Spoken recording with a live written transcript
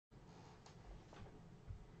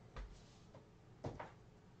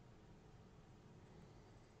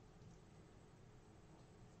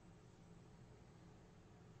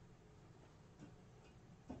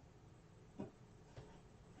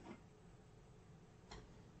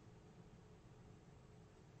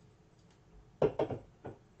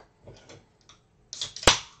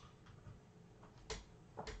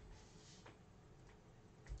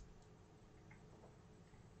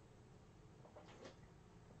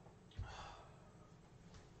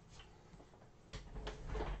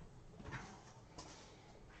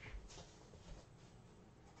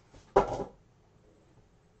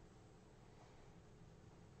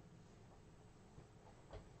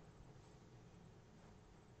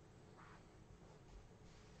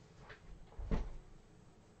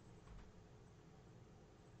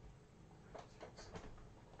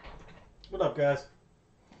What up, guys?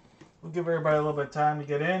 We'll give everybody a little bit of time to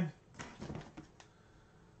get in.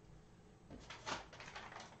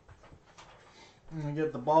 And we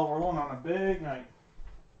get the ball rolling on a big night.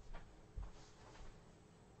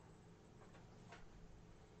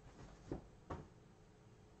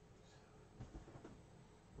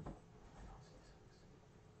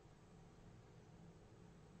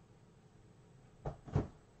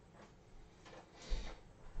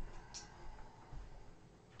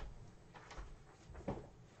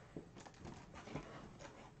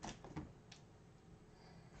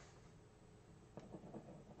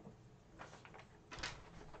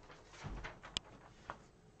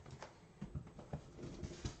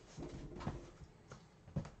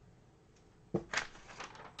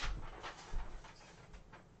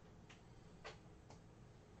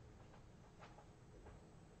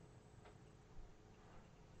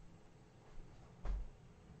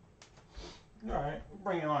 Alright,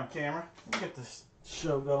 bring it on camera. We'll get this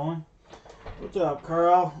show going. What's up,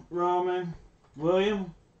 Carl, Roman,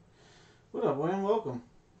 William? What up, William? Welcome.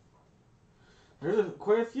 There's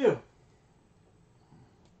quite a few.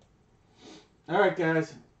 Alright,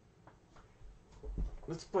 guys.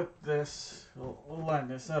 Let's put this, we'll line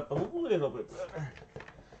this up a little bit better.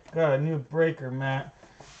 Got a new breaker mat.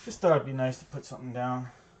 Just thought it'd be nice to put something down.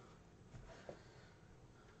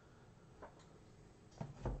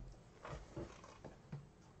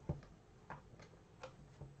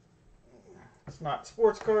 It's not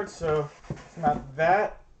sports cards, so it's not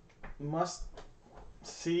that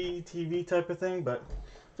must-see TV type of thing, but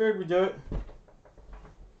figured we'd do it.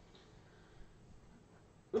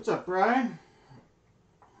 What's up, Brian?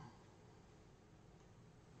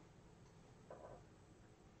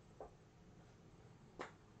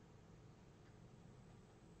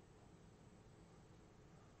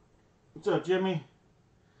 What's up, Jimmy?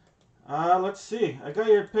 Let's see. I got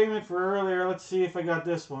your payment for earlier. Let's see if I got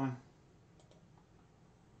this one.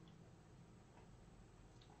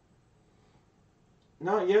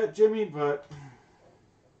 Not yet, Jimmy, but...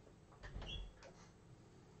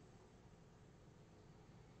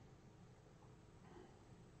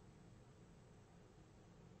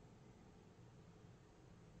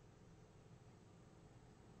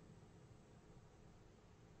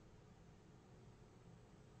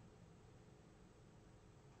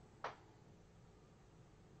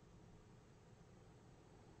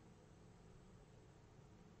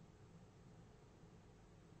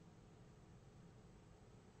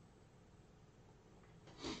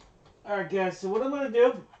 Alright, guys, so what I'm going to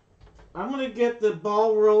do, I'm going to get the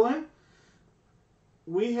ball rolling.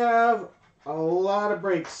 We have a lot of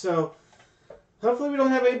breaks, so hopefully we don't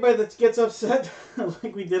have anybody that gets upset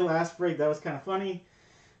like we did last break. That was kind of funny,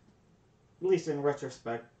 at least in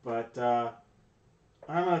retrospect. But I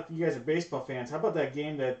don't know if you guys are baseball fans. How about that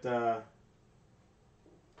game that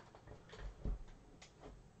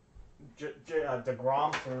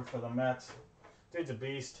DeGrom threw for the Mets? Dude's a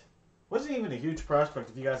beast. Wasn't even a huge prospect,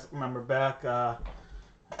 if you guys remember back,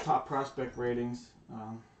 top prospect ratings.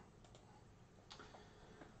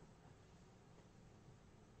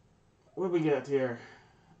 What do we get here?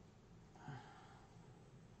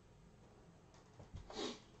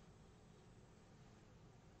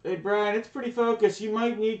 Hey, Brian, it's pretty focused. You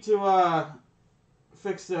might need to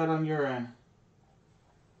fix that on your end.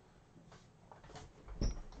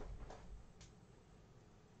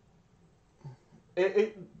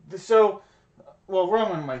 So, well,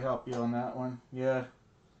 Roman might help you on that one. Yeah.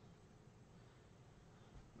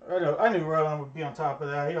 I knew Roman would be on top of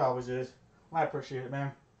that. He always is. I appreciate it,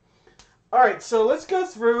 man. Alright, so let's go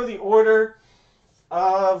through the order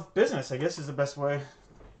of business, I guess is the best way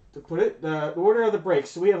to put it. The order of the breaks.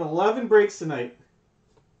 So we have 11 breaks tonight.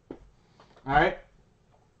 Alright.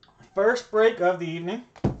 First break of the evening.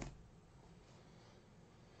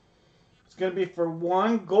 It's going to be for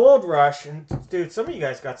one Gold Rush. And, dude, some of you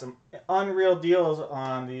guys got some unreal deals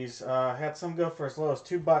on these. Had some go for as low as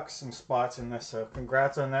 $2 some spots in this. So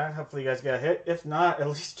congrats on that. Hopefully you guys get a hit. If not, at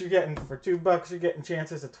least you're getting, for $2, you're getting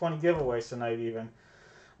chances at 20 giveaways tonight even.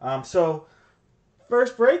 So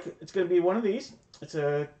first break, it's going to be one of these. It's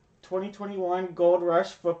a 2021 Gold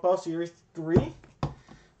Rush Football Series 3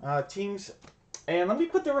 teams. And let me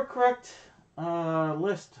put the correct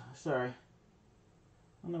list. Sorry.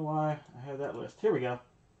 I don't know why I have that list. Here we go.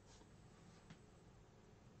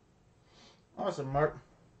 Awesome, Mark.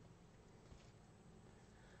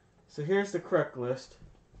 So here's the correct list.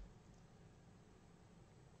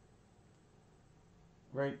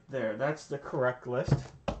 Right there. That's the correct list.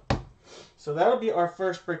 So that'll be our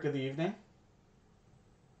first break of the evening.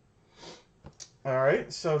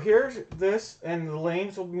 Alright, so here's this, and the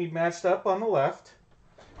lanes will be matched up on the left.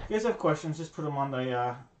 you guys have questions, just put them on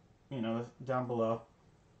the, down below.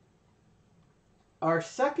 Our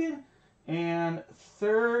second and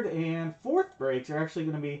third and fourth breaks are actually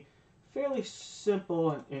going to be fairly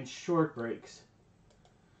simple and short breaks.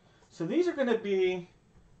 So these are going to be,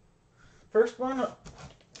 first one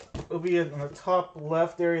will be in the top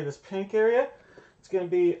left area, this pink area. It's going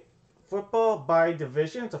to be football by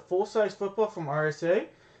division. It's a full-size football from RSA.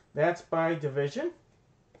 That's by division.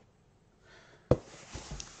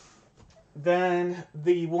 Then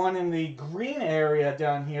the one in the green area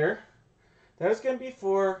down here, that is going to be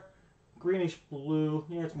for greenish blue.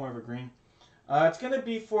 Yeah, it's more of a green. It's going to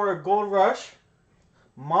be for Gold Rush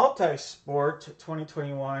Multi-Sport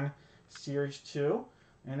 2021 Series 2.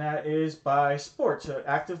 And that is by sport. So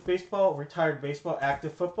active baseball, retired baseball,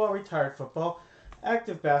 active football, retired football,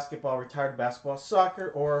 active basketball, retired basketball,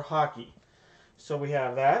 soccer, or hockey. So we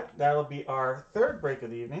have that. That'll be our third break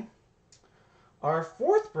of the evening. Our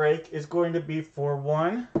fourth break is going to be for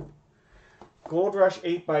one Gold Rush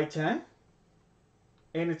 8x10.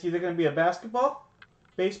 And it's either going to be a basketball,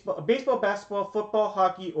 baseball, basketball, football,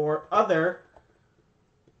 hockey, or other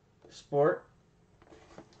sport.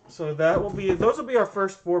 So that will be, those will be our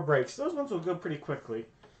first four breaks. Those ones will go pretty quickly.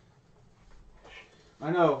 I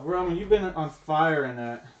know, Roman, you've been on fire in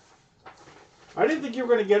that. I didn't think you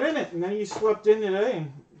were going to get in it, and then you swept in today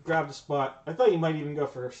and grabbed a spot. I thought you might even go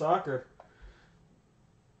for soccer.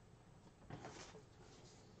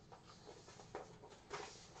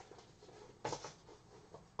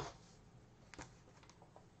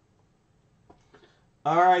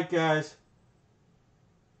 Alright, guys.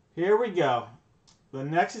 Here we go. The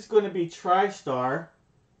next is going to be TriStar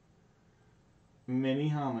Mini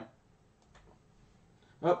Helmet.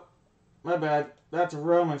 Oh, my bad. That's a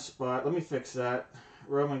Roman spot. Let me fix that.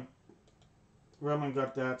 Roman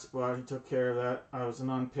got that spot. He took care of that. I was an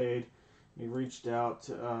unpaid. He reached out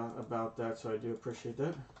about that, so I do appreciate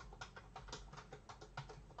that.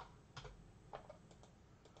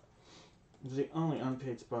 The only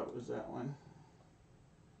unpaid spot was that one.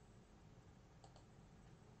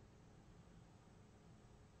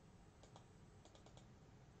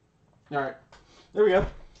 Alright, there we go.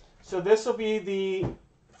 So this will be the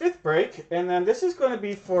fifth break, and then this is going to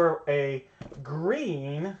be for a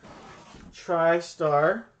green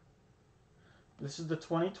TriStar. This is the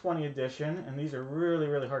 2020 edition, and these are really,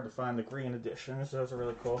 really hard to find, the green editions. Those are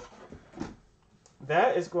really cool.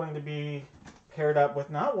 That is going to be paired up with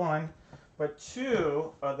not one, but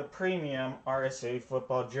two of the premium RSA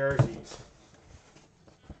football jerseys.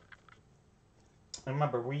 And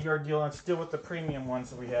remember, we are dealing still with the premium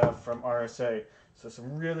ones that we have from RSA. So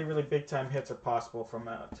some really, really big time hits are possible from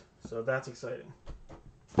that. So that's exciting.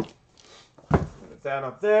 Put that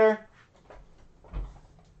up there.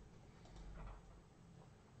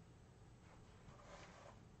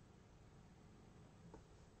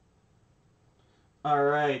 All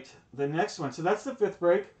right, the next one. So that's the fifth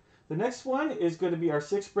break. The next one is going to be our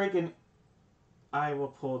sixth break, and I will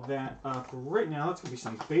pull that up right now. It's going to be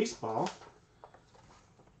some baseball.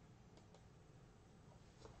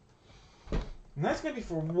 And that's going to be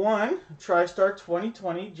for one TriStar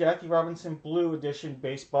 2020 Jackie Robinson Blue Edition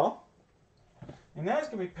Baseball. And that is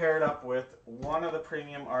going to be paired up with one of the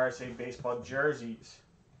premium RSA baseball jerseys.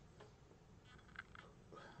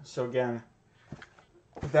 So again,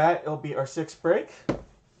 that will be our sixth break.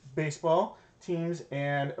 Baseball teams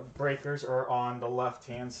and breakers are on the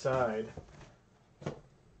left-hand side.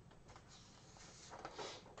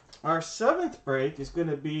 Our seventh break is going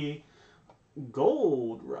to be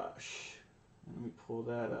Gold Rush. Let me pull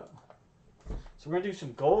that up. So we're going to do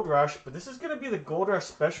some Gold Rush, but this is going to be the Gold Rush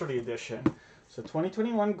Specialty Edition. So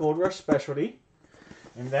 2021 Gold Rush Specialty.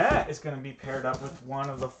 And that is going to be paired up with one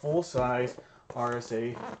of the full-size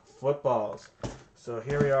RSA footballs. So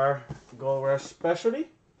here we are, Gold Rush Specialty.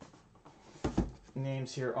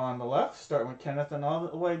 Names here on the left, starting with Kenneth and all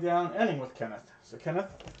the way down, ending with Kenneth. So Kenneth,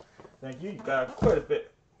 thank you. You got quite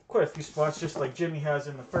a few spots, just like Jimmy has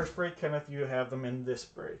in the first break. Kenneth, you have them in this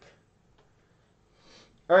break.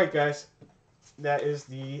 Alright guys, that is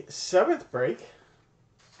the seventh break.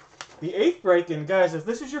 The eighth break, and guys, if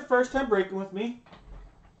this is your first time breaking with me,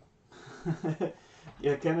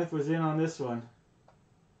 yeah, Kenneth was in on this one.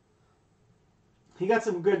 He got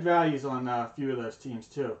some good values on a few of those teams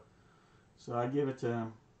too. So I give it to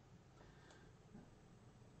him.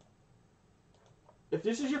 If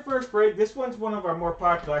this is your first break, this one's one of our more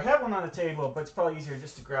popular. I have one on the table, but it's probably easier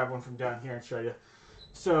just to grab one from down here and show you.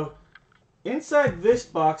 So inside this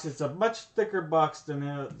box, it's a much thicker box than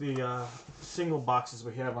the single boxes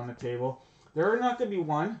we have on the table. There are not going to be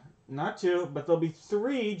one, not two, but there'll be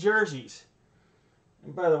three jerseys.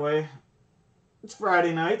 And by the way, It's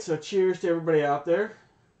Friday night, so cheers to everybody out there.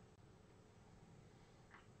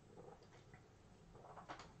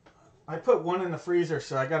 I put one in the freezer,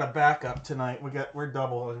 so I got a backup tonight. We're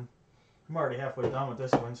double, and I'm already halfway done with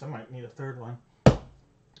this one, so I might need a third one.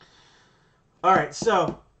 All right,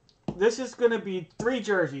 so this is going to be 3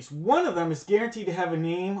 jerseys. One of them is guaranteed to have a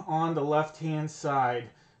name on the left-hand side.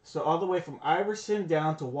 So all the way from Iverson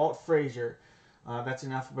down to Walt Frazier. That's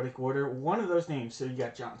in alphabetical order. One of those names. So you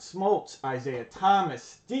got John Smoltz, Isaiah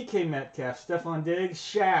Thomas, DK Metcalf, Stephon Diggs,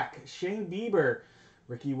 Shaq, Shane Bieber,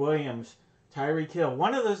 Ricky Williams, Tyreek Hill.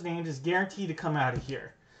 One of those names is guaranteed to come out of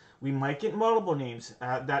here. We might get multiple names.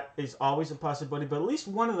 That is always a possibility. But at least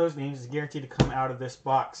one of those names is guaranteed to come out of this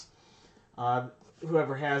box.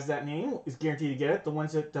 Whoever has that name is guaranteed to get it. The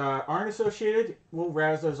ones that aren't associated, we'll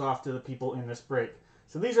razz those off to the people in this break.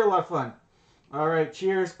 So these are a lot of fun. All right,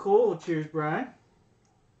 cheers, Cool. Well, cheers, Brian.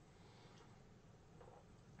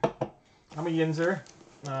 I'm a Yinzer,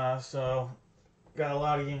 so got a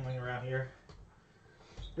lot of Yingling around here.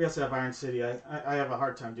 We also have Iron City. I have a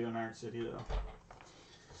hard time doing Iron City, though.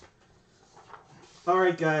 All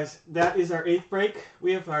right, guys, that is our 8th break.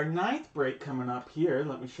 We have our 9th break coming up here.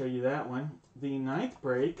 Let me show you that one. The 9th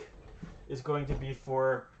break is going to be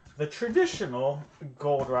for the traditional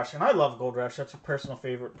Gold Rush. And I love Gold Rush. That's a personal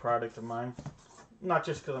favorite product of mine. Not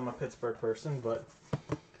just because I'm a Pittsburgh person, but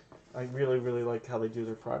I really, really like how they do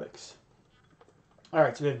their products. All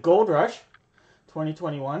right, so we have Gold Rush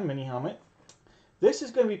 2021 mini helmet. This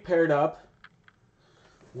is going to be paired up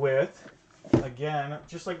with, again,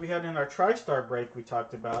 just like we had in our TriStar break we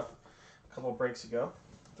talked about a couple of breaks ago,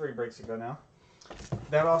 3 breaks ago now.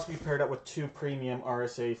 That'll also be paired up with 2 premium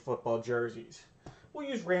RSA football jerseys. We'll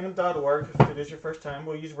use random.org. If it is your first time,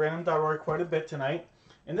 we'll use random.org quite a bit tonight,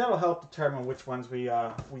 and that'll help determine which ones we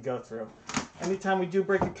go through. Anytime we do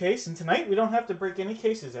break a case, and tonight we don't have to break any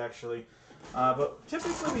cases actually, but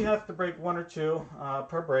typically we have to break 1 or 2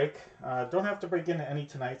 per break. Don't have to break into any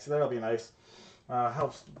tonight, so that'll be nice.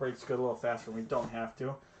 Helps breaks go a little faster when we don't have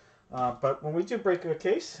to. But when we do break a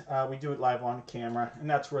case, we do it live on camera, and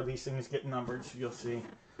that's where these things get numbered. So you'll see,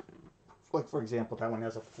 like for example, that one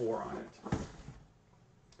has a 4 on it.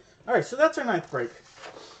 All right, so that's our 9th break.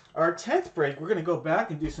 Our 10th break, we're going to go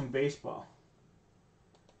back and do some baseball.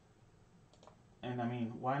 And I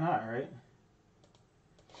mean, why not, right?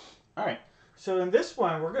 All right, so in this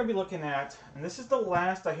one, we're going to be looking at, and this is the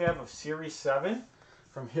last I have of Series 7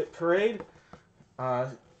 from Hit Parade.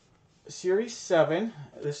 Series 7,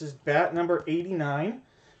 this is bat number 89.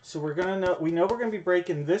 So we know we're going to be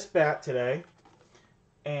breaking this bat today.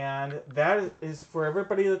 And that is for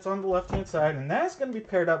everybody that's on the left-hand side. And that's going to be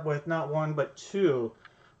paired up with not 1, but 2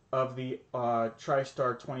 of the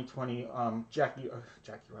TriStar 2020 Jackie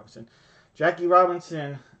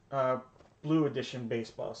Robinson Blue Edition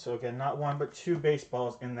baseball. So again, not 1, but 2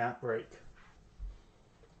 baseballs in that break.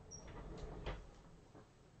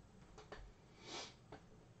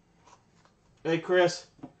 Hey, Chris.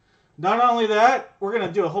 Not only that, we're going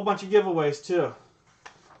to do a whole bunch of giveaways, too.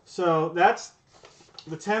 So that's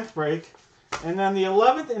the 10th break. And then the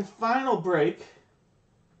 11th and final break.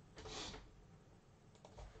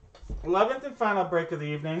 11th and final break of the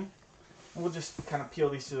evening. And we'll just kind of peel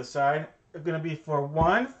these to the side. They're going to be for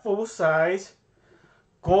 1 full-size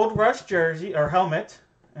Gold Rush jersey, or helmet.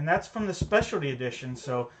 And that's from the Specialty Edition.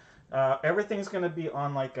 So everything's going to be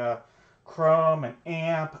on like a Chrome and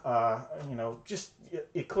Amp, just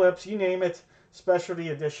Eclipse, you name it, Specialty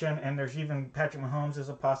Edition, and there's even Patrick Mahomes as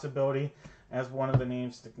a possibility as one of the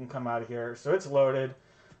names that can come out of here. So it's loaded.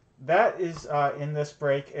 That is in this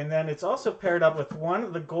break, and then it's also paired up with 1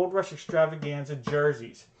 of the Gold Rush Extravaganza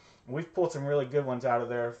jerseys. And we've pulled some really good ones out of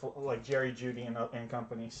there, like Jerry Jeudy and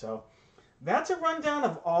company. So that's a rundown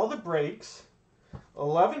of all the breaks,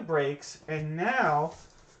 11 breaks, and now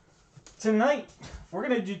tonight, we're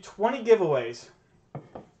going to do 20 giveaways.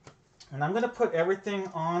 And I'm going to put everything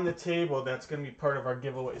on the table that's going to be part of our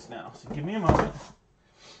giveaways now. So give me a moment.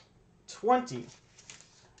 20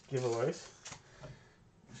 giveaways.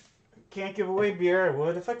 Can't give away beer. I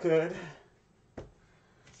would if I could.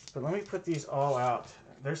 But let me put these all out.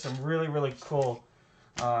 There's some really, really cool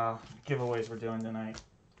giveaways we're doing tonight.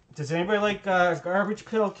 Does anybody like Garbage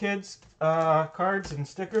Pail Kids cards and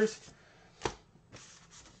stickers?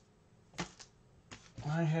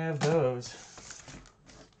 I have those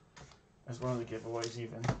as one of the giveaways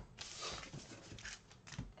even.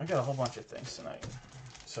 I got a whole bunch of things tonight.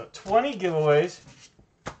 So 20 giveaways.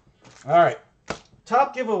 All right.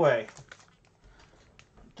 Top giveaway.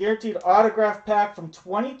 Guaranteed autograph pack from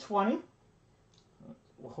 2020.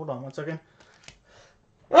 Well, hold on one second.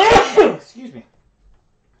 Excuse me.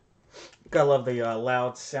 Gotta love the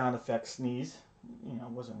loud sound effect sneeze. you know,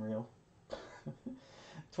 wasn't real.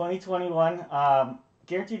 2021,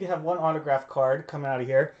 guaranteed to have one autograph card coming out of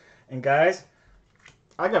here. And guys,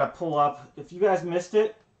 I gotta pull up. If you guys missed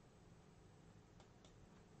it,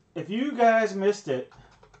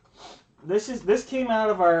 this came out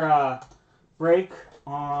of our break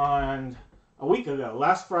on a week ago,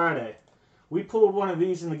 last Friday. We pulled one of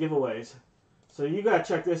these in the giveaways. So you gotta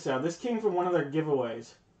check this out. This came from one of their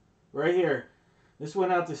giveaways, right here. This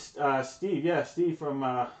went out to Steve. Yeah, Steve from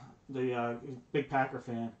the big Packer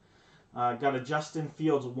fan. Got a Justin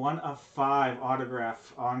Fields 1/5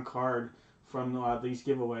 autograph on card from these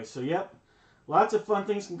giveaways. So yep, lots of fun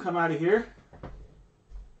things can come out of here.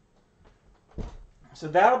 So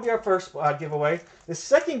that'll be our first giveaway. The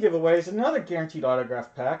second giveaway is another guaranteed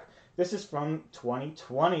autograph pack. This is from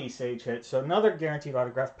 2020 Sage Hit. So another guaranteed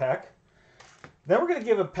autograph pack. Then we're going to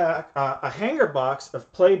give a pack, a hanger box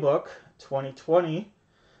of Playbook 2020.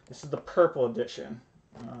 This is the purple edition.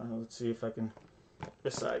 Let's see if I can.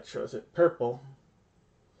 This side shows it purple.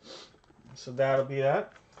 So that'll be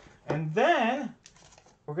that. And then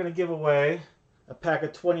we're going to give away a pack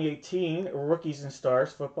of 2018 Rookies and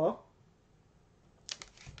Stars football.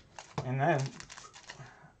 And then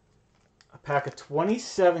a pack of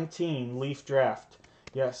 2017 Leaf Draft.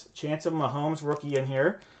 Yes, chance of Mahomes rookie in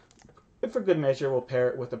here. And for good measure, we'll pair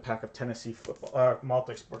it with a pack of Tennessee football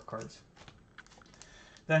multi-sport cards.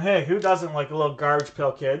 Then hey, who doesn't like a little garbage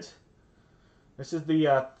pail, kids? This is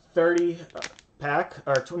the 30 pack,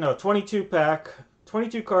 or no, 22 pack,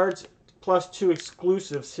 22 cards plus 2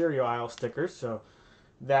 exclusive cereal aisle stickers. So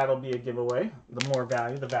that'll be a giveaway. The more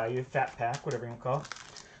value, the value, fat pack, whatever you want to call it.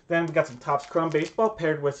 Then we got some Topps Chrome Baseball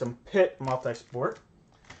paired with some Pitt Multi-Sport.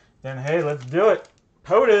 Then hey, let's do it.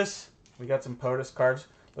 POTUS. We got some POTUS cards.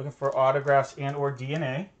 Looking for autographs and or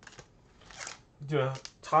DNA. Do a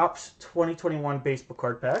Topps 2021 baseball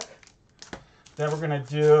card pack. Then we're going to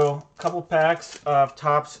do a couple packs of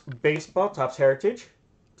Topps Baseball, Topps Heritage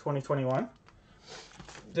 2021.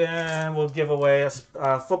 Then we'll give away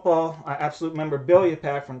a football absolute memorabilia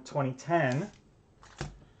pack from 2010.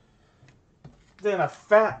 Then a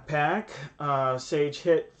fat pack, Sage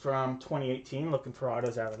Hit from 2018. Looking for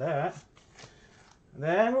autos out of that.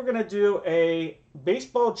 Then we're going to do a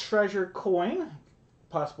baseball treasure coin.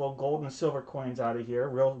 Possible gold and silver coins out of here.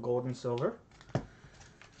 Real gold and silver.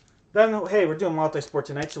 Then, hey, we're doing multi-sport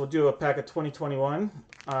tonight, so we'll do a pack of 2021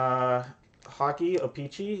 hockey,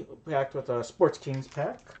 O-Pee-Chee, packed with a Sports Kings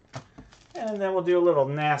pack. And then we'll do a little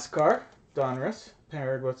NASCAR, Donruss,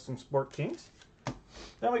 paired with some Sport Kings.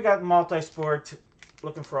 Then we got multi-sport,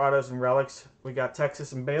 looking for autos and relics. We got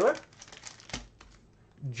Texas and Baylor,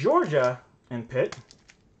 Georgia and Pitt,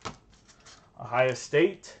 Ohio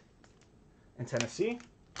State and Tennessee,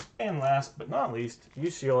 and last but not least,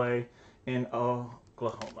 UCLA and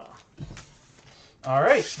Oklahoma. All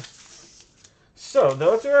right. So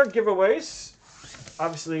those are our giveaways.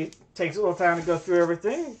 Obviously, takes a little time to go through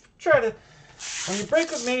everything. When you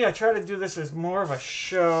break with me, I try to do this as more of a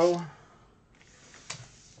show.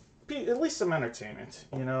 At least some entertainment,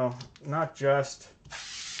 you know, not just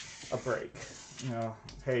a break. You know,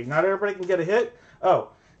 hey, not everybody can get a hit. Oh,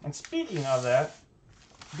 and speaking of that,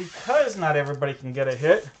 because not everybody can get a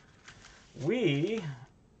hit, we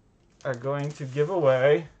are going to give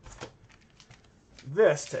away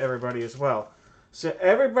this to everybody as well. So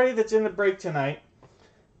everybody that's in the break tonight,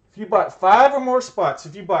 if you bought 5 or more spots,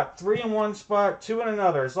 if you bought 3 in one spot, 2 in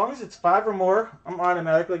another, as long as it's 5 or more, I'm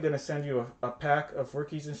automatically going to send you a pack of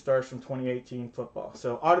Rookies and Stars from 2018 football.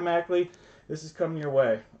 So automatically, this is coming your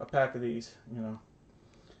way, a pack of these, you know.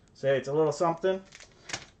 Say it's a little something.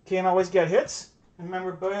 Can't always get hits and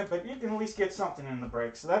memorabilia, but you can at least get something in the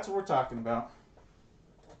break. So that's what we're talking about.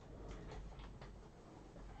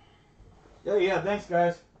 Yeah, thanks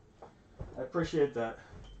guys. I appreciate that.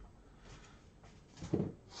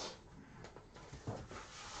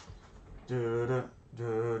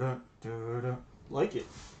 Like it.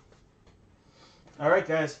 Alright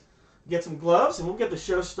guys, get some gloves and we'll get the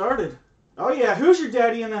show started. Oh yeah, who's your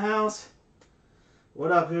daddy in the house?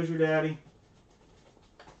 What up, who's your daddy?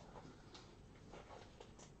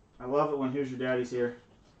 I love it when Who's Your Daddy's here.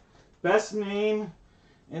 Best name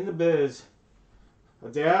in the biz. A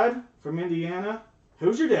dad from Indiana.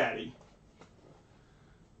 Who's your daddy?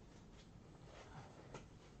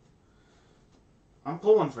 I'm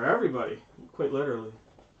pulling for everybody, quite literally.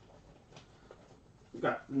 We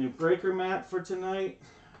got a new breaker mat for tonight.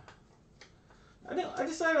 I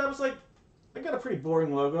decided, I was like, I got a pretty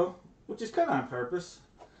boring logo, which is kind of on purpose.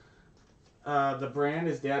 The brand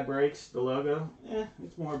is Dad Breaks, the logo.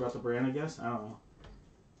 It's more about the brand, I guess. I don't know.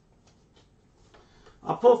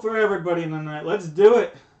 I'll pull for everybody tonight. Let's do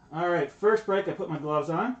it. All right, first break, I put my gloves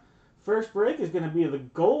on. First break is going to be the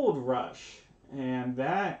Gold Rush. And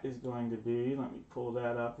that is going to be, let me pull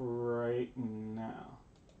that up right now.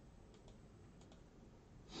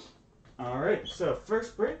 All right, so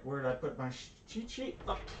first break, where did I put my cheat sheet?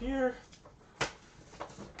 Up here.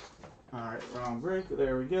 All right, wrong break,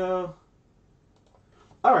 there we go.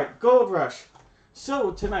 All right, Gold Rush.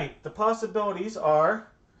 So tonight, the possibilities are,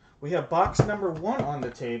 we have box number 1 on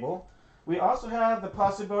the table. We also have the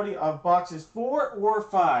possibility of boxes 4 or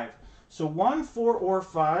 5. So 1, 4, or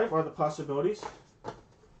 5 are the possibilities.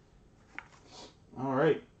 All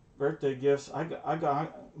right, birthday gifts. I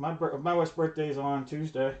got my wife's birthday is on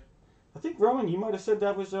Tuesday. I think Roman, you might have said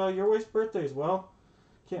that was your wife's birthday as well.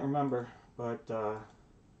 Can't remember, but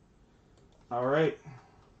all right.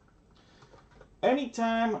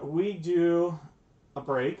 Anytime we do a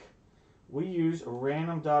break, we use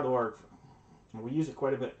random.org. We use it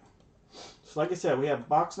quite a bit. So like I said, we have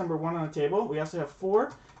box number 1 on the table. We also have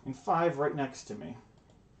 4 and 5 right next to me.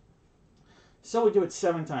 So we do it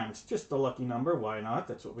 7 times. Just the lucky number. Why not?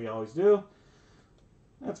 That's what we always do.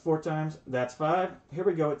 That's 4 times. That's 5. Here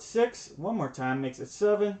we go at 6. One more time makes it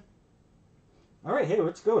 7. All right, hey,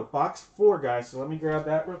 let's go with box 4, guys. So let me grab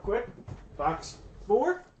that real quick. Box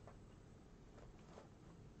 4.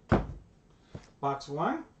 Box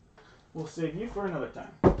 1. We'll save you for another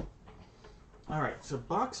time. All right, so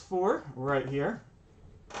box 4 right here.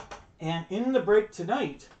 And in the break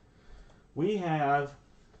tonight, we have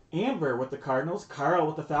Amber with the Cardinals, Carl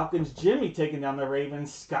with the Falcons, Jimmy taking down the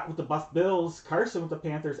Ravens, Scott with the Buff Bills, Carson with the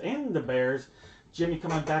Panthers and the Bears, Jimmy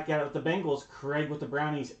coming back at it with the Bengals, Craig with the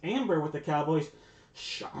Brownies, Amber with the Cowboys,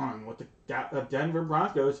 Sean with the Denver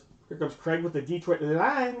Broncos. Here comes Craig with the Detroit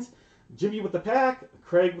Lions, Jimmy with the Pack,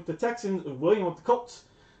 Craig with the Texans, William with the Colts.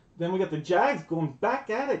 Then we got the Jags going back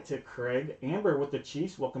at it to Craig. Amber with the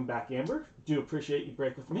Chiefs. Welcome back, Amber. Do appreciate you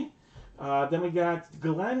break with me. Then we got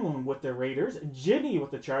Glenn with the Raiders. Jimmy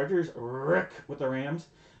with the Chargers. Rick with the Rams.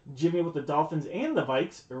 Jimmy with the Dolphins and the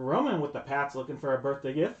Vikes. Roman with the Pats looking for a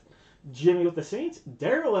birthday gift. Jimmy with the Saints.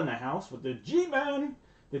 Daryl in the house with the G-Men.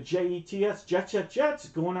 The Jets. Jets.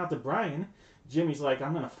 Going out to Brian. Jimmy's like,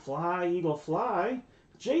 I'm going to fly, Eagle, fly.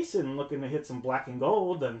 Jason looking to hit some black and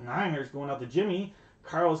gold. The Niners going out to Jimmy.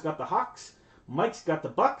 Carl's got the Hawks, Mike's got the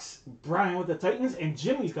Bucks, Brian with the Titans, and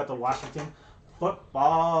Jimmy's got the Washington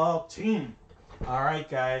football team. All right,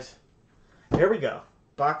 guys. Here we go.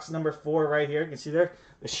 Box number 4 right here. You can see there,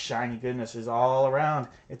 the shiny goodness is all around.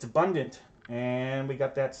 It's abundant. And we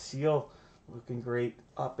got that seal looking great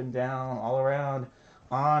up and down, all around.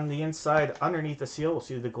 On the inside, underneath the seal, we'll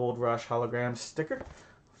see the Gold Rush hologram sticker,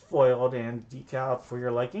 foiled and decaled for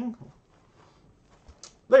your liking.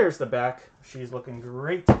 There's the back. She's looking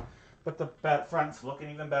great, but the front's looking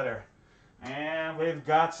even better. And we've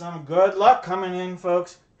got some good luck coming in,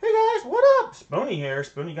 folks. Hey guys, what up? Spoony here.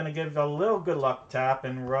 Spoony gonna give a little good luck tap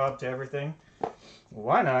and rub to everything.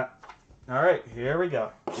 Why not? All right, here we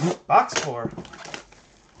go. Box 4.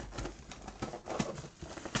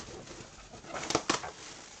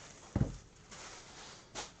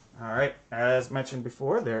 All right, as mentioned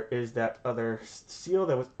before, there is that other seal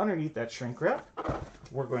that was underneath that shrink wrap.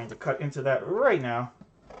 We're going to cut into that right now.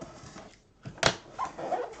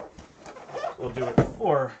 We'll do it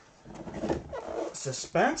for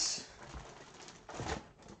suspense.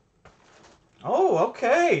 Oh,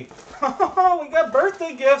 okay. We got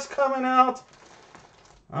birthday gifts coming out.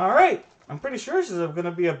 All right. I'm pretty sure this is going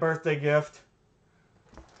to be a birthday gift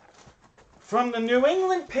from the New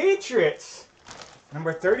England Patriots.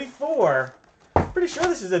 Number 34. Pretty sure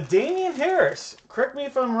this is a Damian Harris. Correct me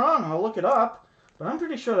if I'm wrong. I'll look it up. But I'm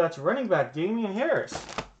pretty sure that's running back Damian Harris.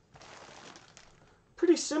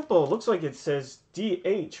 Pretty simple. Looks like it says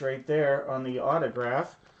DH right there on the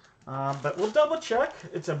autograph. But we'll double check.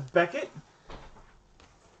 It's a Beckett.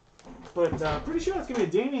 But pretty sure it's going to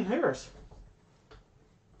be a Damian Harris.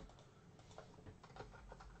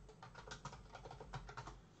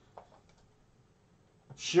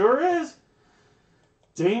 Sure is.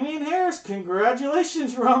 Damian Harris.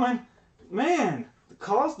 Congratulations, Roman. Man.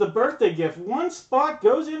 Calls the birthday gift. One spot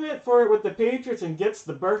goes in it for it with the Patriots and gets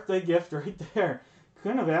the birthday gift right there.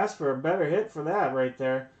 Couldn't have asked for a better hit for that right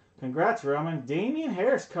there. Congrats, Roman. Damian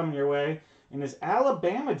Harris coming your way in his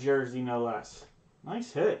Alabama jersey, no less.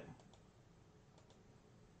 Nice hit.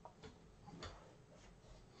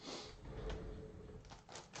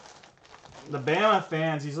 The Bama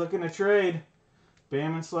fans, he's looking to trade.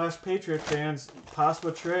 Bama/Patriot fans,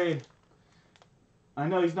 possible trade. I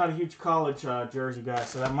know he's not a huge college jersey guy,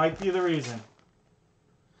 so that might be the reason.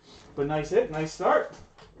 But nice hit, nice start.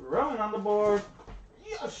 Roman on the board.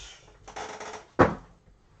 Yes!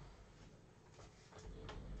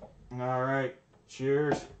 All right.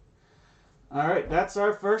 Cheers. All right, that's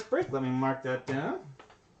our first break. Let me mark that down.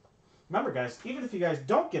 Remember, guys, even if you guys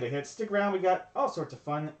don't get a hit, stick around. We got all sorts of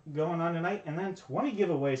fun going on tonight, and then 20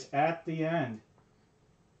 giveaways at the end.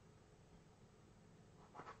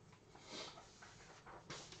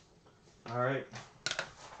 All right.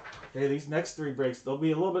 Hey, these next 3 breaks, they'll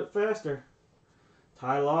be a little bit faster.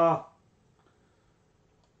 Ty Law.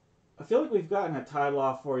 I feel like we've gotten a Ty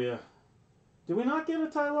Law for you. Did we not get a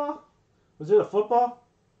Ty Law? Was it a football?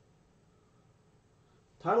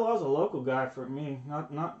 Ty Law's a local guy for me,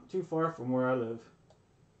 not too far from where I live.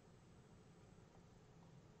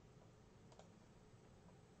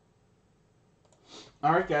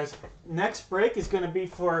 All right, guys. Next break is going to be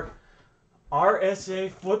for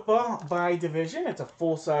RSA football by division. It's a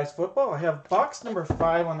full-size football. I have box number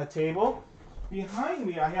 5 on the table. Behind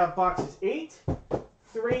me, I have boxes 8,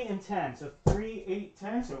 3, and 10. So 3, 8,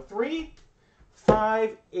 10. So 3,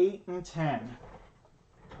 5, 8, and 10.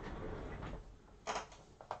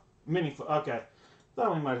 Okay.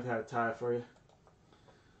 Thought we might have had a tie for you.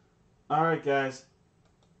 Alright, guys.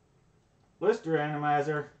 List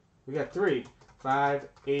randomizer. We got 3, 5,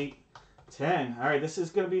 8, 10. Alright, this is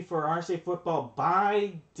going to be for RSA football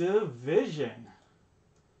by division.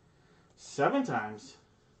 7 times.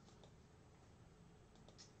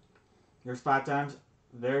 There's 5 times.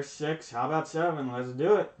 There's 6. How about 7? Let's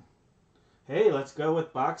do it. Hey, let's go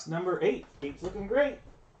with box number 8. 8's looking great.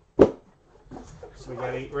 So we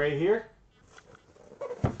got 8 right here.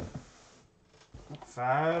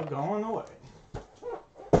 5 going away.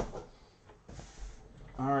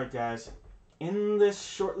 Alright, guys. In this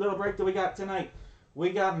short little break that we got tonight,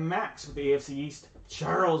 we got Max with the AFC East,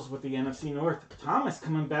 Charles with the NFC North, Thomas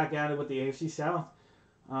coming back at it with the AFC South.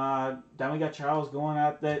 Then we got Charles going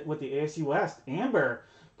at that with the AFC West. Amber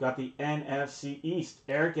got the NFC East.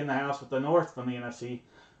 Eric in the house with the North from the NFC.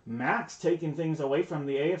 Max taking things away from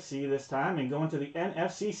the AFC this time and going to the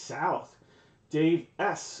NFC South. Dave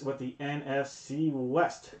S. with the NFC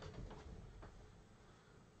West.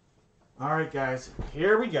 Alright, guys,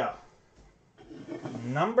 here we go.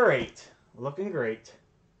 Number 8. Looking great.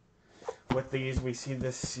 With these, we see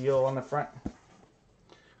this seal on the front.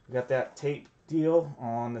 We got that tape deal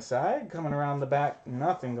on the side. Coming around the back,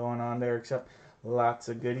 nothing going on there except lots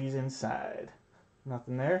of goodies inside.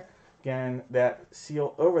 Nothing there. Again, that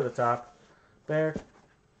seal over the top there.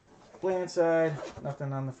 Plain side,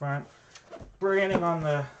 nothing on the front. Branding on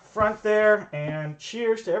the front there. And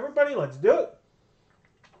cheers to everybody. Let's do it.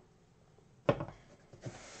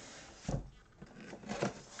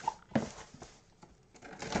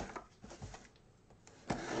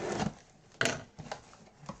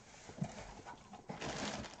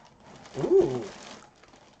 Ooh.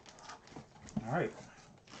 All right.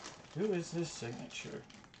 Who is this signature?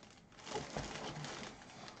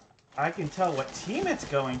 I can tell what team it's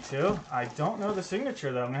going to. I don't know the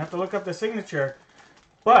signature, though. I'm going to have to look up the signature.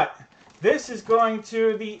 But this is going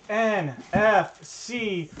to the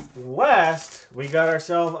NFC West. We got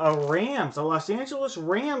ourselves a Rams, a Los Angeles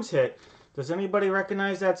Rams hit. Does anybody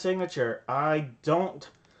recognize that signature? I don't.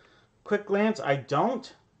 Quick glance, I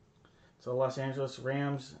don't. It's a Los Angeles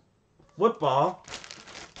Rams football.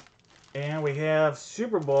 And we have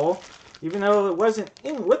Super Bowl. Even though it wasn't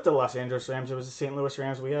in with the Los Angeles Rams, it was the St. Louis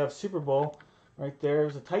Rams. We have Super Bowl right there.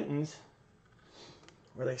 There's the Titans,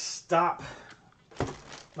 where they stop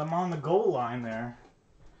them on the goal line there.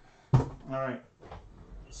 All right.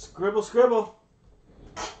 Scribble, scribble.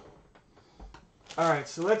 All right,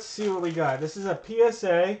 so let's see what we got. This is a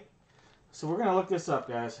PSA. So we're going to look this up,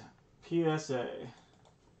 guys. PSA.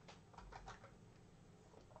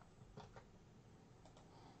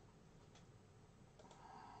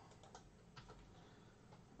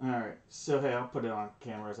 Alright, so hey, I'll put it on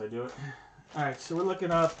camera as I do it. Alright, so we're looking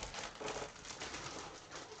up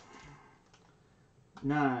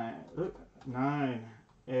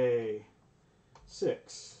 9A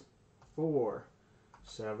 6 4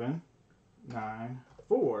 7 9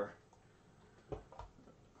 4.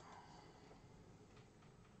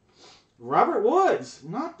 Robert Woods,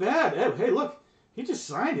 not bad. Oh, hey, look, he just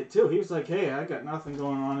signed it too. He was like, hey, I got nothing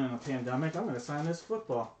going on in a pandemic. I'm going to sign this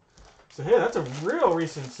football. So, hey, that's a real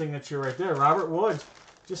recent signature right there. Robert Woods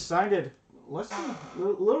just signed it a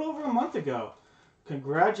little over a month ago.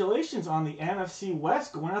 Congratulations on the NFC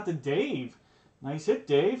West going out to Dave. Nice hit,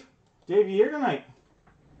 Dave. Dave, you here tonight?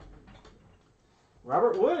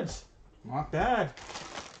 Robert Woods. Not bad.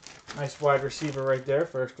 Nice wide receiver right there.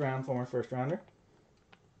 First round, former first rounder.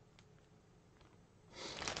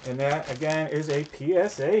 And that, again, is a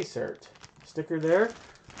PSA cert. Sticker there.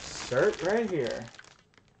 Cert right here.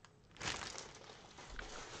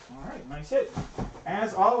 All right, nice hit.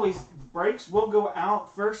 as always, breaks will go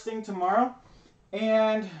out first thing tomorrow.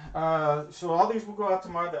 And so all these will go out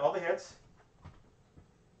tomorrow, all the hits.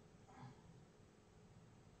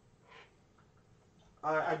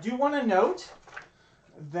 I do want to note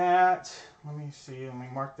that, let me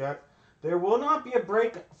mark that. There will not be a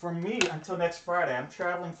break for me until next Friday. I'm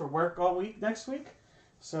traveling for work all week next week.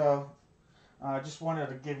 So I just wanted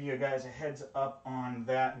to give you guys a heads up on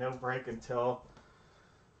that. No break until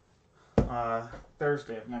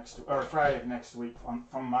Friday of next week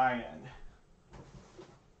from my end.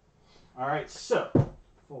 All right, so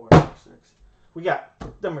 4, 6. We got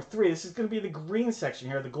number 3. This is going to be the green section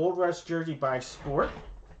here, the Gold Rush jersey by Sport.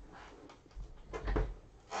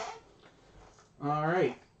 All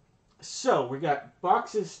right, so we got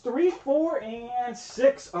boxes 3, 4, and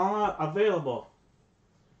 6 available.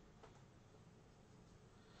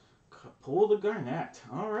 Pull the Garnett.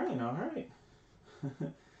 All right, all right.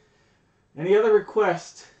 Any other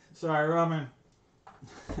requests? Sorry, Roman.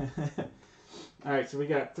 All right, so we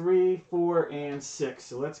got 3, 4, and 6.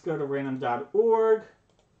 So let's go to random.org.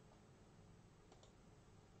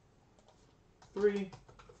 3,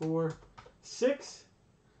 4, 6.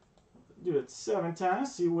 Do it 7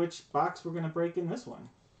 times. See which box we're going to break in this one.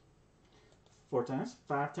 4 times,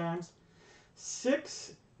 5 times,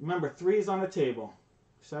 6. Remember, 3 is on the table.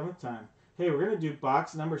 7th time. Hey, we're going to do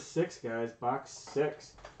box number 6, guys. Box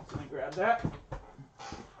 6. Let me grab that.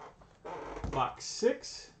 Box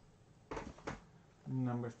 6.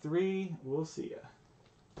 Number 3. We'll see ya.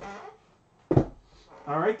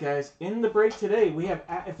 All right, guys. In the break today, we have,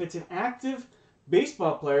 if it's an active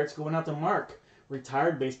baseball player, it's going out to Mark.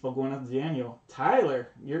 Retired baseball going out to Daniel. Tyler,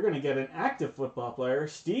 you're going to get an active football player.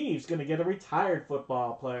 Steve's going to get a retired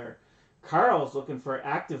football player. Carl's looking for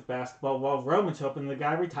active basketball, while Roman's hoping the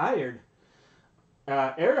guy retired.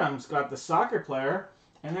 Aram's got the soccer player,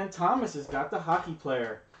 and then Thomas has got the hockey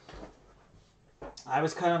player. I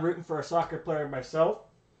was kind of rooting for a soccer player myself.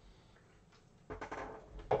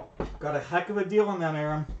 Got a heck of a deal on that,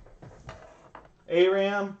 Aram.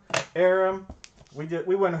 We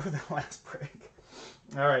went over the last break.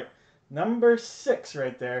 All right, number 6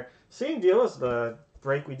 right there. Same deal as the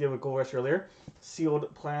break we did with Gold Rush earlier.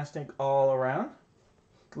 Sealed plastic all around.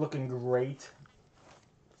 Looking great.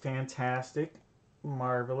 Fantastic.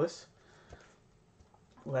 Marvelous.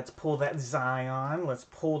 Let's pull that Zion. Let's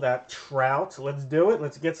pull that Trout. Let's do it.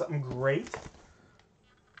 Let's get something great.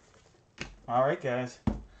 All right, guys.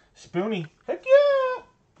 Spoonie. Heck yeah!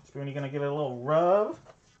 Spoonie gonna give it a little rub.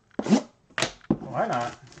 Why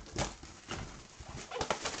not?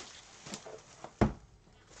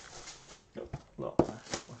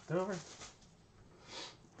 Left over.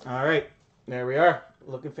 All right, there we are.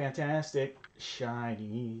 Looking fantastic.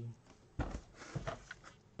 Shiny.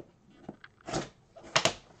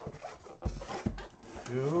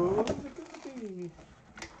 Goofy.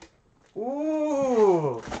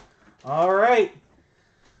 Ooh. All right.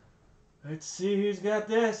 Let's see who's got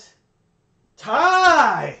this.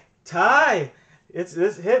 Ty.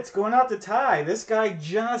 This hit's going out to Ty. This guy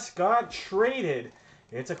just got traded.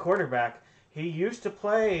 It's a quarterback. He used to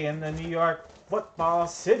play in the New York Football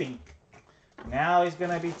City. Now he's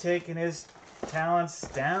going to be taking his talents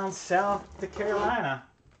down south to Carolina.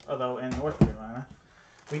 Although in North Carolina.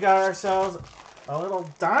 We got ourselves a little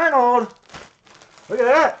Darnold. Look at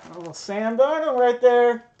that. A little Sam Darnold right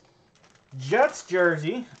there. Jets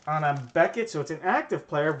jersey on a Beckett. So it's an active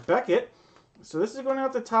player, Beckett. So this is going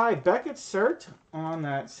out to Ty. Beckett cert on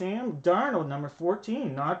that Sam Darnold, number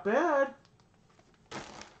 14. Not bad.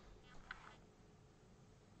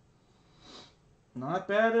 Not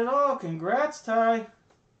bad at all. Congrats, Ty.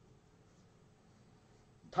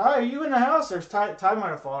 Ty, are you in the house? Or Ty might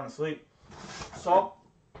have fallen asleep. Salt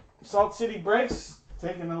City Breaks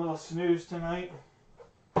taking a little snooze tonight.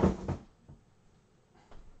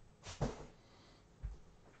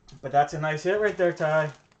 But that's a nice hit right there,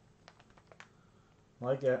 Ty.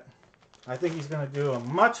 Like it. I think he's going to do a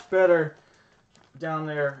much better down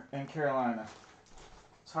there in Carolina.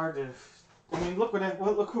 It's hard to... I mean, look what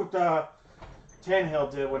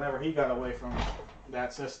Tannehill did whenever he got away from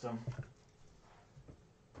that system.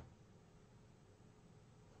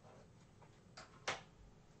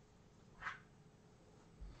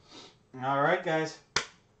 All right, guys.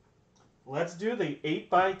 Let's do the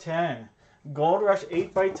 8x10. Gold Rush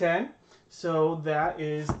 8x10. So that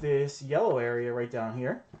is this yellow area right down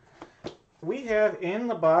here. We have in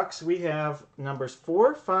the box, we have numbers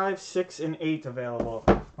 4, 5, 6, and 8 available.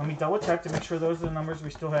 Let me double check to make sure those are the numbers we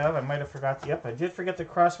still have. I might have forgot. Yep, I did forget to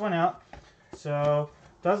cross one out. So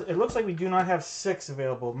it looks like we do not have 6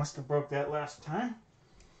 available. Must have broke that last time.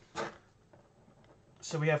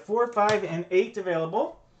 So we have 4, 5, and 8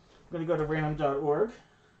 available. I'm going to go to random.org.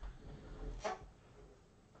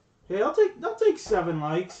 Hey, I'll take 7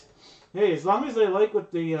 likes. Hey, as long as they like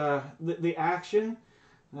with the action,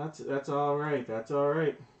 that's all right. That's all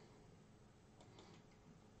right.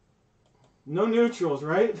 No neutrals,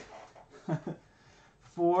 right?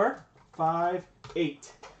 4, 5,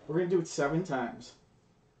 8. We're gonna do it 7 times.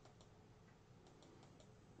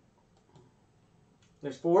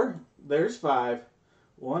 There's 4. There's 5.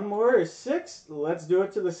 One more is 6. Let's do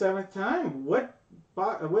it to the 7th time. What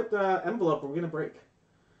envelope are we gonna break?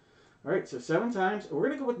 All right, so 7 times. We're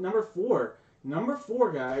going to go with number 4. Number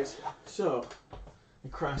 4, guys. So, let me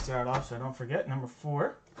cross that off so I don't forget. Number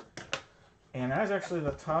 4. And that's actually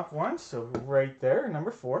the top one. So, right there, number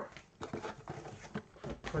 4.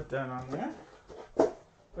 Put that on there.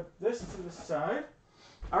 Put this to the side.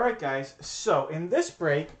 All right, guys. So, in this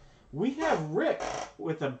break, we have Rick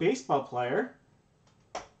with a baseball player.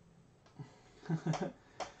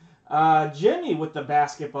 Jimmy with the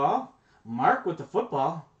basketball. Mark with the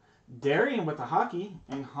football. Darian with the hockey,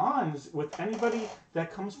 and Hans with anybody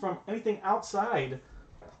that comes from anything outside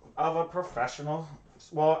of a professional,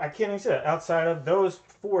 well, I can't even say that, outside of those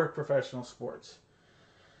 4 professional sports.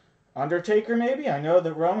 Undertaker, maybe? I know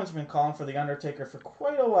that Roman's been calling for the Undertaker for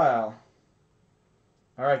quite a while.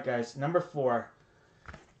 Alright, guys, number 4.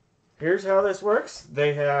 Here's how this works.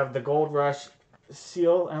 They have the Gold Rush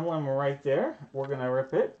seal emblem right there. We're going to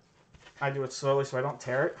rip it. I do it slowly so I don't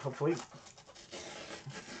tear it, hopefully.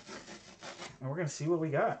 And we're going to see what we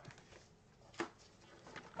got.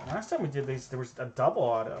 Last time we did these, there was a double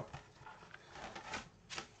auto.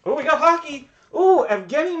 Oh, we got hockey. Oh,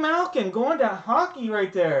 Evgeny Malkin going to hockey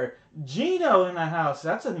right there. Gino in the house.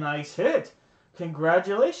 That's a nice hit.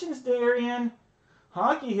 Congratulations, Darian.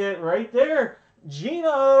 Hockey hit right there.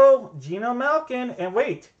 Gino Malkin. And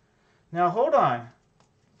wait. Now, hold on.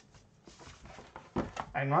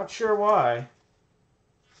 I'm not sure why.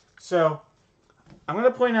 So, I'm going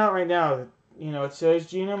to point out right now that, you know, it says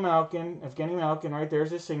Evgeny Malkin, right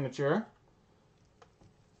there's his signature.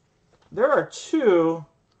 There are 2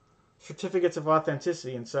 certificates of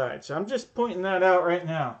authenticity inside. So I'm just pointing that out right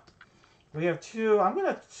now. We have 2. I'm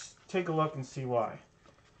going to take a look and see why.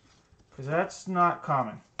 Because that's not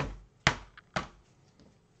common.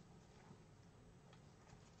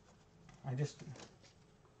 I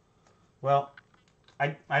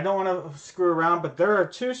don't want to screw around, but there are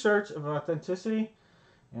 2 certs of authenticity.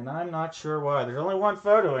 And I'm not sure why. There's only 1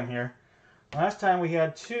 photo in here. Last time we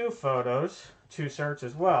had 2 photos, 2 certs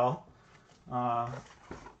as well.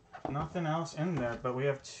 Nothing else in there, but we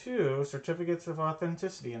have 2 certificates of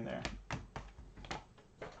authenticity in there.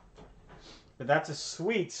 But that's a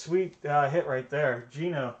sweet, sweet hit right there.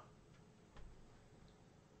 Gino.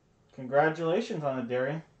 Congratulations on it,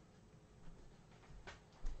 Darian.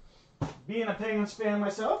 Being a Penguins fan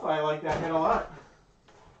myself, I like that hit a lot.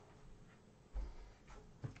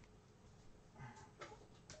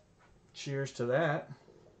 Cheers to that.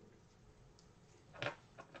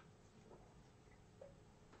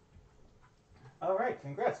 All right,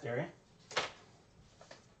 congrats, Darian.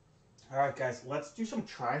 All right, guys, let's do some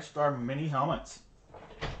TriStar mini helmets.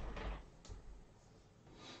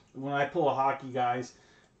 When I pull a hockey, guys,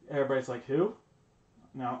 everybody's like, who?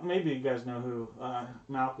 Now, maybe you guys know who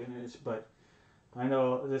Malkin is, but I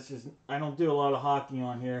know I don't do a lot of hockey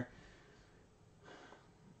on here.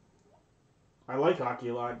 I like hockey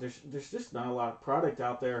a lot. There's just not a lot of product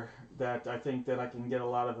out there that I think that I can get a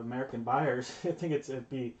lot of American buyers. I think it'd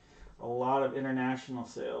be a lot of international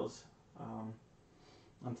sales,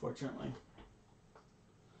 unfortunately.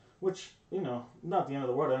 Which, you know, not the end of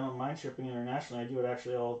the world. I don't mind shipping internationally. I do it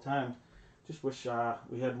actually all the time. Just wish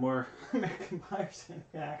we had more American buyers in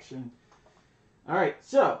action. All right,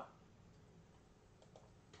 so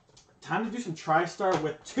time to do some TriStar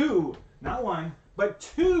with 2, not 1, but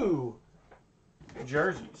 2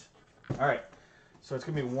 jerseys. All right, so it's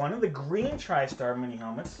gonna be 1 of the green TriStar mini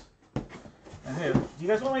helmets. And hey, do you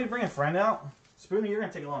guys want me to bring a friend out? Spoonie, you're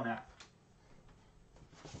gonna take a little nap.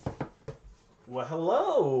 Well,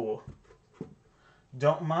 hello.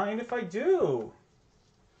 Don't mind if I do.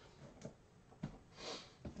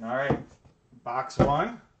 All right, box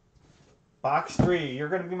 1, box 3. You're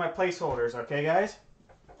gonna be my placeholders, okay, guys?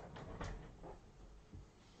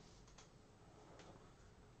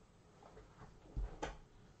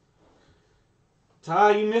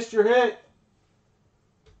 Ty, you missed your hit.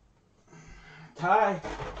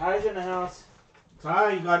 Ty's in the house.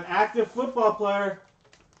 Ty, you got an active football player.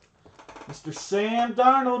 Mr. Sam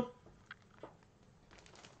Darnold.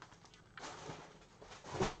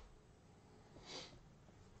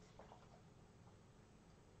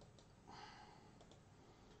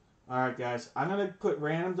 Alright guys, I'm going to put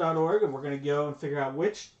random.org and we're going to go and figure out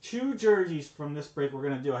which 2 jerseys from this break we're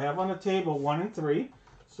going to do. I have on the table 1 and 3.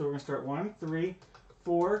 So we're going to start 1, 3,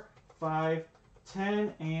 4, 5,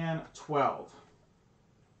 10, and 12.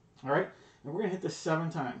 Alright, and we're going to hit this 7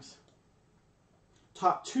 times.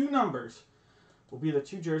 Top 2 numbers will be the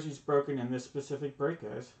 2 jerseys broken in this specific break,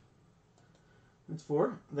 guys. That's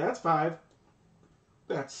 4. That's 5.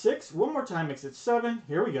 That's 6. One more time makes it 7.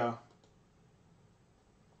 Here we go.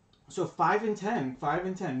 So 5 and 10. 5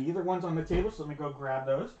 and 10. Neither one's on the table, so let me go grab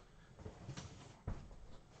those.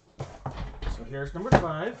 So here's number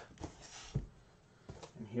 5.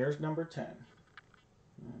 And here's number 10.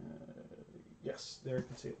 Yes, there you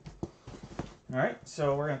can see it. Alright,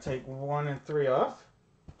 so we're going to take 1 and 3 off.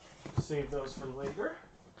 Save those for later.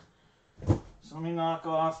 So let me knock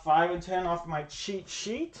off 5 and 10 off my cheat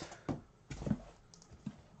sheet.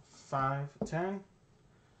 5, 10.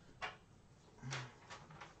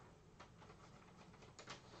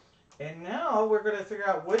 And now we're going to figure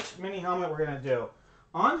out which mini helmet we're going to do.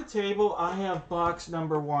 On the table, I have box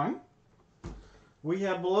number 1. We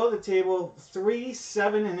have below the table 3,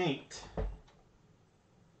 7, and 8.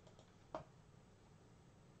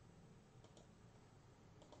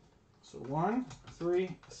 So 1,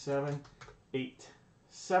 3, 7, 8.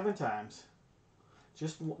 7 times.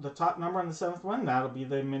 Just the top number on the 7th one, that'll be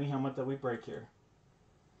the mini helmet that we break here.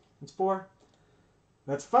 That's 4.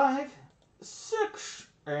 That's 5, 6,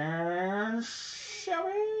 and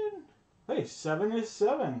 7. Hey, 7 is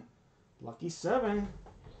 7. Lucky 7.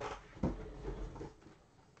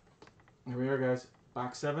 Here we are, guys.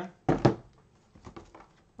 Box 7.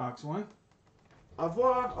 Box 1. Au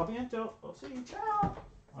revoir. A bientôt. I'll see you. Ciao.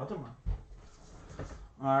 Au demain.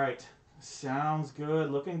 Alright. Sounds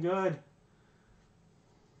good. Looking good.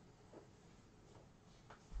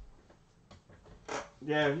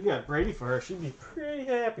 Yeah, if you got Brady for her, she'd be pretty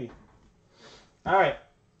happy. Alright.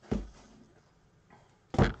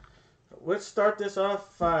 Let's start this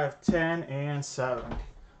off 5, 10, and 7.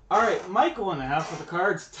 Alright, Michael in the house with the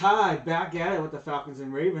cards. Ty back at it with the Falcons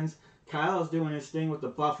and Ravens. Kyle's doing his thing with the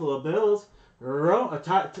Buffalo Bills.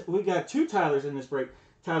 We got 2 Tylers in this break.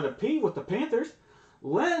 Tyler P with the Panthers.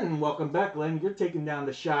 Len, welcome back, Len. You're taking down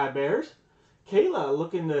the Shy Bears. Kayla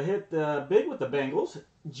looking to hit big with the Bengals.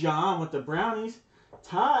 John with the Brownies.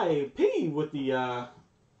 Ty P with the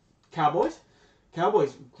Cowboys.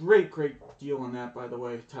 Cowboys, great deal on that, by the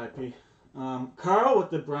way, Ty P. Carl with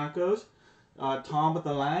the Broncos. Tom with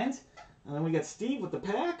the Lions. And then we got Steve with the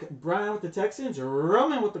Pack. Brian with the Texans.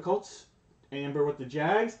 Roman with the Colts. Amber with the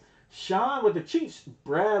Jags. Sean with the Chiefs.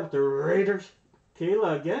 Brad with the Raiders.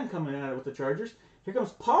 Kayla again coming at it with the Chargers. Here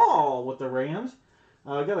comes Paul with the Rams.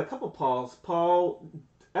 I got a couple Pauls. Paul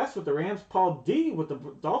S with the Rams. Paul D with the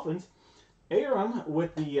Dolphins. Aram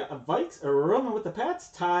with the Vikes. Roman with the Pats.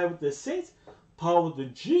 Ty with the Saints. Paul with the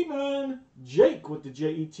G-Men. Jake with the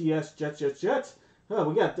Jets. Jets. Oh,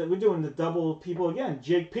 we're doing the double people again.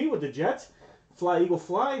 Jake P with the Jets. Fly Eagle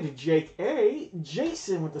Fly to Jake A.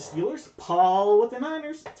 Jason with the Steelers. Paul with the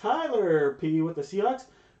Niners. Tyler P with the Seahawks.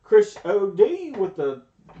 Chris O.D. with the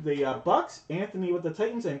Bucks. Anthony with the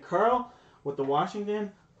Titans. And Carl with the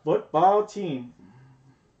Washington football team.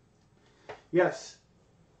 Yes,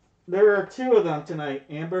 there are 2 of them tonight,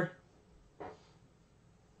 Amber.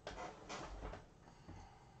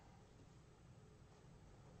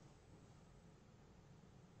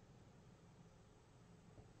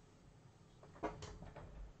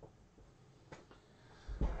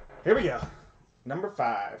 Here we go. Number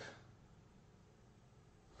 5.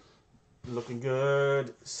 Looking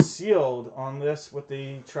good. Sealed on this with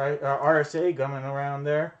the RSA coming around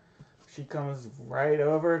there. She comes right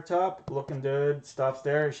over top. Looking good. Stops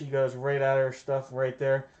there. She goes right at her stuff right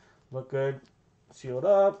there. Look good. Sealed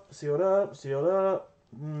up. Sealed up. Sealed up.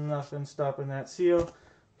 Nothing stopping that seal.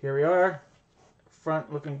 Here we are.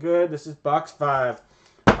 Front looking good. This is box 5.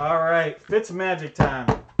 Alright. Fitz Magic time.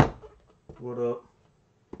 What up?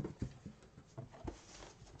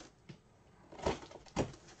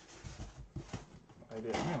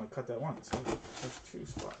 I only cut that once. There's 2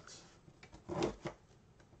 spots.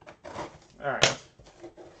 Alright.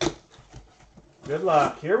 Good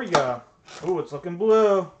luck. Here we go. Ooh, it's looking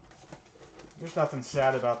blue. There's nothing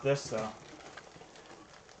sad about this, though.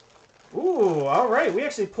 Ooh, alright. We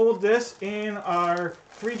actually pulled this in our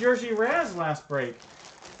 3 jersey Raz last break.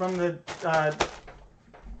 From the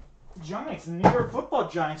Giants, the New York Football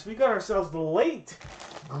Giants. We got ourselves the late,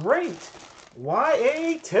 great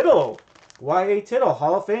Y.A. Tittle. Y.A. Tittle,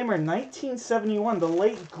 Hall of Famer, 1971. The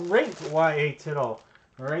late, great Y.A. Tittle.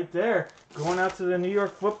 Right there. Going out to the New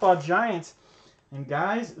York Football Giants. And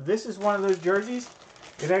guys, this is one of those jerseys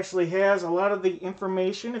It actually has a lot of the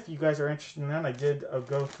information. If you guys are interested in that, I did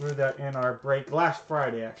go through that in our break last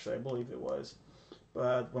Friday, actually, I believe it was.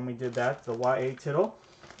 But when we did that, the YA Tittle.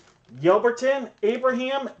 Yelberton,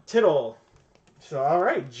 Abraham, Tittle. So, all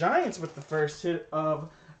right, Giants with the first hit of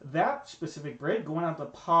that specific break, going out to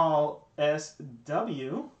Paul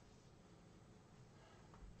S.W.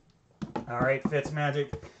 All right,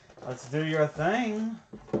 Fitzmagic, let's do your thing.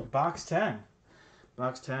 Box 10.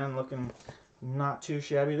 Box 10 looking not too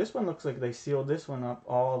shabby. This one looks like they sealed this one up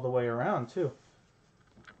all the way around, too.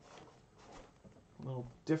 A little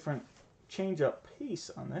different change-up piece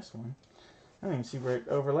on this one. I don't even see where it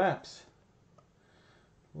overlaps.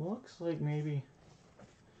 Looks like maybe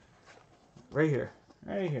right here.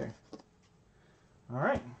 Right here. All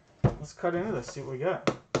right. Let's cut into this, see what we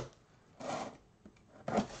got.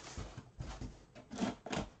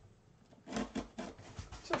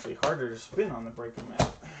 It's actually harder to spin on the breaking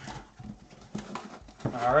mat.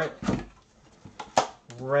 All right.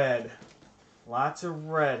 Red. Lots of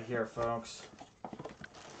red here, folks.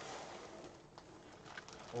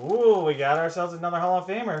 Ooh, we got ourselves another Hall of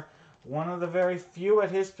Famer. One of the very few at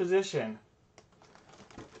his position.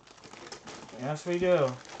 Yes, we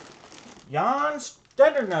do. Jan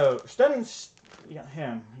Stenerud.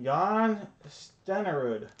 Jan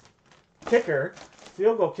Stenerud. Kicker.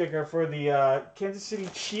 Field goal kicker for the Kansas City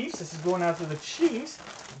Chiefs. This is going out to the Chiefs.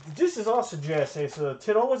 This is also JSA. So the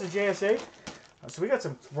Tittle was a JSA. So we got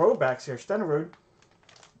some throwbacks here. Stenerud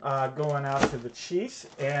going out to the Chiefs.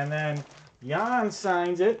 And then Jan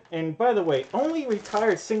signs it. And by the way, only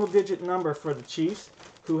retired single-digit number for the Chiefs,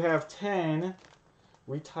 who have 10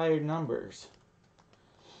 retired numbers.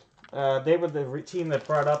 They were the team that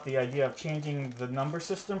brought up the idea of changing the number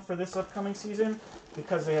system for this upcoming season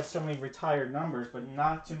because they have so many retired numbers, but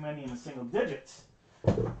not too many in the single digits.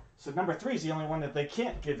 So number 3 is the only one that they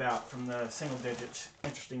can't give out from the single digits.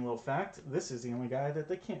 Interesting little fact. This is the only guy that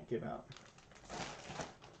they can't give out.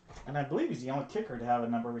 And I believe he's the only kicker to have a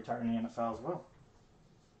number retired in the NFL as well.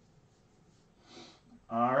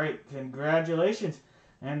 All right, congratulations.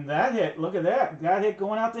 And that hit, look at that. That hit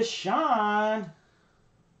going out to Sean.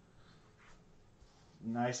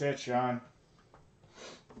 Nice hit, Sean.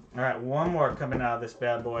 All right, one more coming out of this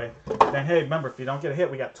bad boy. Then, hey, remember, if you don't get a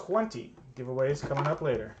hit, we got 20 giveaways coming up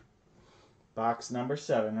later. Box number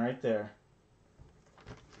 7 right there.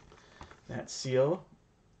 That seal,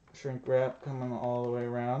 shrink wrap coming all the way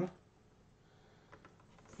around.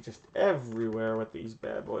 Just everywhere with these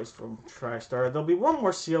bad boys from TriStar. There'll be one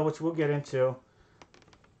more seal, which we'll get into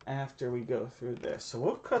after we go through this. So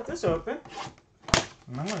we'll cut this open,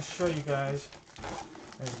 and I'm going to show you guys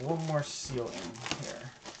there's one more seal in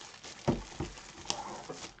here.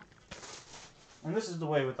 And this is the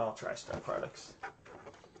way with all TriStar products.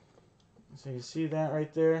 So you see that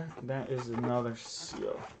right there? That is another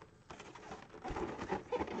seal.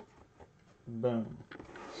 Boom.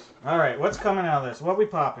 All right, what's coming out of this? What are we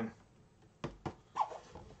popping?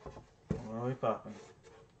 What are we popping?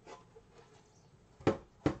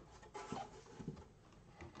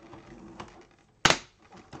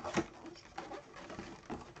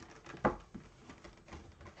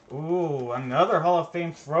 Ooh, another Hall of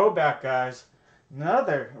Fame throwback, guys.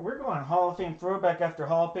 Another. We're going Hall of Fame throwback after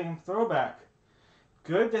Hall of Fame throwback.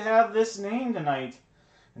 Good to have this name tonight.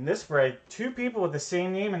 In this break, 2 people with the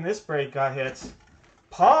same name in this break got hits.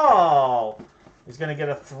 Paul is going to get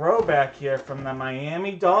a throwback here from the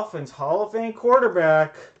Miami Dolphins Hall of Fame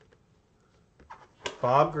quarterback,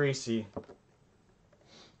 Bob Greasy.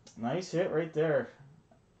 Nice hit right there.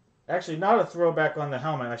 Actually, not a throwback on the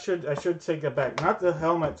helmet. I should take that back. Not the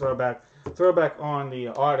helmet throwback. Throwback on the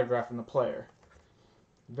autograph from the player.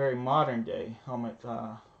 Very modern day helmet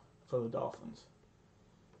for the Dolphins.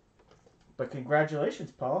 But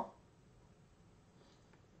congratulations, Paul.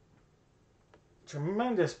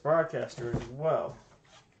 Tremendous broadcaster as well.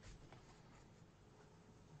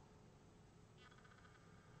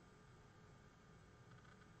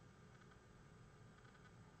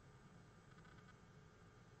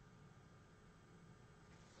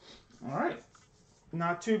 All right.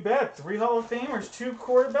 Not too bad. 3 Hall of Famers, 2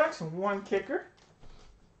 quarterbacks, and 1 kicker.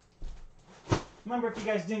 Remember, if you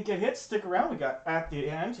guys didn't get hits, stick around. We got, at the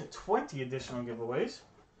end, 20 additional giveaways.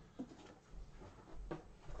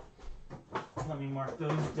 Let me mark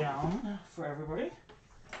those down for everybody.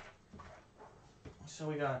 So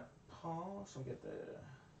we got Paul. So we get the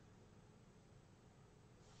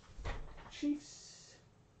Chiefs.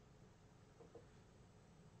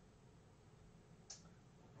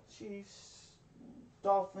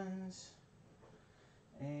 Dolphins,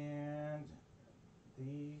 and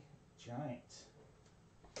the Giants.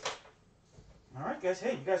 All right, guys.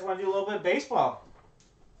 Hey, you guys want to do a little bit of baseball?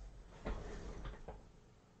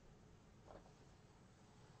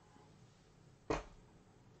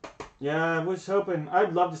 Yeah, I was hoping.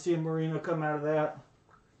 I'd love to see a Marino come out of that.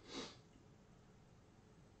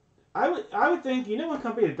 I would think, you know, one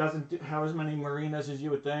company that doesn't have as many Marinos as you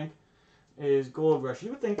would think is Gold Rush.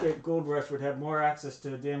 You would think that Gold Rush would have more access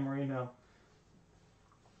to Dan Marino,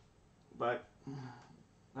 but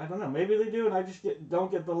I don't know. Maybe they do, and I just don't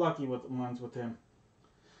get the lucky with ones with him.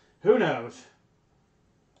 Who knows?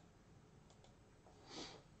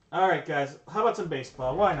 All right, guys. How about some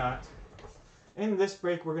baseball? Why not? In this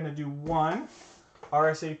break, we're going to do one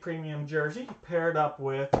RSA Premium jersey paired up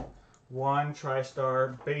with one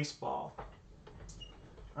TriStar baseball.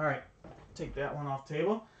 All right, take that one off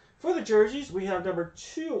table. For the jerseys, we have number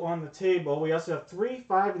 2 on the table. We also have 3,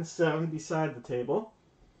 5, and 7 beside the table.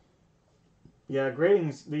 Yeah,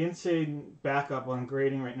 grading's the insane backup on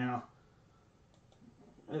grading right now.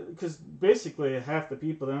 Because basically half the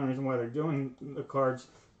people, the only reason why they're doing the cards,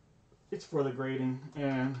 it's for the grading.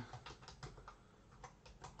 And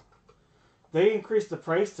they increased the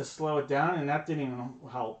price to slow it down, and that didn't even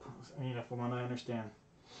help, you know, from what I understand.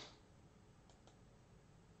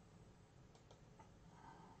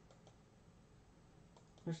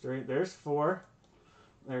 There's 3, there's 4,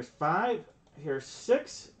 there's 5, here's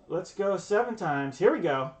 6. Let's go 7 times. Here we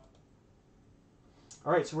go.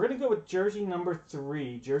 All right, so we're going to go with jersey number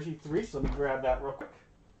 3. Jersey 3, so let me grab that real quick.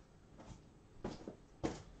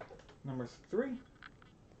 Number 3.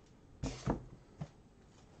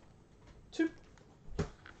 2.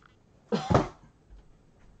 All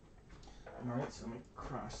right, so let me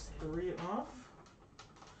cross 3 off.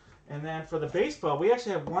 And then for the baseball, we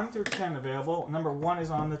actually have 1 through 10 available. Number 1 is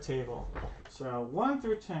on the table. So 1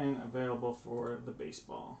 through 10 available for the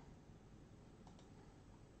baseball.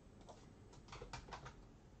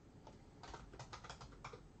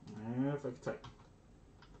 And if I can type.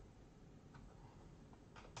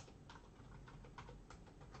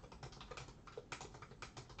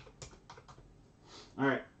 All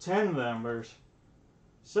right, 10 numbers.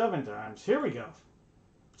 7 times. Here we go.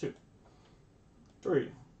 2, 3.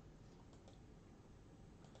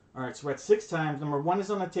 All right, so we're at 6 times. Number 1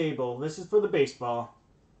 is on the table. This is for the baseball.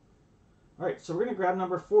 All right, so we're going to grab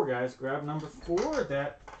number 4, guys. Grab number 4.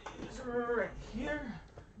 That is right here.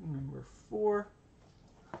 Number 4.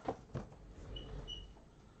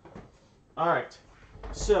 All right,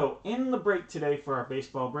 so in the break today for our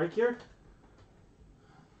baseball break here,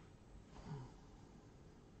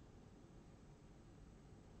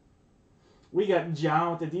 we got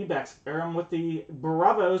John with the D-backs, Aaron with the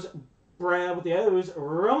Bravos, Brad with the O's,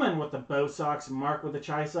 Roman with the Bo Sox, Mark with the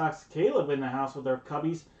Chi Sox, Caleb in the house with their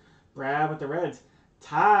Cubbies, Brad with the Reds,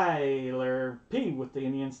 Tyler P with the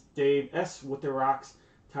Indians, Dave S with the Rocks,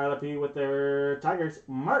 Tyler P with their Tigers,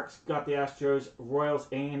 Mark's got the Astros, Royals,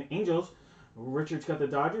 and Angels, Richard's got the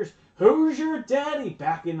Dodgers, Hoosier Daddy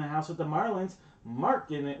back in the house with the Marlins,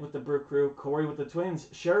 Mark in it with the Brew Crew, Corey with the Twins,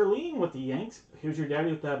 Charlene with the Yanks, Hoosier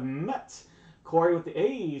Daddy with the Mets, Corey with the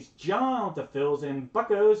A's, John with the Phils and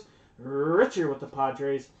Buccos, Richard with the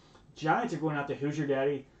Padres, Giants are going out to Hoosier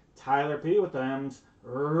Daddy, Tyler P with the M's,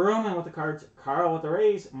 Roman with the Cards, Carl with the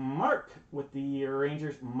Rays, Mark with the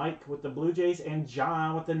Rangers, Mike with the Blue Jays, and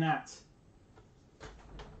John with the Nats.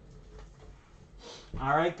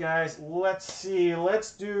 All right, guys, let's see.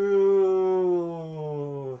 Let's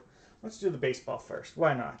do the baseball first.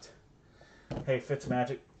 Why not? Hey,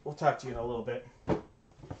 Fitzmagic, we'll talk to you in a little bit.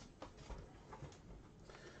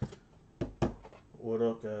 What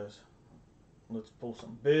up, guys? Let's pull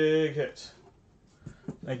some big hits.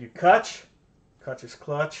 Thank you, Kutch. Kutch is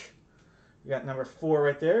clutch. We got number 4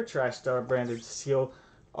 right there. TriStar branded seal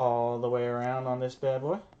all the way around on this bad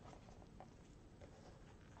boy.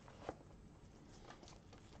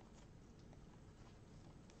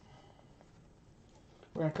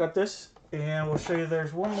 We're going to cut this, and we'll show you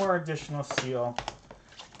there's one more additional seal,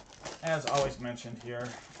 as always mentioned here.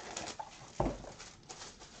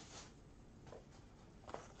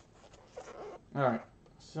 Alright,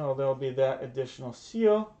 so there'll be that additional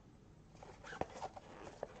seal.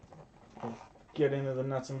 We'll get into the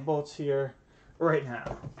nuts and bolts here right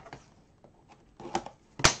now.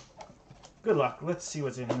 Good luck. Let's see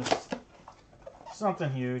what's in this.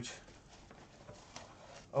 Something huge.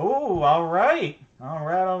 Oh, alright.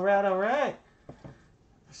 Alright.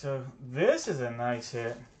 So this is a nice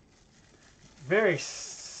hit. Very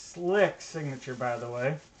slick signature, by the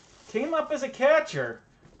way. Came up as a catcher,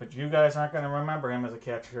 but you guys aren't going to remember him as a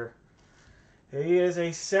catcher. He is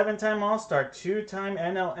a 7-time All-Star, 2-time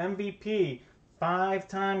NL MVP,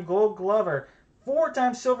 5-time Gold Glover,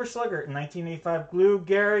 4-time Silver Slugger, 1985 Lou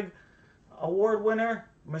Gehrig Award winner,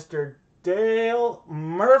 Mr. Dale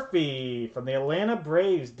Murphy from the Atlanta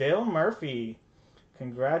Braves. Dale Murphy.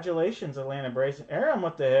 Congratulations, Atlanta Braves. Aaron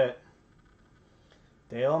with the hit.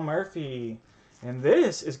 Dale Murphy. And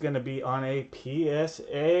this is going to be on a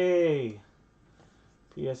PSA.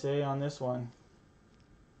 PSA on this one.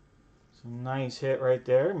 So nice hit right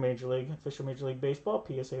there. Major League, official Major League Baseball,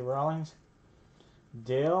 PSA Rawlings.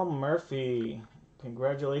 Dale Murphy.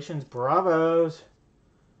 Congratulations, bravos.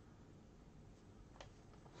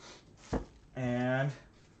 And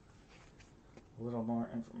a little more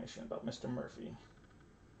information about Mr. Murphy.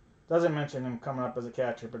 Doesn't mention him coming up as a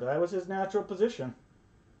catcher, but that was his natural position.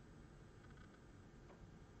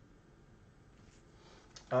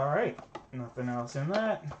 All right, nothing else in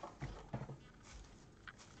that.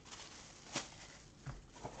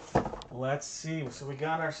 Let's see. So we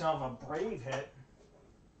got ourselves a Brave hit.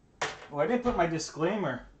 Oh, I didn't put my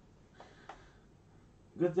disclaimer.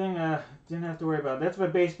 Good thing I didn't have to worry about it. That's my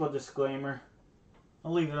baseball disclaimer.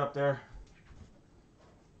 I'll leave it up there.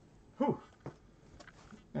 Whew.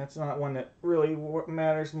 That's not one that really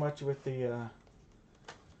matters much with the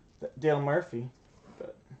Dale Murphy.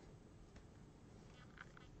 But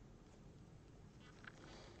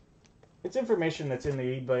it's information that's in the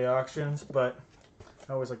eBay auctions, but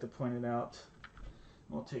I always like to point it out.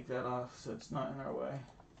 We'll take that off so it's not in our way.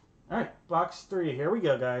 All right, box 3. Here we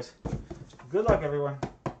go, guys. Good luck, everyone.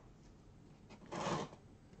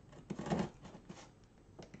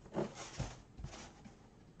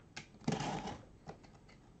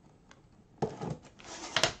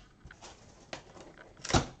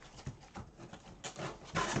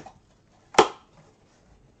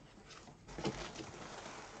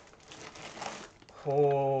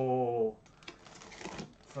 Oh,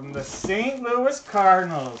 from the St. Louis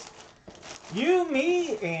Cardinals. You,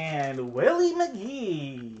 me, and Willie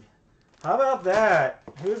McGee. How about that?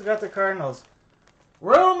 Who's got the Cardinals?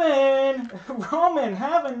 Roman! Roman,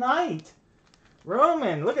 have a night.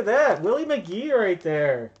 Roman, look at that. Willie McGee right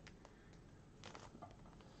there.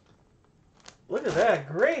 Look at that.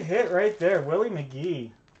 Great hit right there. Willie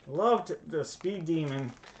McGee. Loved the Speed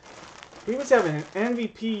Demon. He was having an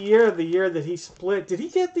MVP year the year that he split. Did he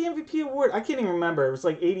get the MVP award? I can't even remember. It was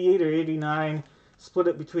like 88 or 89. Split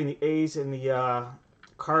it between the A's and the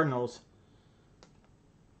Cardinals.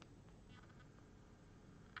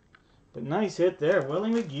 But nice hit there,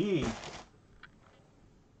 Willie McGee.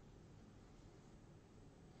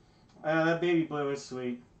 That baby blue is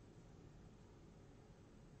sweet.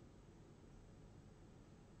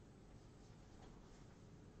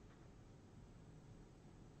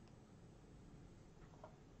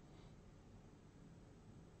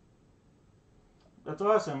 That's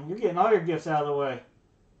awesome. You're getting all your gifts out of the way.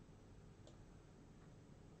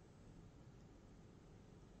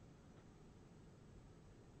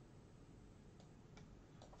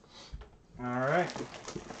 All right.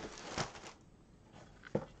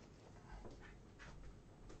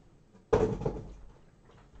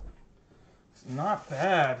 It's not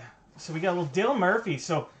bad. So we got a little Dale Murphy.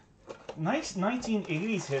 So nice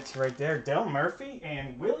 1980s hits right there. Dale Murphy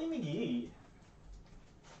and Willie McGee.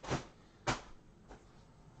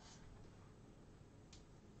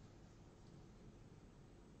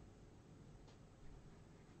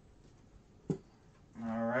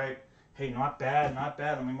 Hey, not bad, not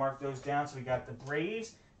bad. Let me mark those down. So we got the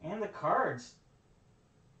Braves and the Cards.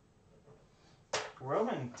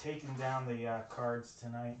 Roman taking down the Cards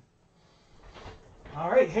tonight.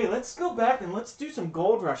 All right, hey, let's go back and let's do some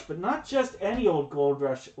Gold Rush, but not just any old Gold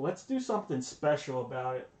Rush. Let's do something special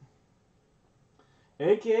about it.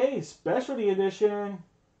 AKA Specialty Edition.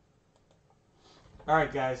 All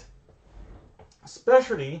right, guys.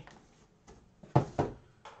 Specialty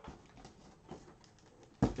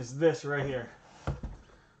is this right here.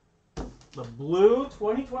 The blue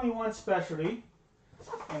 2021 Specialty.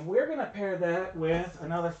 And we're going to pair that with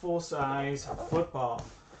another full-size football.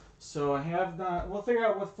 So I have the, we'll figure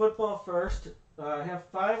out what football first. I have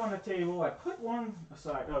 5 on the table. I put one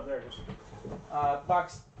aside. Oh, there it is.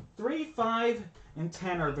 Box 3, 5, and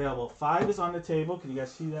 10 are available. 5 is on the table. Can you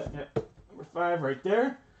guys see that? Yeah. Number 5 right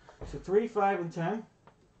there. So 3, 5, and 10.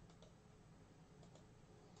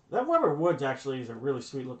 That Weber Woods actually is a really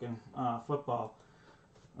sweet looking football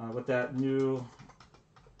with that new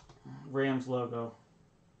Rams logo.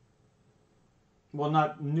 Well,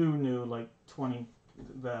 not new, like 20,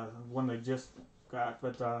 the one they just got,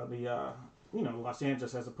 but you know, Los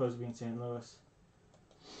Angeles as opposed to being St. Louis.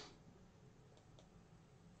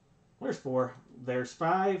 There's 4. There's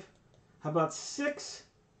 5. How about 6?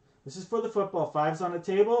 This is for the football. 5's on the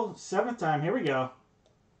table. 7th time. Here we go.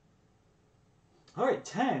 All right,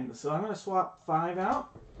 10. So I'm going to swap 5 out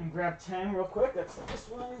and grab 10 real quick. That's this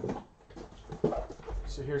one.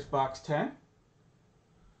 So here's box 10.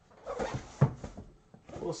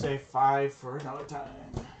 We'll save 5 for another time.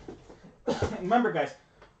 Remember, guys,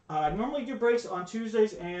 I normally do breaks on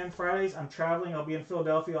Tuesdays and Fridays. I'm traveling. I'll be in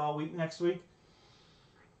Philadelphia all week next week.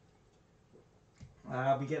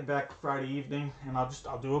 I'll be getting back Friday evening, and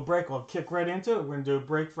I'll do a break. I'll kick right into it. We're gonna do a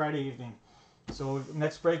break Friday evening. So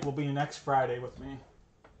next break will be next Friday with me.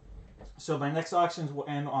 So my next auctions will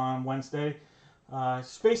end on Wednesday.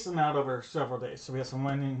 Space them out over several days. So we have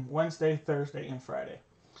some Wednesday, Thursday, and Friday.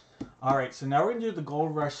 All right, so now we're going to do the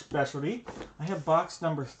Gold Rush specialty. I have box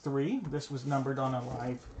number 3. This was numbered on a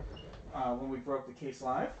live when we broke the case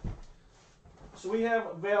live. So we have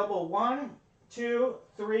available 1, 2,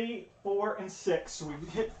 3, 4, and 6. So we've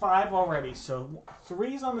hit 5 already. So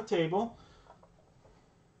 3's on the table.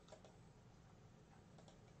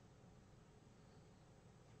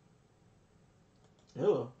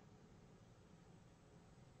 Hello.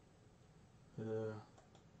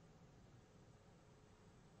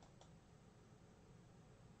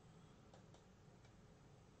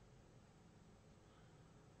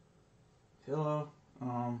 Hello.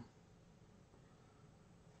 Am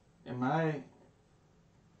I?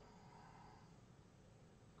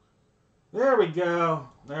 There we go.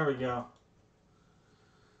 There we go.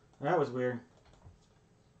 That was weird.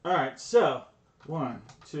 All right, so 1,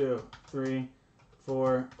 2, 3,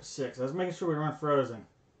 4, 6. I was making sure we weren't frozen.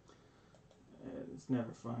 It's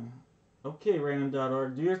never fun. Okay,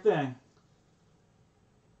 random.org, do your thing.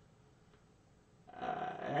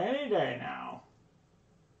 Any day now.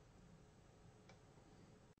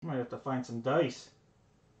 Might have to find some dice.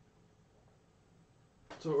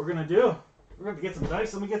 That's what we're gonna do. We're gonna get some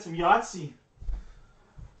dice. Let me get some Yahtzee.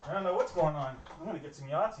 I don't know what's going on. I'm gonna get some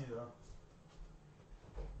Yahtzee though.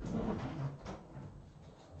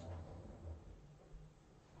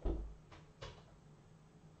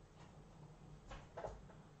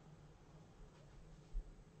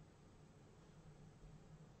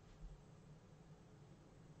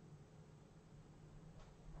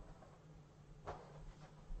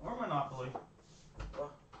 Or Monopoly.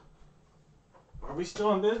 Are we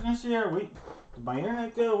still in business here? Did my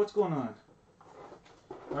internet go? What's going on?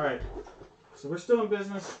 Alright. So we're still in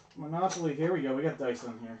business. Monopoly. Here we go. We got dice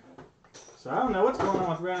on here. So I don't know what's going on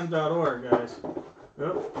with random.org, guys.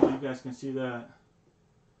 Oh, you guys can see that.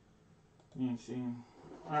 You can see.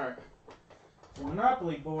 Alright. The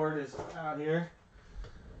Monopoly board is out here.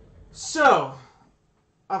 So,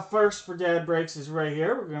 up first for Dad Breaks is right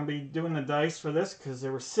here. We're going to be doing the dice for this because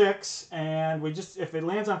there were 6, and if it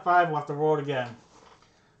lands on 5, we'll have to roll it again.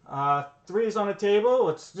 3 is on the table.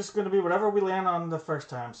 It's just going to be whatever we land on the first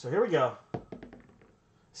time. So here we go.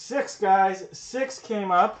 6, guys. 6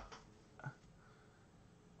 came up.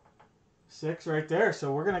 6 right there.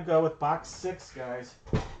 So we're going to go with box 6, guys.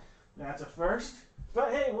 That's a first.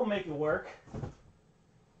 But hey, we'll make it work.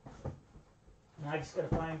 Now I just got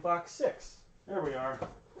to find box 6. There we are.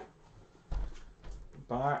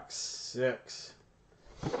 Box 6.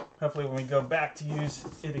 Hopefully when we go back to use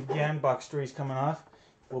it again, box 3 is coming off.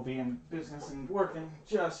 We'll be in business and working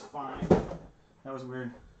just fine. That was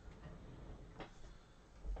weird.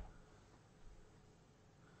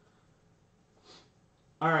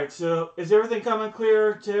 Alright, so is everything coming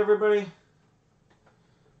clear to everybody?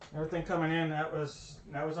 Everything coming in, that was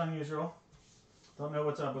unusual. Don't know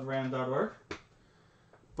what's up with random.org.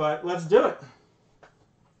 But let's do it.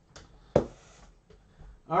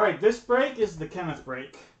 Alright, this break is the Kenneth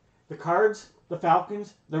break. The Cards, the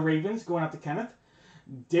Falcons, the Ravens going out to Kenneth.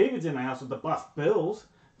 David's in the house with the Buff Bills.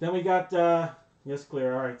 Then we got, yes,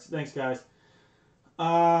 clear. Alright, thanks, guys.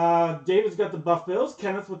 David's got the Buff Bills.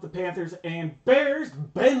 Kenneth with the Panthers and Bears.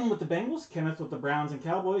 Ben with the Bengals. Kenneth with the Browns and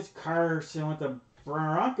Cowboys. Carson with the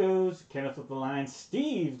Broncos. Kenneth with the Lions.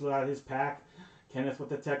 Steve's got his pack. Kenneth with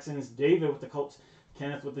the Texans. David with the Colts.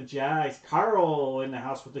 Kenneth with the Jags. Carl in the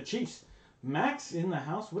house with the Chiefs. Max in the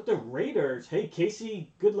house with the Raiders. Hey,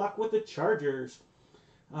 Casey, good luck with the Chargers.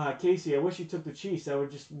 Casey, I wish you took the Chiefs. That would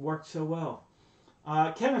just work so well.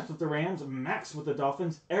 Kenneth with the Rams. Max with the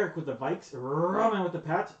Dolphins. Eric with the Vikes. Roman with the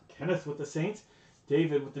Pats. Kenneth with the Saints.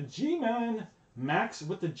 David with the G-Men. Max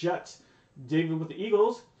with the Jets. David with the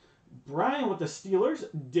Eagles. Brian with the Steelers.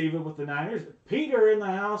 David with the Niners. Peter in the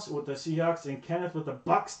house with the Seahawks. And Kenneth with the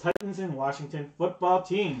Bucks, Titans, and Washington football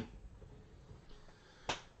team.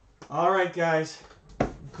 Alright, guys.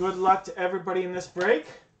 Good luck to everybody in this break.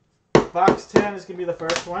 Box 10 is going to be the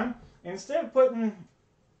first one. Instead of putting...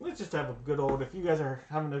 Let's just have a good old... If you guys are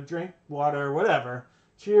having a drink, water, or whatever.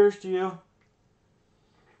 Cheers to you.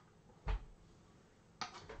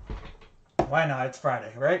 Why not? It's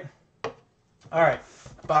Friday, right? Alright.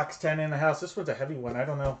 Box 10 in the house. This one's a heavy one. I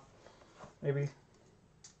don't know. Maybe. This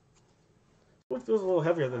one feels a little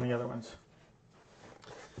heavier than the other ones.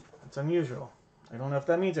 It's unusual. I don't know if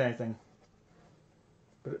that means anything.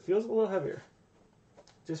 but it feels a little heavier.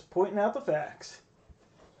 Just pointing out the facts.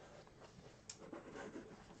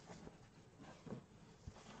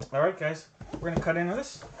 Alright guys, we're going to cut into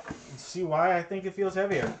this and see why I think it feels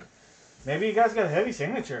heavier. Maybe you guys got a heavy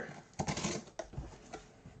signature.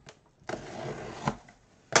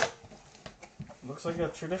 Looks like a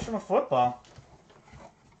traditional football.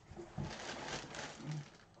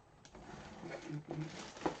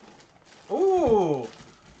 Ooh!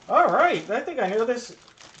 Alright, I think I know this.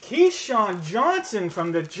 Keyshawn Johnson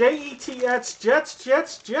from the Jets,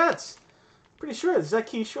 Jets. Pretty sure, is that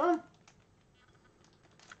Keyshawn?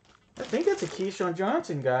 I think that's a Keyshawn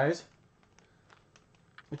Johnson, guys.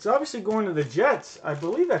 It's obviously going to the Jets. I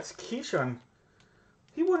believe that's Keyshawn.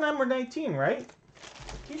 He wore number 19, right?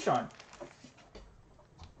 Keyshawn.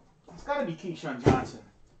 It's got to be Keyshawn Johnson.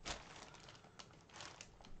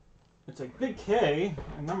 It's a big K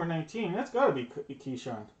and number 19. That's got to be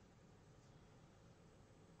Keyshawn.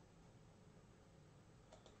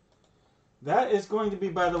 That is going to be,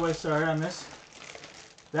 by the way, sorry on this.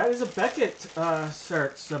 That is a Beckett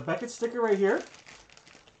cert. So Beckett sticker right here.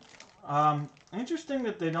 Interesting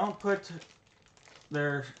that they don't put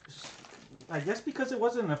their, I guess because it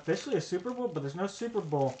wasn't officially a Super Bowl, but there's no Super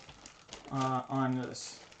Bowl on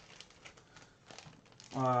this.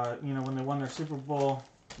 You know, when they won their Super Bowl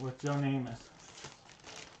with Joe Namath.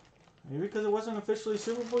 Maybe because it wasn't officially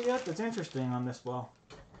Super Bowl yet? That's interesting on this ball.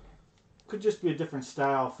 Could just be a different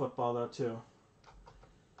style of football though too.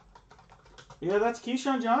 Yeah, that's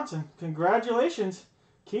Keyshawn Johnson. Congratulations.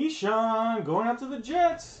 Keyshawn going up to the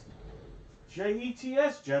Jets. Jets,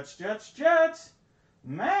 Jets.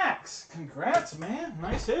 Max, congrats, man.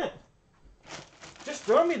 Nice hit. Just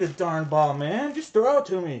throw me the darn ball, man. Just throw it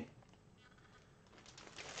to me.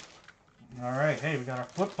 All right, hey, we got our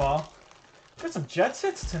football. Got some Jets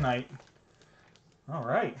hits tonight. All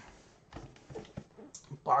right.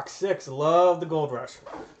 Box 6, love the Gold Rush.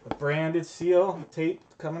 The branded seal tape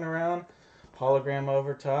coming around. Hologram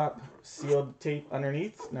over top. Sealed tape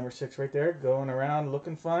underneath. Number 6 right there. Going around,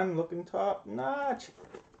 looking fun, looking top notch.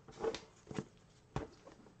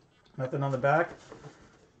 Nothing on the back.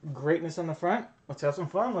 Greatness on the front. Let's have some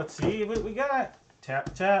fun. Let's see what we got.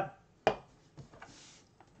 Tap, tap.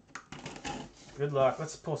 Good luck.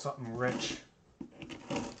 Let's pull something rich.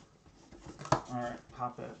 Alright,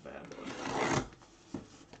 pop that bad boy.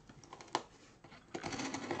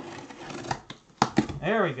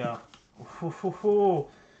 There we go. Ooh,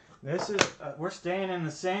 this is, we're staying in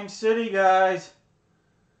the same city, guys.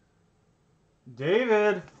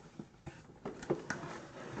 David.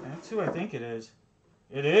 That's who I think it is.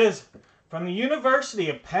 It is. From the University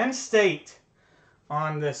of Penn State.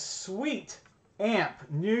 On this sweet AMP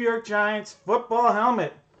New York Giants football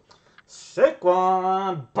helmet.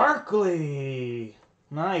 Saquon Barkley.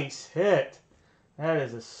 Nice hit. That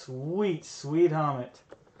is a sweet, sweet helmet.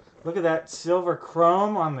 Look at that silver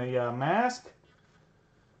chrome on the mask.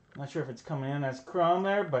 Not sure if it's coming in as chrome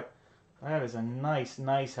there, but that is a nice,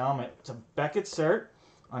 nice helmet. It's a Beckett cert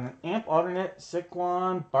on an AMP alternate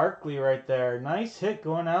Saquon Barkley right there. Nice hit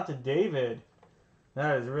going out to David.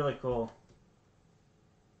 That is really cool.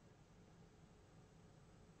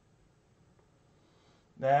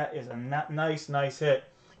 That is a nice, nice hit.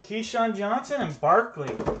 Keyshawn Johnson and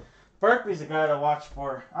Barkley. Barkley's the guy to watch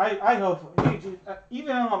for. I hope,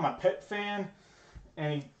 even though I'm a Pitt fan,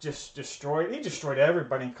 and he destroyed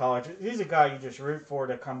everybody in college. He's a guy you just root for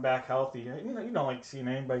to come back healthy. You don't like seeing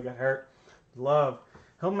anybody get hurt.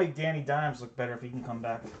 He'll make Danny Dimes look better if he can come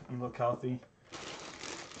back and look healthy.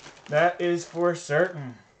 That is for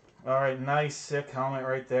certain. All right, nice, sick helmet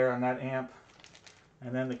right there on that AMP.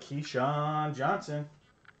 And then the Keyshawn Johnson.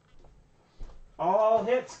 All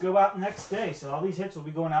hits go out next day, so all these hits will be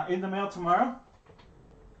going out in the mail tomorrow.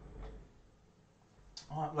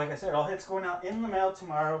 Like I said, all hits going out in the mail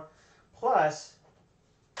tomorrow, plus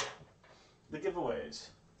the giveaways.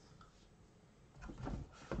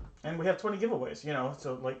 And we have 20 giveaways, you know,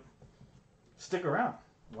 so like, stick around.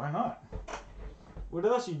 Why not? What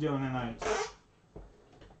else are you doing tonight?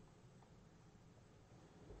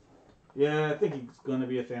 Yeah, I think he's going to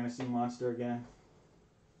be a fantasy monster again.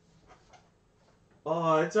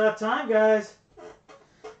 Oh, it's our time, guys.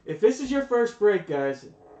 If this is your first break, guys,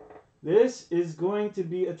 this is going to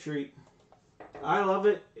be a treat. I love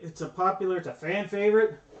it. It's a fan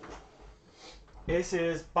favorite. This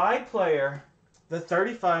is by player, the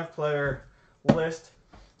 35-player list.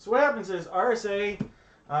 So what happens is RSA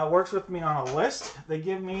works with me on a list. They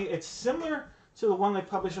give me, it's similar to the one they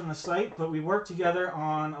publish on the site, but we work together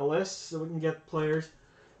on a list so we can get players.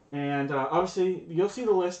 And obviously, you'll see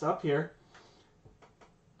the list up here.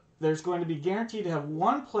 There's going to be guaranteed to have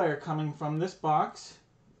one player coming from this box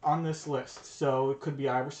on this list. So it could be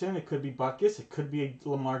Iverson, it could be Butkus, it could be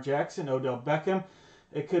Lamar Jackson, Odell Beckham,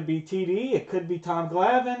 it could be TD, it could be Tom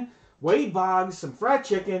Glavine, Wade Boggs, some fried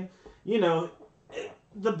chicken, you know,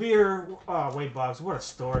 the beer. Oh, Wade Boggs, what a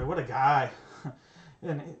story, what a guy.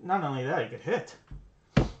 And not only that, he could hit.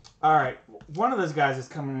 All right, one of those guys is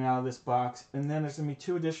coming out of this box, and then there's going to be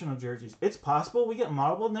 2 additional jerseys. It's possible we get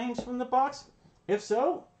multiple names from the box. If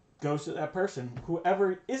so, goes to that person.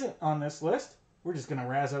 Whoever isn't on this list, we're just going to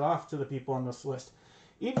razz it off to the people on this list.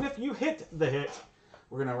 Even if you hit the hit,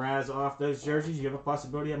 we're going to razz off those jerseys. You have a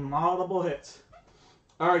possibility of multiple hits.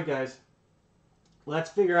 All right, guys, let's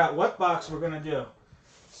figure out what box we're going to do.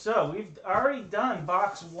 So we've already done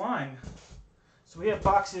box 1. So we have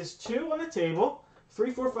boxes 2 on the table,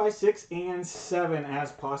 3, 4, 5, 6, and 7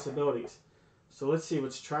 as possibilities. So let's see.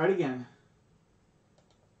 Let's try it again.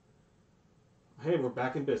 Hey, we're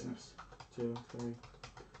back in business. 2, 3.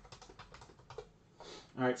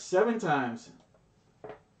 All right, 7 times.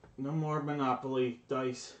 No more Monopoly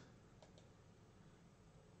dice.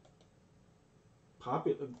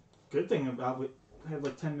 Popular. Good thing about we have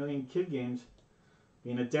like 10 million kid games.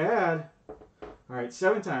 Being a dad. All right,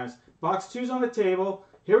 7 times. Box 2's on the table.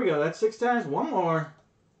 Here we go. That's 6 times. One more.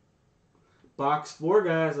 Box 4,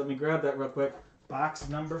 guys. Let me grab that real quick. Box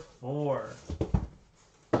number 4.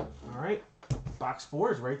 All right. Box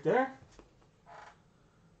 4 is right there.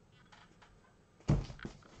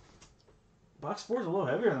 Box 4 is a little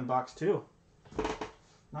heavier than box 2.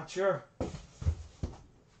 Not sure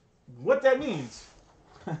what that means.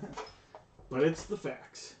 But it's the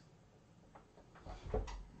facts.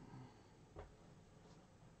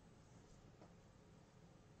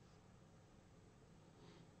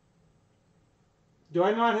 Do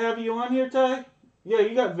I not have you on here, Ty? Yeah,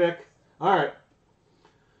 you got Vic. All right.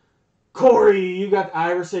 Corey, you got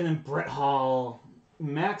Iverson and Brett Hall.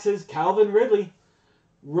 Max is Calvin Ridley.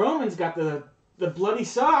 Roman's got the bloody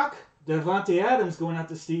sock. Devontae Adams going out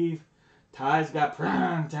to Steve. Ty's got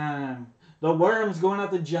prime time. The Worms going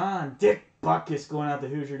out to John. Dick Butkus going out to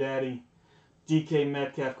Hoosier Daddy. DK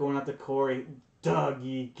Metcalf going out to Corey.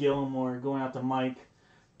 Dougie Gilmore going out to Mike.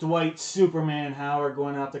 Dwight Superman Howard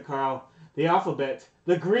going out to Carl. The Alphabet.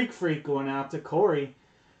 The Greek Freak going out to Corey.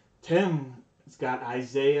 Tim's got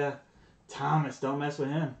Isaiah Thomas. Don't mess with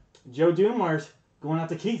him. Joe Dumars going out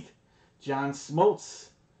to Keith. John Smoltz.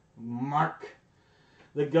 Mark.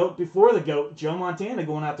 The GOAT before the GOAT. Joe Montana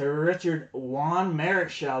going out to Richard. Juan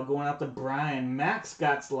Marichal going out to Brian. Max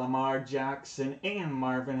got Lamar Jackson and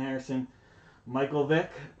Marvin Harrison. Michael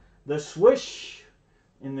Vick. The Swish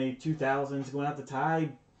in the 2000s going out to Ty.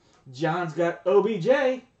 John's got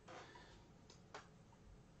OBJ.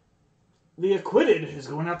 The Acquitted is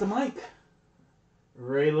going out to Mike.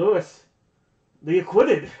 Ray Lewis. The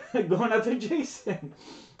Acquitted going out to Jason.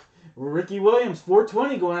 Ricky Williams,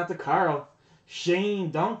 420 going out to Carl. Shane,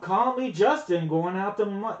 Don't Call Me Justin going out to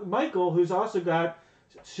Michael, who's also got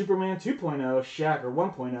Superman 2.0, Shaq, or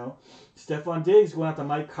 1.0. Stephon Diggs going out to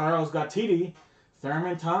Mike. Carl's got TD.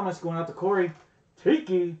 Thurman Thomas going out to Corey.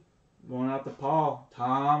 Tiki going out to Paul.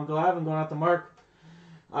 Tom Glavine going out to Mark.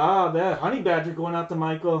 That Honey Badger going out to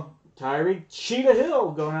Michael. Tyree Cheetah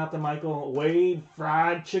Hill going out to Michael. Wade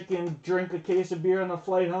Fried Chicken, drink a case of beer on the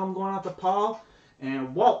flight home going out to Paul.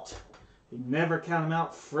 And Walt, you never count him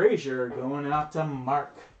out, Frazier going out to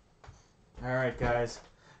Mark. All right, guys.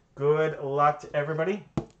 Good luck to everybody.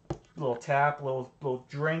 Little tap, little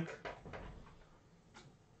drink.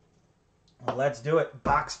 Well, let's do it.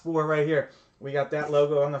 Box 4 right here. We got that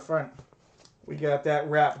logo on the front. We got that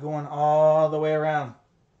wrap going all the way around.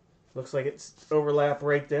 Looks like it's overlap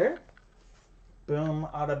right there. Boom,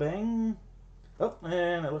 ada bang. Oh,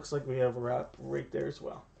 and it looks like we have a wrap right there as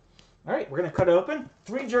well. All right, we're going to cut it open.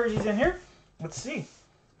 3 jerseys in here. Let's see.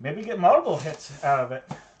 Maybe get multiple hits out of it.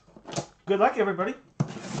 Good luck, everybody.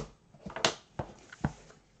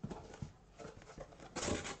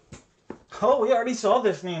 Oh, we already saw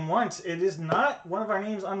this name once. It is not one of our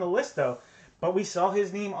names on the list, though. But we saw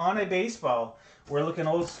his name on a baseball. We're looking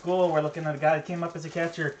old school. We're looking at a guy that came up as a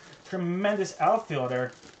catcher. Tremendous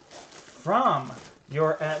outfielder from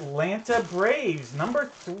your Atlanta Braves. Number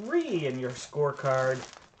 3 in your scorecard.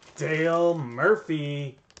 Dale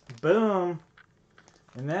Murphy. Boom.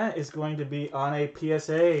 And that is going to be on a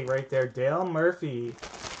PSA right there. Dale Murphy.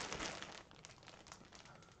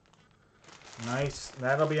 Nice.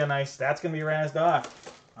 That'll be a nice. That's going to be razzed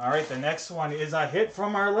off. All right, the next one is a hit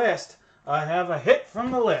from our list. I have a hit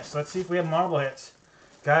from the list. Let's see if we have marble hits.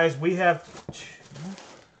 Guys, we have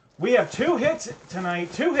 2 hits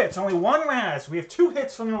tonight. 2 hits. Only 1 razz. We have 2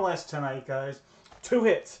 hits from the list tonight, guys. 2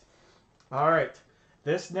 hits. All right.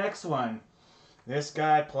 This next one. This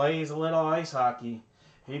guy plays a little ice hockey.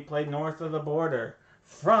 He played north of the border.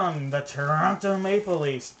 From the Toronto Maple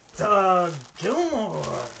Leafs, Doug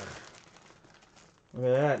Gilmour. Look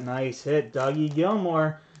at that. Nice hit, Dougie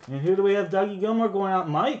Gilmour. And who do we have Dougie Gilmour going out?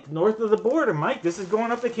 Mike, north of the border. Mike, this is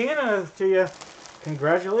going up to Canada to you.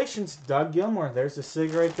 Congratulations, Doug Gilmour. There's the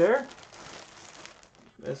sig right there.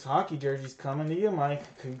 This hockey jersey's coming to you, Mike.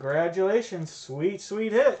 Congratulations. Sweet,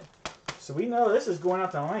 sweet hit. So we know this is going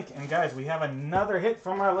out to Mike. And guys, we have another hit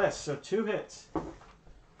from our list. So 2 hits.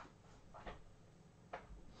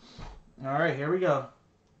 All right, here we go.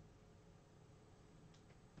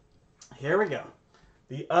 Here we go.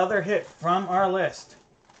 The other hit from our list.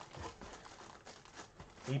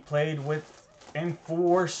 He played in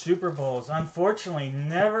 4 Super Bowls. Unfortunately,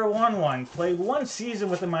 never won one. Played 1 season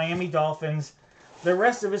with the Miami Dolphins. The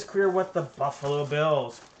rest of his career with the Buffalo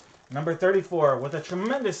Bills. Number 34, with a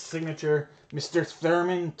tremendous signature, Mr.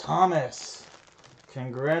 Thurman Thomas.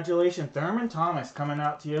 Congratulations, Thurman Thomas coming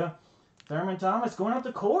out to you. Thurman Thomas going out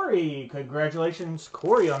to Corey. Congratulations,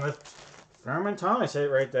 Corey, on the Thurman Thomas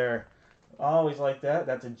hit right there. Always like that.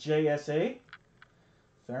 That's a JSA.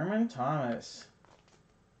 Thurman Thomas.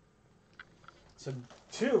 So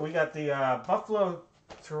 2, we got the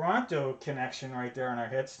Buffalo-Toronto connection right there on our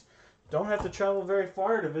hits. Don't have to travel very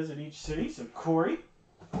far to visit each city. So Corey.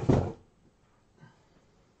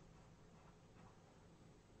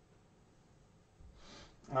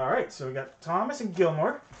 All right, so we got Thomas and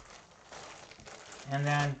Gilmour. And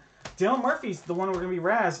then Dale Murphy's the one we're going to be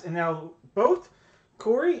Raz. And now both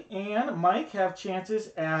Corey and Mike have chances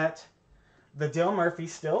at the Dale Murphy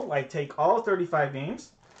still. I take all 35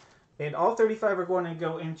 names. And all 35 are going to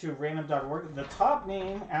go into random.org. The top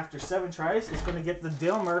name after 7 tries is going to get the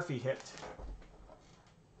Dale Murphy hit.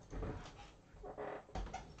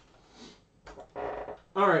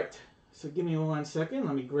 All right. So give me 1 second.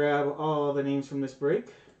 Let me grab all the names from this break.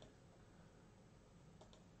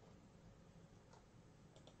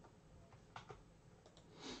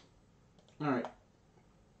 All right.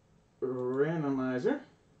 Randomizer.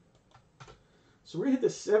 So we're going to hit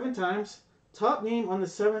this 7 times. Top name on the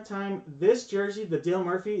 7th time. This jersey, the Dale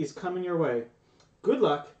Murphy, is coming your way. Good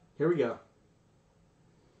luck. Here we go.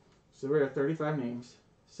 So we're at 35 names.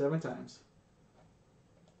 7 times.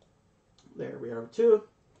 There we are. 2,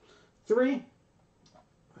 3.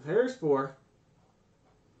 There's 4.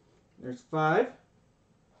 There's 5.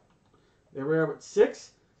 There we are with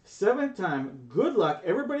 6. 7th time. Good luck.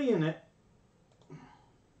 Everybody in it.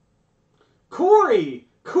 Corey!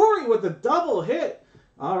 Corey with a double hit.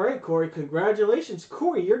 All right, Corey, congratulations.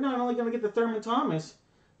 Corey, you're not only going to get the Thurman Thomas,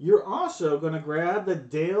 you're also going to grab the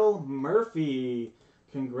Dale Murphy.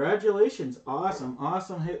 Congratulations. Awesome,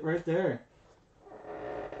 awesome hit right there.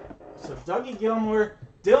 So Dougie Gilmour,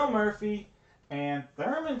 Dale Murphy, and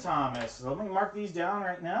Thurman Thomas. So let me mark these down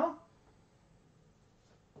right now.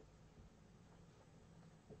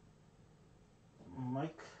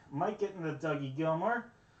 Mike getting the Dougie Gilmour.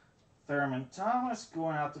 Thurman Thomas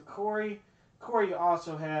going out to Corey. Corey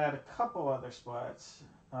also had a couple other spots.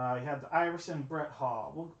 He had the Iverson, Brett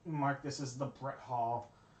Hall. We'll mark this as the Brett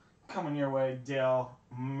Hall. Coming your way, Dale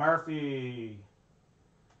Murphy.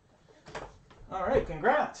 All right,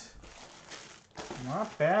 congrats.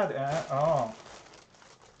 Not bad at all.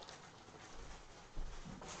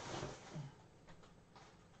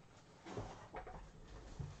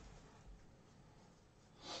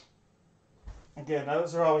 Again,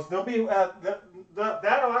 those are always, they'll be,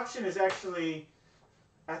 that auction is actually,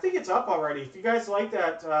 I think it's up already. If you guys like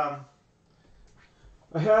that,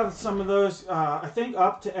 I have some of those, I think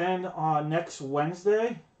up to end on next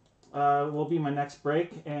Wednesday will be my next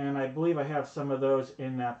break, and I believe I have some of those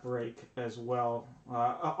in that break as well,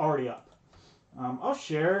 already up. I'll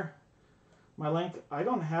share my link. I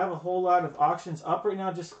don't have a whole lot of auctions up right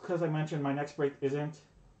now just because I mentioned my next break isn't.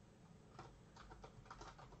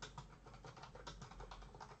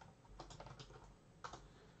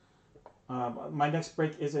 My next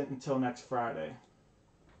break isn't until next Friday.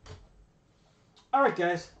 Alright,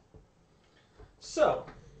 guys. So,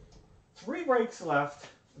 3 breaks left.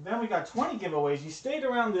 Then we got 20 giveaways. You stayed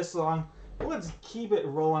around this long. Let's keep it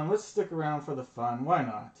rolling. Let's stick around for the fun. Why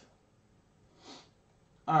not?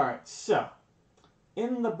 Alright, so,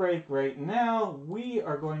 in the break right now, we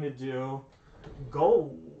are going to do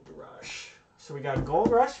Gold Rush. So we got Gold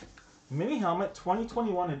Rush, Mini Helmet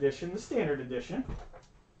 2021 edition, the standard edition.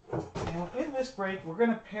 And in this break, we're going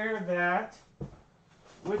to pair that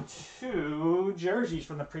with 2 jerseys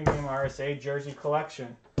from the Premium RSA Jersey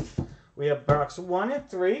Collection. We have box 1 and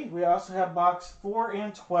 3. We also have box 4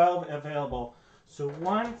 and 12 available. So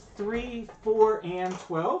 1, 3, 4, and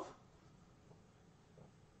 12.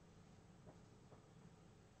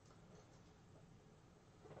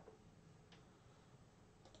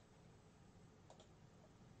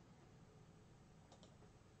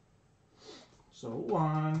 So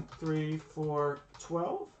 1, 3, 4,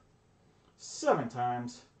 12. 7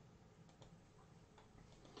 times.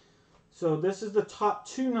 So this is the top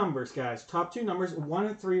 2 numbers, guys. Top 2 numbers, 1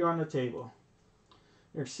 and 3 are on the table.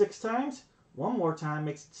 There's 6 times. One more time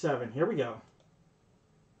makes it 7. Here we go.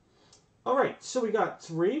 All right, so we got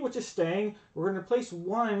 3, which is staying. We're going to replace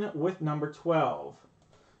 1 with number 12.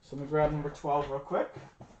 So let me grab number 12 real quick.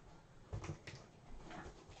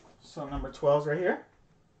 So number 12 is right here.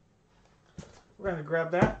 We're going to grab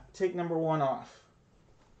that, take number 1 off.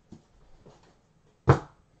 All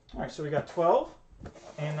right, so we got 12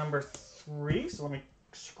 and number 3. So let me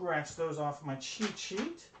scratch those off my cheat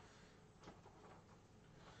sheet.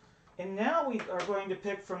 And now we are going to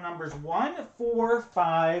pick from numbers 1, 4,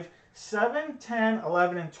 5, 7, 10,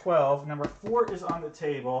 11, and 12. Number 4 is on the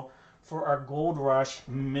table for our Gold Rush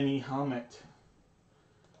mini helmet.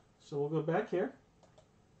 So we'll go back here.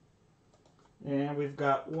 And we've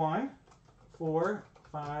got 1, 4,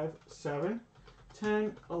 5, 7,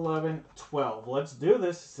 10, 11, 12. Let's do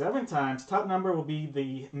this 7 times. Top number will be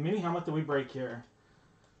the mini helmet that we break here.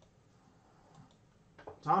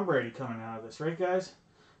 Tom Brady coming out of this, right guys?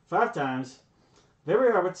 5 times. There we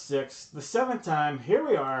are with 6. The 7th time, here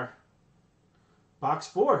we are. Box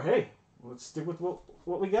 4. Hey, let's stick with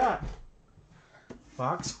what we got.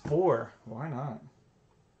 Box 4. Why not?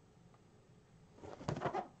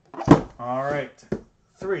 All right.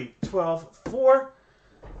 3, 12, 4.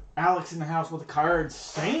 Alex in the house with the cards.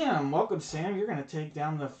 Sam. Welcome, Sam. You're going to take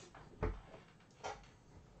down the...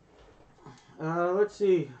 let's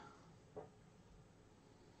see.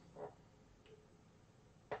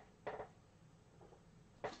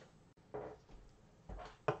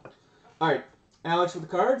 All right, Alex with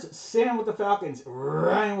the Cards, Sam with the Falcons,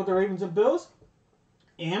 Ryan with the Ravens and Bills,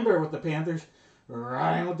 Amber with the Panthers,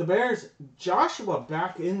 Ryan with the Bears, Joshua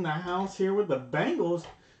back in the house here with the Bengals,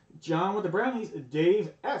 John with the Brownies,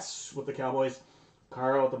 Dave S. with the Cowboys,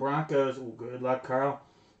 Carl with the Broncos. Ooh, good luck, Carl.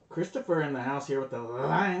 Christopher in the house here with the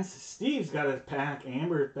Lions. Steve's got his pack.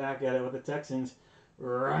 Amber's back at it with the Texans.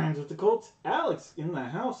 Ryan's with the Colts. Alex in the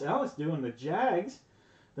house. Alex doing the Jags.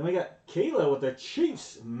 Then we got Kayla with the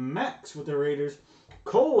Chiefs, Max with the Raiders,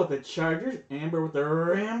 Cole with the Chargers, Amber with the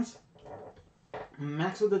Rams,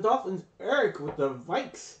 Max with the Dolphins, Eric with the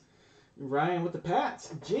Vikes, Ryan with the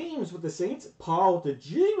Pats, James with the Saints, Paul with the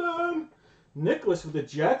G-Man, Nicholas with the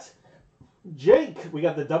Jets, Jake, we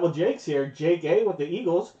got the double Jakes here, Jake A with the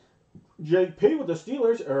Eagles, Jake P with the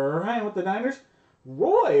Steelers, Ryan with the Niners,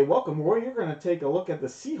 Roy, welcome Roy, you're going to take a look at the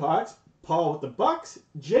Seahawks, Paul with the Bucks,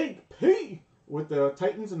 Jake P with the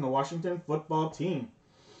Titans and the Washington football team.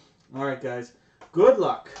 All right, guys. Good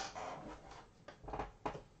luck.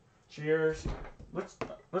 Cheers. Let's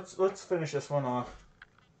finish this one off.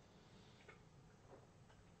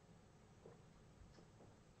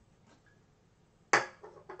 All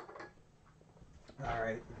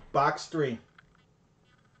right. Box 3.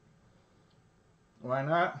 Why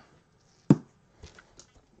not?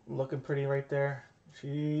 Looking pretty right there.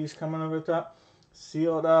 She's coming over the top.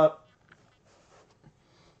 Sealed up.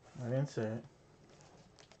 I didn't say it.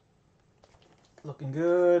 Looking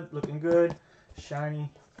good, looking good. Shiny.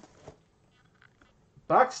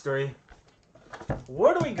 Box 3.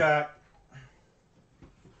 What do we got?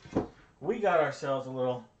 We got ourselves a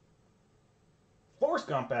little Forrest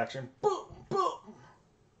Gump action. Boom, boom.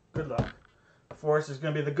 Good luck. Forrest is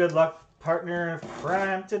going to be the good luck partner of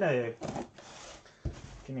crime today.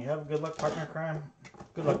 Can you have a good luck partner of crime?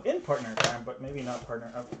 Good luck in partner of crime, but maybe not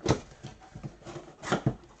partner of crime.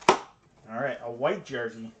 All right, a white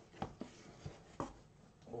jersey.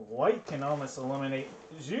 White can almost eliminate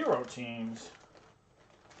 0 teams.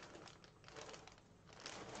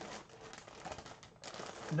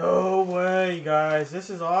 No way, guys. This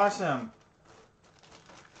is awesome.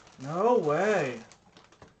 No way.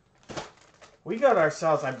 We got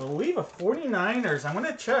ourselves, I believe, a 49ers. I'm going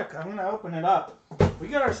to check. I'm going to open it up. We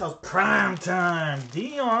got ourselves prime time.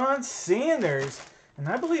 Deion Sanders. And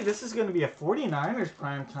I believe this is going to be a 49ers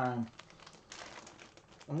prime time.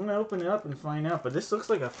 I'm going to open it up and find out, but this looks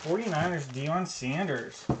like a 49ers Deion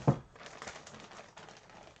Sanders.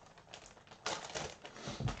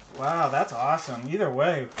 Wow, that's awesome. Either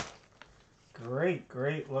way, great,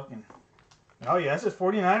 great looking. Oh, yeah, this is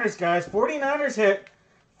 49ers, guys. 49ers hit.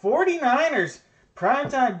 49ers.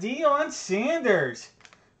 Primetime Deion Sanders.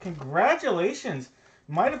 Congratulations.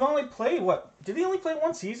 Might have only played, what? Did he only play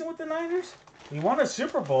 1 season with the Niners? He won a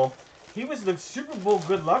Super Bowl. He was the Super Bowl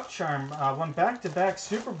good luck charm. Won back-to-back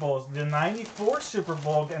Super Bowls. The 94 Super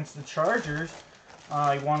Bowl against the Chargers.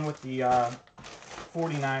 He won with the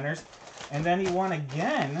 49ers. And then he won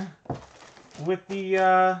again with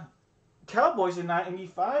the Cowboys in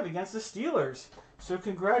 95 against the Steelers. So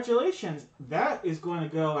congratulations. That is going to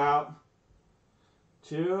go out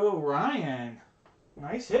to Ryan.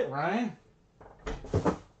 Nice hit, Ryan.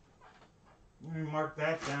 Let me mark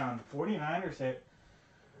that down. 49ers hit.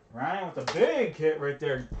 Ryan with a big hit right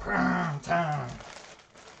there. Prime time.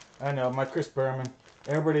 I know, my Chris Berman.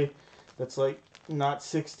 Everybody that's like not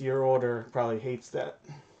 60 or older probably hates that.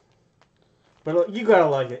 But you gotta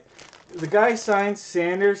like it. The guy signed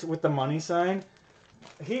Sanders with the money sign.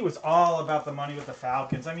 He was all about the money with the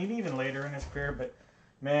Falcons. I mean, even later in his career, but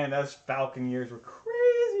man, those Falcon years were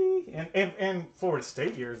crazy. And Florida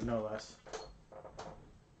State years, no less.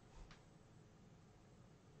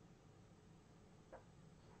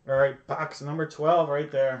 All right, box number 12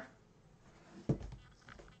 right there.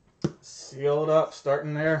 Sealed up,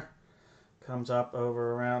 starting there. Comes up,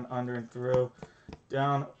 over, around, under, and through.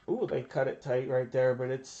 Down. Ooh, they cut it tight right there, but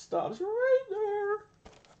it stops right there.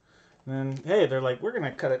 And then, hey, they're like, we're going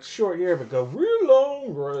to cut it short here, but go real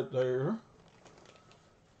long right there.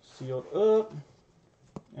 Sealed up.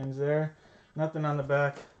 Ends there. Nothing on the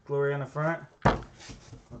back. Glory on the front.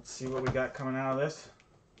 Let's see what we got coming out of this.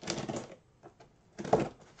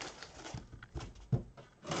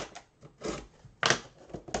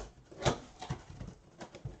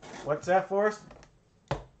 What's that for us?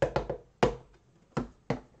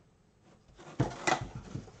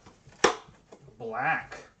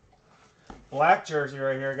 Black. Black jersey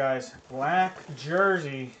right here, guys. Black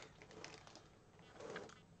jersey.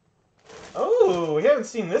 Oh, we haven't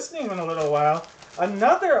seen this name in a little while.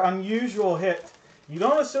 Another unusual hit. You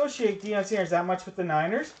don't associate Deion Sanders that much with the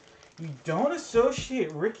Niners. You don't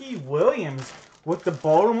associate Ricky Williams with the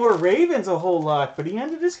Baltimore Ravens a whole lot, but he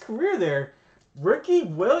ended his career there. Ricky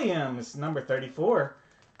Williams, number 34,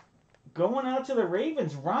 going out to the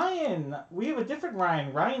Ravens. Ryan, we have a different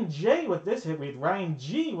Ryan. Ryan J with this hit. We had Ryan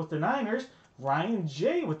G with the Niners. Ryan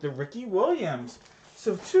J with the Ricky Williams.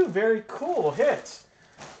 So two very cool hits.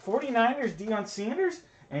 49ers, Deion Sanders,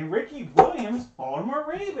 and Ricky Williams, Baltimore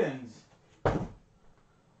Ravens.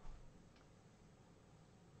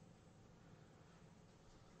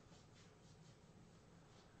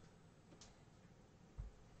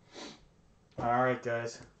 All right,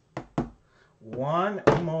 guys. One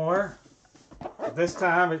more. This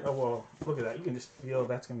time, oh, well, look at that. You can just feel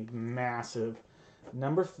that's going to be massive.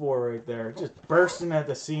 Number 4 right there. Just bursting at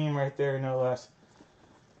the seam right there, no less.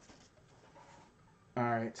 All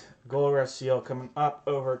right. Gold Rush seal coming up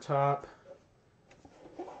over top.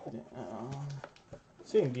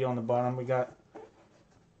 Same deal on the bottom. We got,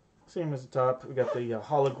 same as the top, we got the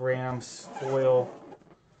holograms, foil.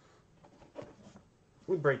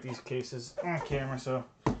 We break these cases on camera, so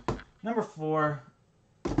number 4.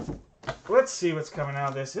 Let's see what's coming out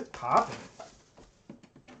of this. It's popping.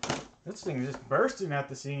 This thing is just bursting at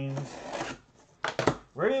the seams.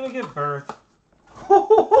 Ready to give birth.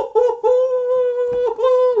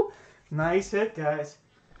 Nice hit, guys.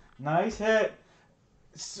 Nice hit.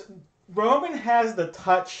 Roman has the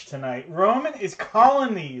touch tonight. Roman is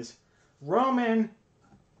calling these. Roman,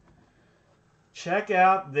 check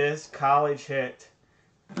out this college hit.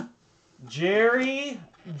 Jerry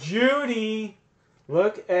Jeudy,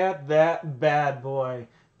 look at that bad boy.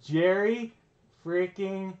 Jerry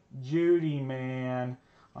freaking Jeudy, man.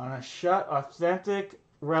 On a shut authentic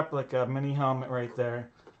replica mini helmet right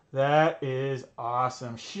there. That is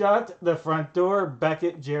awesome. Shut the front door,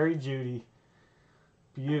 Beckett, Jerry Jeudy.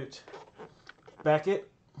 Beaut.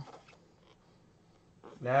 Beckett.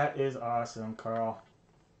 That is awesome, Carl.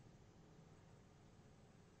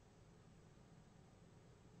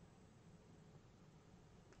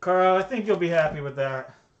 Carl, I think you'll be happy with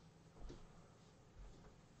that.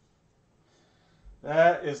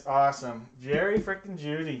 That is awesome. Jerry frickin'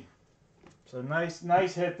 Jeudy. So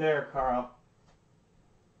nice hit there, Carl.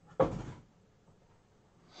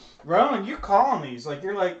 Rowan, you're calling these. Like,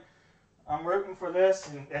 you're like, I'm rooting for this,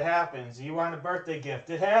 and it happens. You want a birthday gift.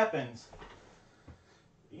 It happens.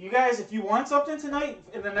 You guys, if you want something tonight,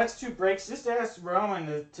 in the next 2 breaks, just ask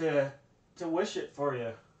Rowan to wish it for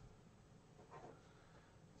you.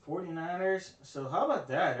 49ers. So how about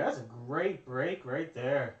that? That's a great break right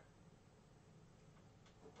there.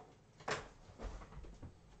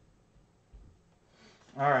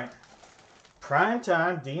 All right.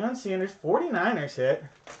 Primetime, Deion Sanders, 49ers hit.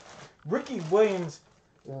 Ricky Williams,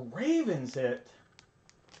 Ravens hit.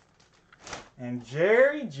 And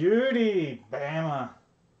Jerry Jeudy, Bama.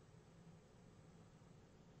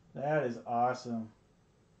 That is awesome.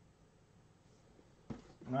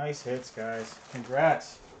 Nice hits, guys.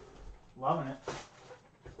 Congrats. Loving it.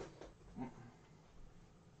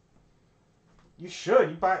 You should.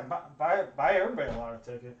 You buy everybody a lotto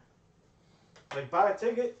ticket. Like, buy a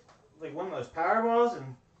ticket, like one of those Powerballs,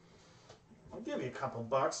 and I'll give you a couple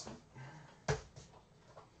bucks.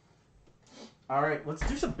 All right, let's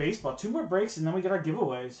do some baseball. 2 more breaks, and then we get our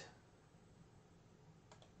giveaways.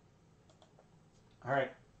 All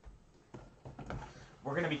right.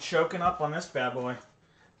 We're going to be choking up on this bad boy.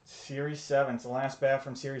 Series 7. It's the last bat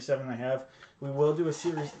from Series 7 I have. We will do a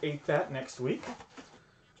Series 8 bat next week.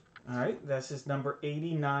 All right, this is number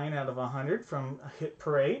 89 out of 100 from Hit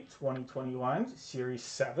Parade 2021, Series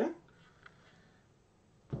 7.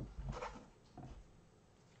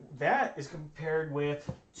 That is compared with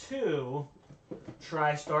 2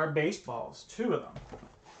 TriStar baseballs, 2 of them.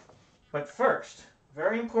 But first,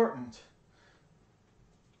 very important.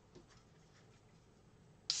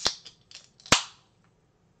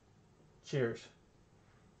 Cheers.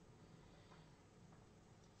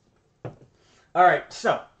 All right,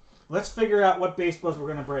 so let's figure out what baseballs we're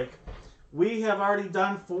going to break. We have already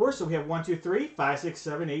done 4, so we have 1, 2, 3, 5, 6,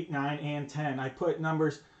 7, 8, 9, and 10. I put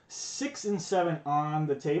numbers 6 and 7 on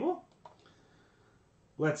the table.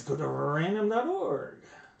 Let's go to random.org.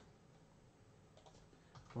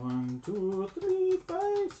 1, 2, 3, 5,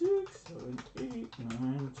 6, 7, 8,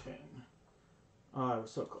 9, 10. Oh, I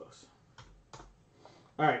was so close.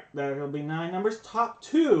 All right, that'll be 9 numbers. Top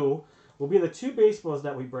 2 will be the 2 baseballs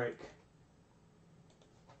that we break.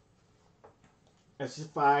 That's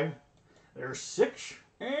just 5. There's 6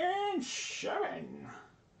 and 7.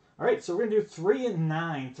 All right, so we're gonna do 3 and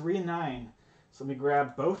 9. 3 and 9. So let me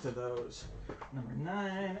grab both of those. Number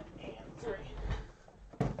 9 and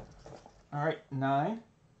 3. All right, 9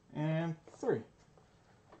 and 3.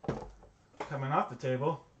 Coming off the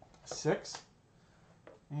table, 6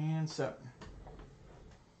 and 7.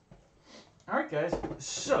 All right, guys.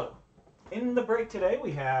 So in the break today,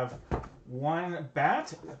 we have 1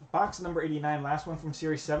 bat, box number 89, last one from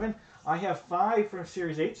Series 7. I have 5 from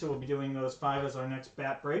Series 8, so we'll be doing those 5 as our next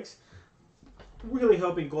bat breaks. Really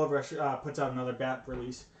hoping Gold Rush puts out another bat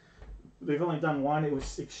release. They've only done 1. It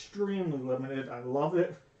was extremely limited. I love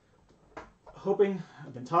it. Hoping,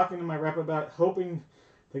 I've been talking to my rep about it, hoping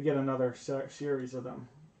to get another series of them.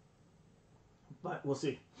 But we'll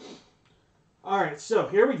see. All right, so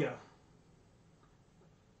here we go.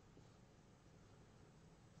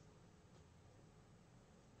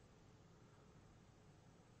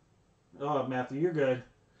 Oh, Matthew, you're good.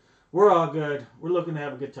 We're all good. We're looking to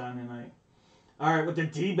have a good time tonight. All right, with the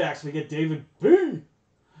D-backs, we get David B.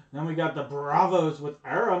 Then we got the Bravos with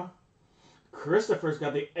Aram. Christopher's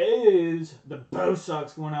got the A's. The Bo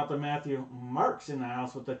Sox going out to Matthew. Mark's in the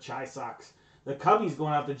house with the Chi Sox. The Cubbies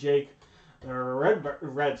going out to Jake. The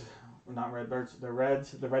Reds, the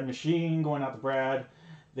Red Machine going out to Brad.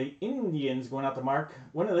 The Indians going out to Mark.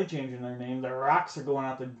 When are they changing their name? The Rocks are going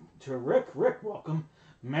out to Rick. Rick, welcome.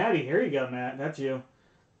 Maddie, here you go, Matt. That's you.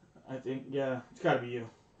 I think, yeah, it's got to be you.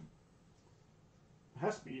 It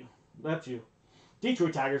has to be you. That's you.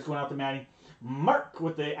 Detroit Tigers going out to Maddie. Mark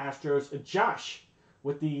with the Astros. Josh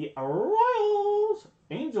with the Royals,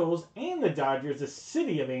 Angels, and the Dodgers. The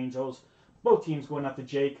City of Angels. Both teams going out to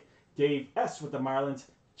Jake. Dave S. with the Marlins.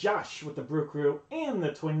 Josh with the Brew Crew. And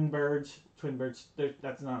the Twin Birds.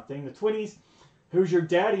 That's not a thing. The Twinnies. Who's your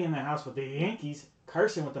daddy in the house with the Yankees?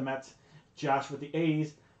 Carson with the Mets. Josh with the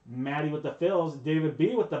A's, Maddie with the Phils, David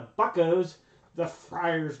B with the Buccos, the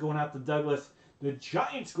Friars going out to Douglas, the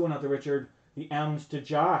Giants going out to Richard, the M's to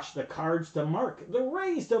Josh, the Cards to Mark, the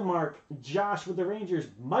Rays to Mark, Josh with the Rangers,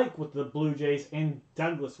 Mike with the Blue Jays, and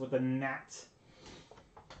Douglas with the Nats.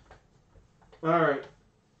 All right.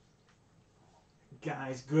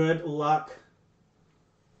 Guys, good luck.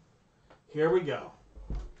 Here we go.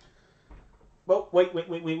 Oh, wait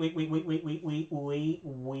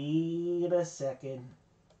a second.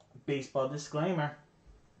 Baseball disclaimer.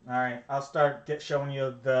 All right, I'll start showing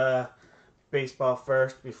you the baseball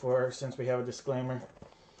first since we have a disclaimer. You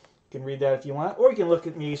can read that if you want, or you can look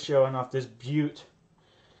at me showing off this beaut.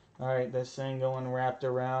 All right, this thing going wrapped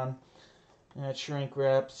around. And that shrink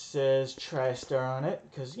wrap says TriStar on it,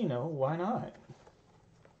 because, you know, why not?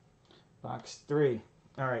 Box 3.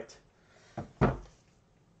 All right.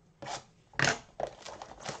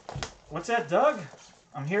 What's that, Doug?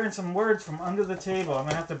 I'm hearing some words from under the table. I'm going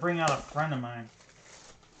to have to bring out a friend of mine.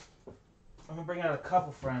 I'm going to bring out a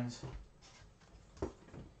couple friends.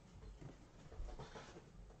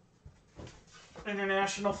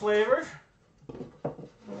 International flavor.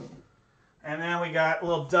 And then we got a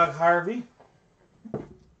little Doug Harvey.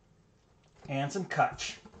 And some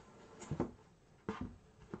Kutch.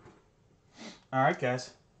 Alright,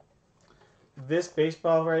 guys. This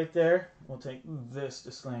baseball right there, we'll take this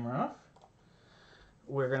disclaimer off.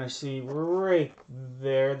 we're going to see right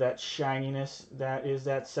there that shininess. That is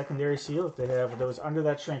that secondary seal that they have that was under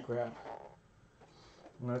that shrink wrap.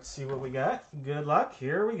 Let's see what we got. Good luck.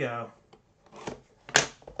 Here we go.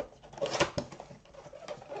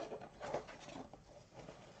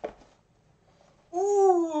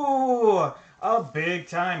 Ooh, a big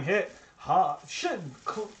time hit.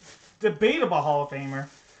 Debatable Hall of Famer.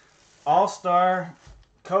 All-star,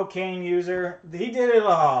 cocaine user. He did it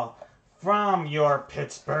all. From your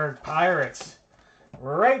Pittsburgh Pirates.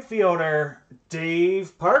 Right fielder,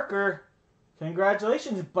 Dave Parker.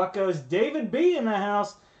 Congratulations, Buccos. David B in the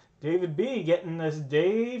house. David B getting this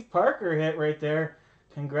Dave Parker hit right there.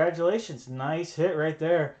 Congratulations. Nice hit right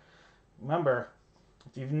there. Remember,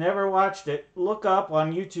 if you've never watched it, look up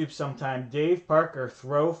on YouTube sometime. Dave Parker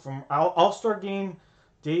throw from All-Star Game.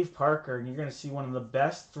 Dave Parker, and you're going to see one of the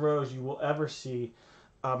best throws you will ever see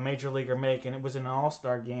a major leaguer make, and it was an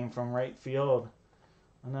All-Star Game from right field.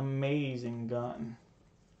 An amazing gun.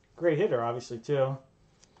 Great hitter, obviously, too.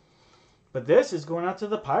 But this is going out to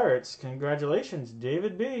the Pirates. Congratulations,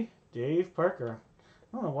 David B. Dave Parker.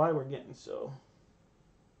 I don't know why we're getting so...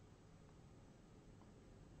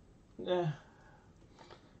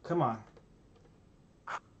 Come on.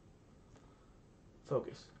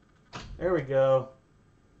 Focus. There we go.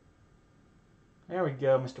 There we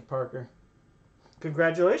go, Mr. Parker.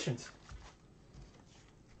 Congratulations.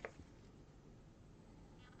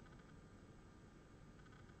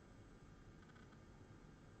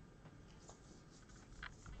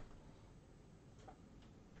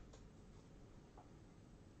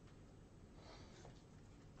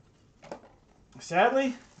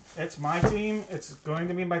 Sadly, it's my team. It's going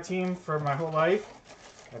to be my team for my whole life.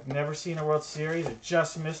 I've never seen a World Series. I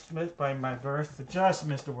just missed it by my birth. I just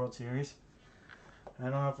missed a World Series. I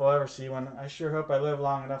don't know if I'll ever see one. I sure hope I live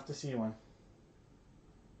long enough to see one.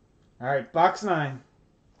 Alright, box 9.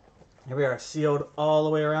 Here we are, sealed all the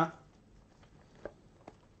way around.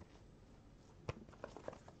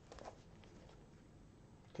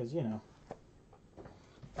 Because, you know,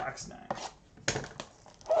 box 9.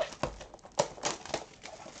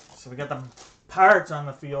 So we got the Pirates on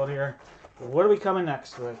the field here. But what are we coming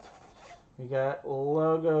next with? We got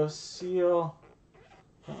logo seal.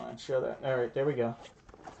 Come on, show that. All right, there we go.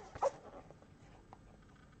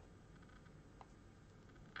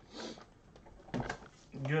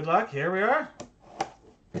 Good luck. Here we are.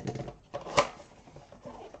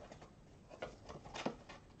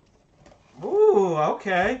 Ooh,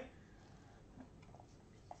 okay.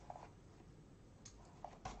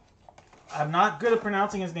 I'm not good at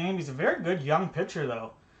pronouncing his name. He's a very good young pitcher,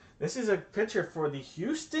 though. This is a pitcher for the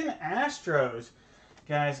Houston Astros.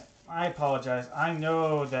 Guys, I apologize. I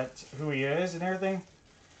know that who he is and everything.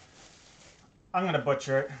 I'm going to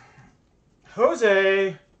butcher it.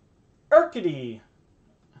 Jose Urquidy.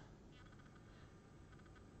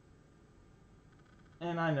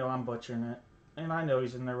 And I know I'm butchering it. And I know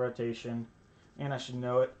he's in their rotation. And I should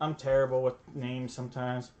know it. I'm terrible with names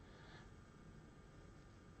sometimes.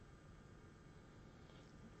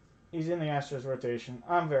 He's in the Astros rotation.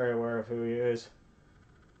 I'm very aware of who he is.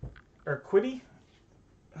 Urquidy?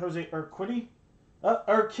 Jose Urquidy?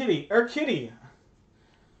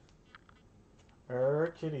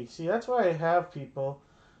 Urquidy. See, that's why I have people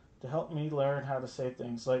to help me learn how to say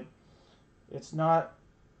things. Like, it's not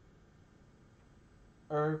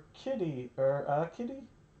Urquidy.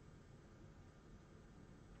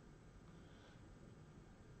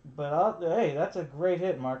 But, hey, that's a great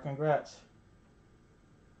hit, Mark. Congrats.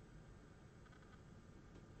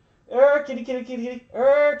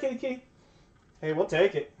 Kitty. Hey, we'll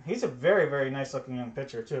take it. He's a very, very nice looking young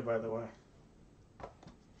pitcher too, by the way.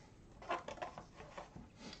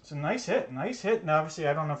 It's a nice hit. And obviously,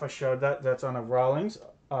 I don't know if I showed that. That's on a Rawlings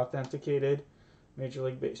authenticated Major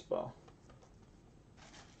League Baseball.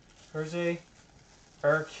 Jose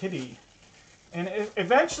Urquidy. And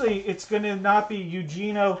eventually, it's going to not be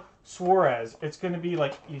Eugenio Suarez. It's going to be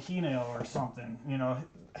like Eugenio or something. You know,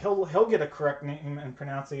 he'll get a correct name and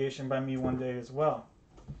pronunciation by me one day as well.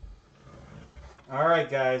 All right,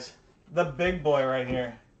 guys, the big boy right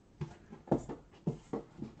here.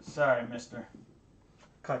 Sorry, mister.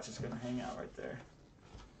 Clutch is going to hang out right there.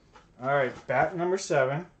 All right, bat number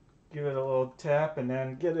 7. Give it a little tap and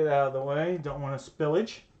then get it out of the way. Don't want a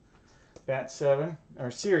spillage. Bat 7,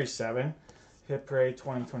 or Series 7. Hit Parade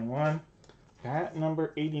 2021. Bat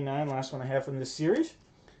number 89, last one I have from this series.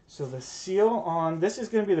 So the seal on this is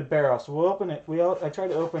going to be the barrel. So we'll open it. I try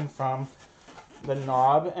to open from the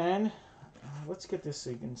knob end. Let's get this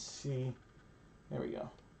so you can see. There we go.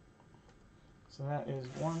 So that is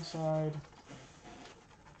one side.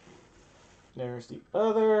 There's the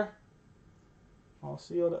other. all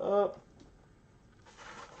sealed up.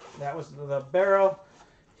 That was the barrel.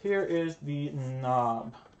 Here is the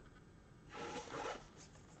knob.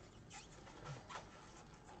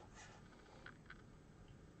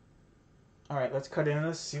 All right, let's cut into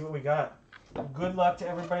this, see what we got. Good luck to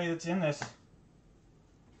everybody that's in this.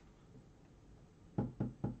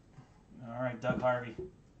 All right, Doug Harvey.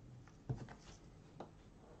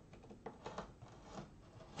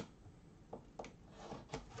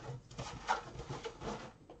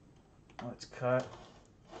 Let's cut.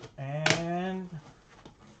 And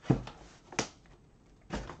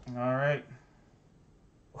all right.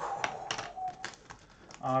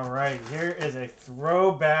 All right, here is a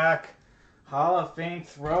throwback, Hall of Fame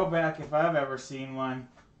throwback if I've ever seen one.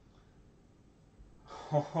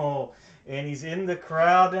 Oh, and he's in the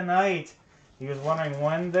crowd tonight. He was wondering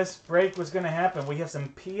when this break was going to happen. We have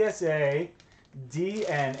some PSA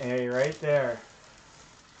DNA right there.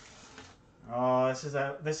 Oh, this is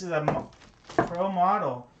a pro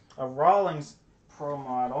model, a Rawlings pro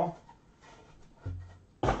model.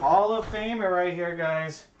 Hall of Famer right here,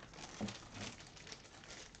 guys.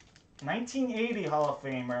 1980 Hall of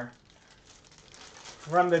Famer.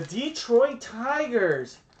 From the Detroit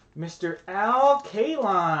Tigers, Mr. Al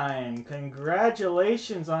Kaline.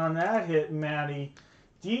 Congratulations on that hit, Maddie.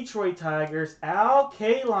 Detroit Tigers, Al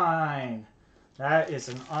Kaline. That is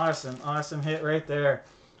an awesome, awesome hit right there.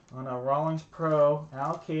 On a Rawlings Pro,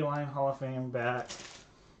 Al Kaline Hall of Fame bat.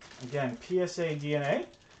 Again, PSA DNA.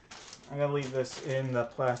 I'm going to leave this in the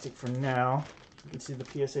plastic for now. You can see the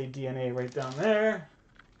PSA DNA right down there.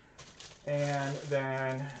 And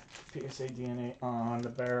then PSA DNA on the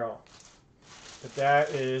barrel. But that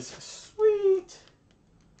is sweet.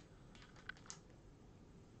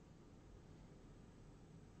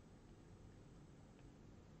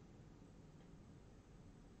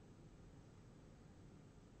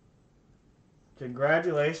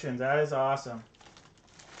 Congratulations, that is awesome.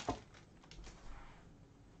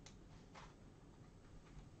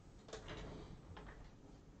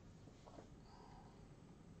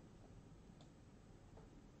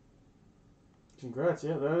 Congrats,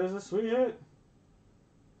 yeah, that is a sweet hit.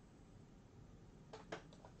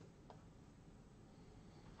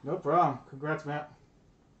 No problem. Congrats, Matt.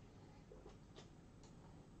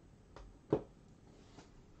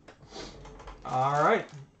 All right.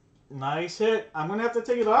 Nice hit. I'm going to have to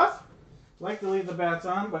take it off. I like to leave the bats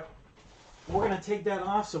on, but we're going to take that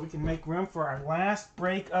off so we can make room for our last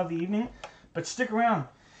break of the evening. But stick around.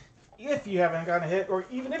 If you haven't gotten a hit, or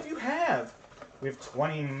even if you have, we have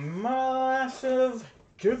 20 massive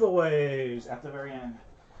giveaways at the very end.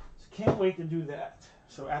 So can't wait to do that.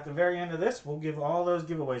 So at the very end of this, we'll give all those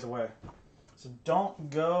giveaways away. So don't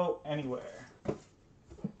go anywhere.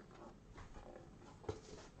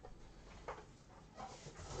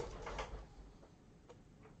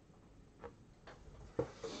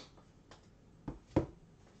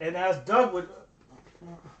 And as Doug would,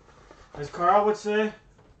 as Carl would say,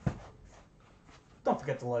 don't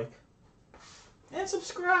forget to like and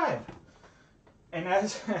subscribe. And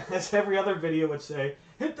as every other video would say,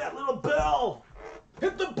 hit that little bell.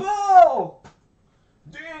 Hit the bell.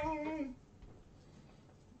 Ding.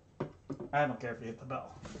 I don't care if you hit the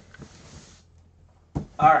bell.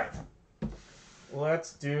 All right.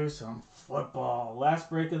 Let's do some football. Last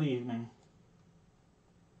break of the evening.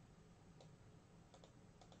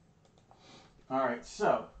 All right,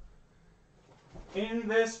 so in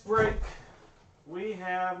this break, we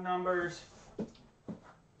have numbers.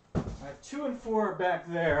 I have 2 and 4 back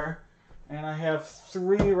there, and I have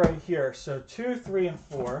 3 right here. So 2, 3, and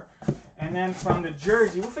 4. And then from the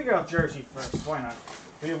jersey, we'll figure out jersey first. Why not?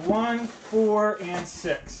 We have 1, 4, and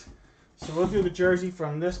 6. So we'll do the jersey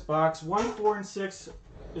from this box. 1, 4, and 6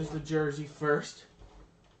 is the jersey first.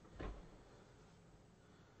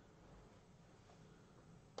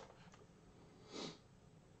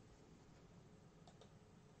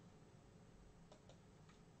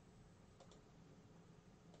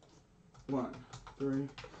 One, 3.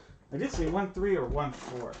 I did say 1, 3 or 1,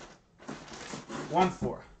 4. 1,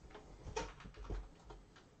 4.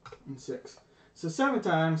 And 6. So 7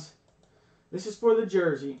 times. This is for the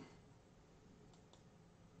jersey.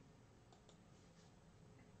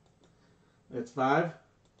 That's 5.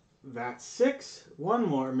 That's 6. 1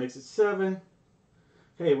 more makes it 7.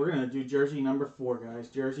 Hey, we're going to do jersey number 4, guys.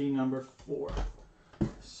 Jersey number 4.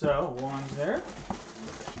 So 1 there.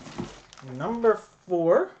 Number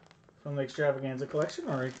 4. From the Extravaganza collection,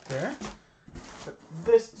 right there. Put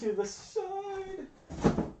this to the side.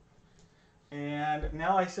 And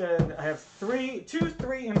now I said I have 2,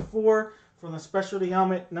 3, and 4 from the specialty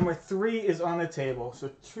helmet. Number 3 is on the table. So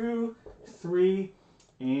 2, 3,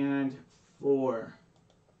 and 4.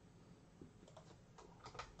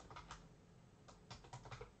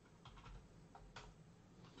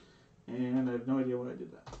 And I have no idea why I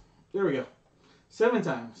did that. There we go. 7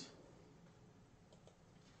 times.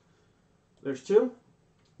 There's 2.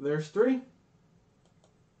 There's 3.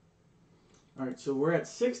 Alright, so we're at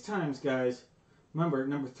 6 times, guys. Remember,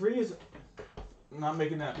 number 3 is... I'm not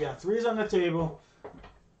making that. Yeah, 3 is on the table.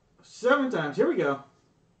 7 times. Here we go.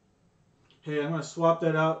 Hey, I'm going to swap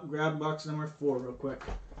that out. Grab box number 4 real quick.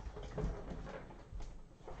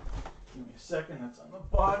 Give me a second. That's on the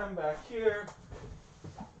bottom back here.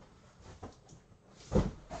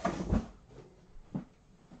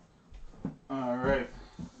 Alright.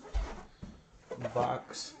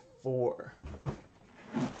 Box 4.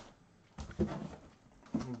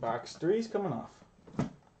 Box 3 is coming off.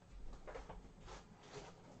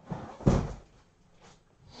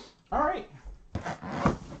 Alright.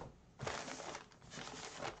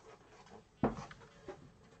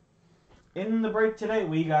 In the break today,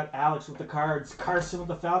 we got Alex with the Cards, Carson with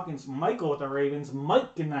the Falcons, Michael with the Ravens,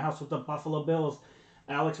 Mike in the house with the Buffalo Bills,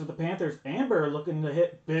 Alex with the Panthers, Amber looking to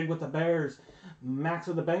hit big with the Bears, Max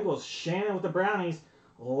with the Bengals, Shannon with the Brownies,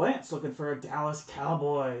 Lance looking for a Dallas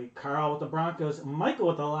Cowboy, Carl with the Broncos, Michael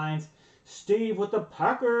with the Lions, Steve with the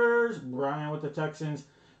Packers, Brian with the Texans,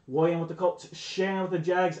 William with the Colts, Shannon with the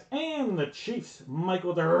Jags and the Chiefs, Michael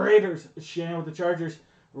with the Raiders, Shannon with the Chargers,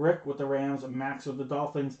 Rick with the Rams, Max with the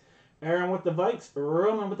Dolphins, Aaron with the Vikes,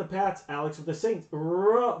 Roman with the Pats, Alex with the Saints,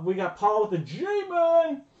 we got Paul with the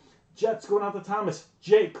J-Man, Jets going out to Thomas,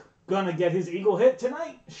 Jake gonna get his Eagle hit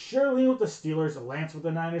tonight, Shirley with the Steelers, Lance with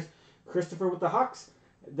the Niners, Christopher with the Hawks,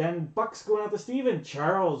 then Bucks going out to Steven,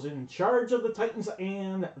 Charles in charge of the Titans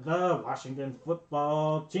and the Washington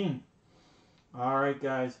football team. Alright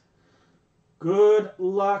guys, good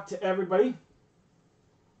luck to everybody.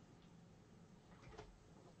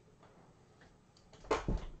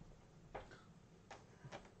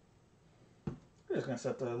 I'm just going to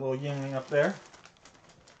set the little Yingling up there.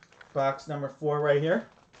 Box number 4 right here.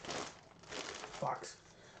 Box.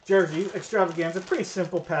 Jersey extravaganza. Pretty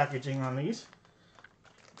simple packaging on these.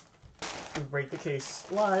 We break the case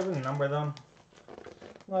live and number them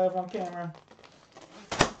live on camera.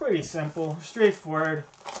 Pretty simple. Straightforward.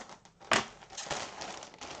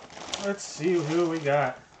 Let's see who we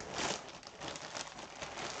got.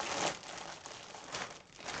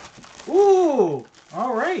 Ooh!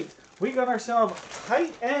 Alright. We got ourselves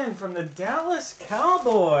tight end from the Dallas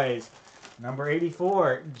Cowboys. Number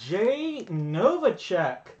 84, Jay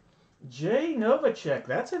Novacek. Jay Novacek.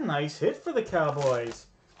 That's a nice hit for the Cowboys.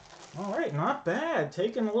 All right, not bad.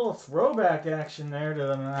 Taking a little throwback action there to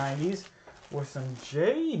the 90s with some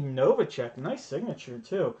Jay Novacek. Nice signature,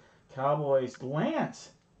 too. Cowboys. Lance.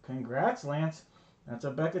 Congrats, Lance. That's a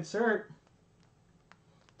Beckett cert.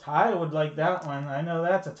 Ty would like that one. I know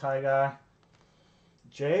that's a Ty guy.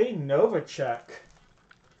 Jay Novacek.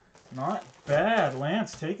 Not bad.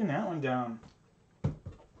 Lance taking that one down.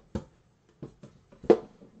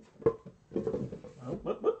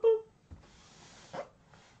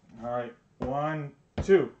 All right. 1,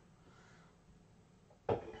 2.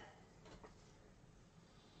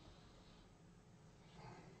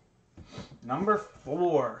 Number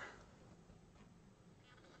 4.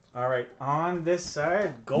 All right. On this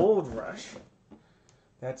side, Gold Rush.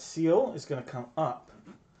 That seal is going to come up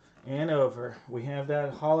and over. We have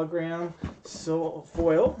that hologram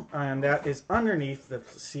foil, and that is underneath the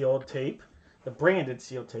sealed tape, the branded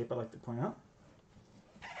sealed tape, I like to point out.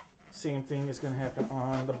 Same thing is going to happen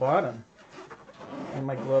on the bottom. And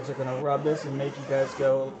my gloves are going to rub this and make you guys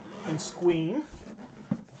go and squeam.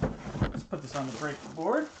 Let's put this on the break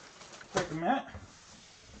board. Break the mat.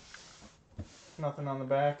 Nothing on the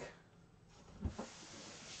back.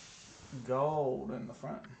 Gold in the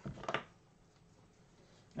front.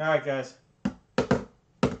 Alright guys.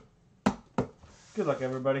 Good luck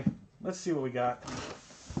everybody. Let's see what we got.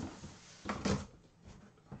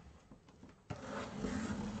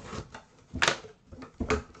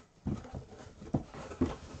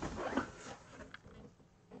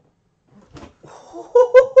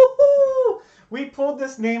 We pulled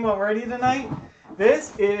this name already tonight.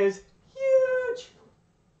 This is huge.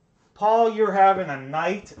 Paul, you're having a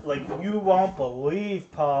night like you won't believe,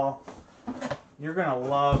 Paul. You're going to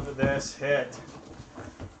love this hit.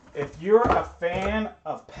 If you're a fan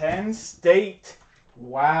of Penn State,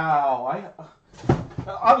 wow.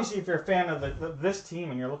 Obviously, if you're a fan of this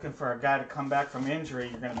team and you're looking for a guy to come back from injury,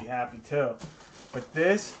 you're going to be happy too. But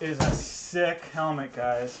this is a sick helmet,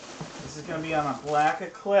 guys. This is going to be on a black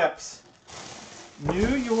Eclipse.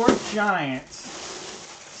 New York Giants.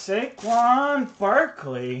 Saquon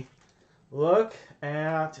Barkley. Look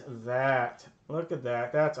at that. Look at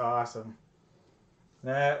that. That's awesome.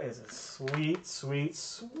 That is a sweet, sweet,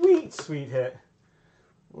 sweet, sweet hit.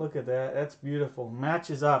 Look at that. That's beautiful.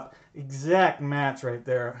 Matches up. Exact match right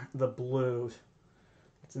there. The blues.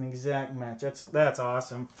 It's an exact match. That's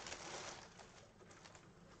awesome.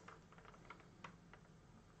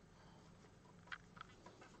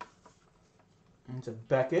 It's a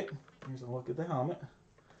Beckett. Here's a look at the helmet.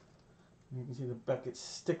 You can see the Beckett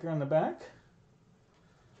sticker on the back.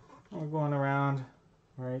 We're going around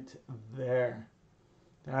right there.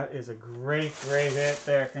 That is a great, great hit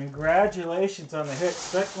there. Congratulations on the hit,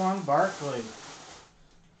 Cyclone Barkley.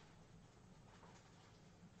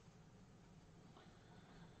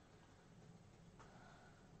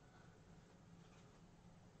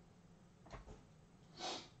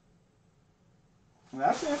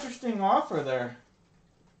 That's an interesting offer there.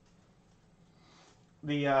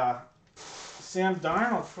 The Sam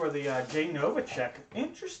Darnold for the Jay Novacek.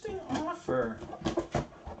 Interesting offer.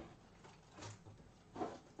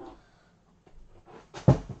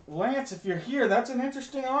 Lance, if you're here, that's an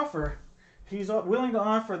interesting offer. He's willing to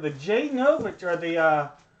offer the Jay Novacek or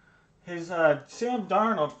the his Sam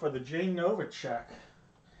Darnold for the Jay Novacek.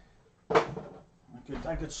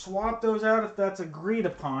 I could swap those out if that's agreed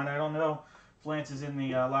upon. I don't know if Lance is in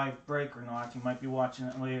the live break or not. You might be watching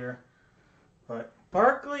it later. But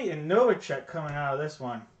Barkley and Novacek coming out of this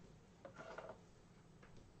one.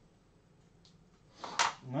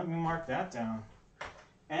 Let me mark that down.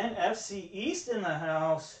 NFC East in the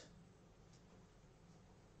house.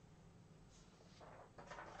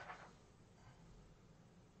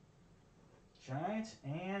 Giants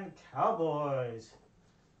and Cowboys.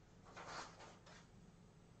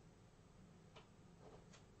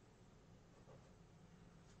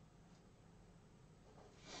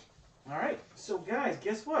 All right, so guys,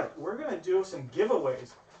 guess what? We're going to do some giveaways.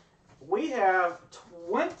 We have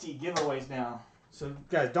 20 giveaways now. So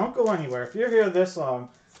guys, don't go anywhere. If you're here this long,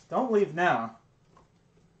 don't leave now.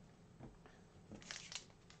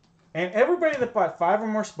 And everybody that bought 5 or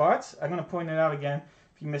more spots, I'm going to point it out again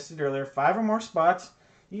if you missed it earlier, 5 or more spots,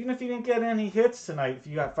 even if you didn't get any hits tonight, if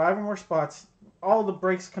you got 5 or more spots, all the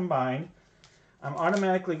breaks combined, I'm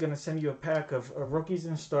automatically going to send you a pack of Rookies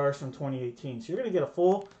and Stars from 2018. So you're going to get a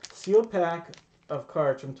full sealed pack of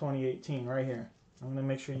cards from 2018 right here. I'm going to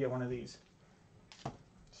make sure you get one of these.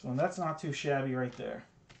 So that's not too shabby right there.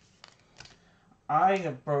 I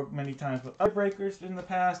have broke many times with other breakers in the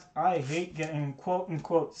past. I hate getting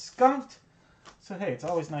quote-unquote skunked. So hey, it's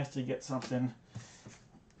always nice to get something.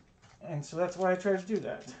 And so that's why I try to do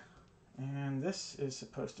that. And this is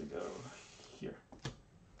supposed to go here.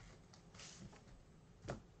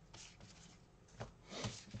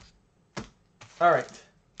 All right,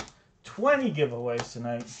 20 giveaways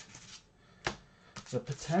tonight. The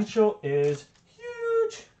potential is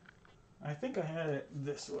huge. I think I had it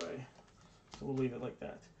this way, so we'll leave it like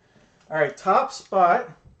that. All right, top spot,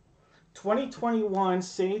 2021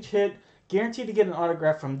 Sage hit, guaranteed to get an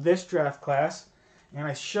autograph from this draft class. And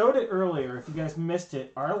I showed it earlier, if you guys missed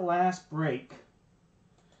it, our last break,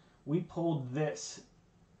 we pulled this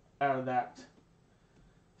out of that.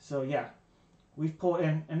 So yeah. We've pulled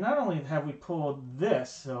in, and not only have we pulled this,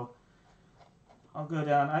 so I'll go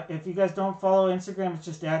down. If you guys don't follow Instagram, it's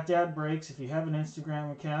just @DadBreaks. If you have an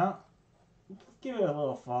Instagram account, give it a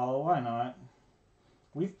little follow. Why not?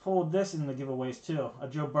 We've pulled this in the giveaways too. A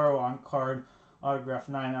Joe Burrow on card, autograph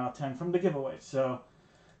 9 out of 10 from the giveaways. So,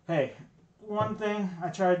 hey, one thing I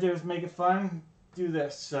try to do is make it fun. Do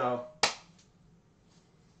this. So,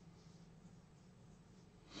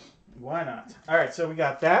 why not? All right, so we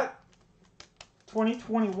got that.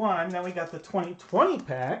 2021, then we got the 2020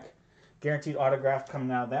 pack, guaranteed autograph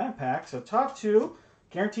coming out of that pack. So top 2,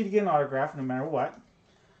 guaranteed to get an autograph no matter what.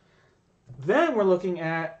 Then we're looking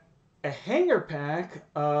at a hanger pack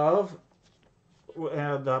of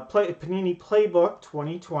the Panini Playbook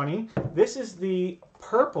 2020. This is the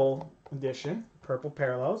purple edition, purple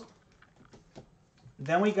parallels.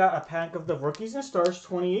 Then we got a pack of the Rookies and Stars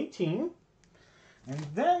 2018. And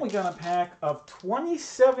then we got a pack of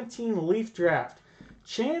 2017 Leaf Draft.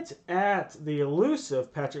 Chance at the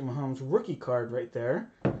elusive Patrick Mahomes rookie card right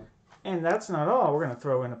there. And that's not all. We're going to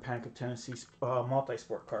throw in a pack of Tennessee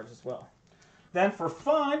multi-sport cards as well. Then for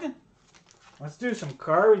fun, let's do some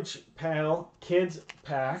Garbage Pail Kids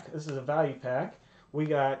pack. This is a value pack. We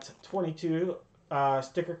got 22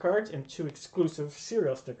 sticker cards and 2 exclusive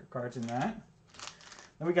cereal sticker cards in that.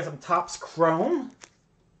 Then we got some Topps Chrome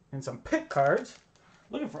and some Pit cards.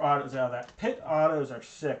 Looking for autos out of that. Pit autos are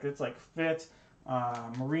sick. It's like Fitz,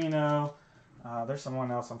 Marino. There's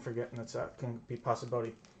someone else I'm forgetting that's can be a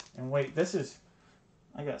possibility. And wait, this is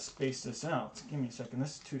I got to space this out. Give me a second.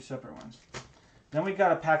 This is two separate ones. Then we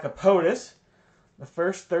got a pack of POTUS. The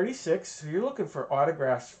first 36. So you're looking for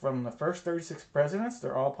autographs from the first 36 presidents.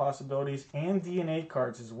 They're all possibilities. And DNA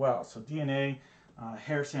cards as well. So DNA,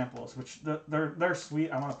 hair samples, which they're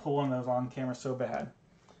sweet. I want to pull one of those on camera so bad.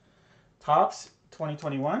 Topps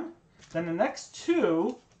 2021. Then the next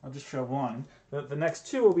two, I'll just show one. The next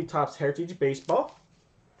two will be Topps Heritage Baseball.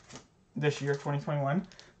 This year, 2021.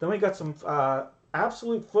 Then we got some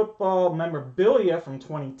Absolute Football memorabilia from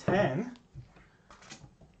 2010.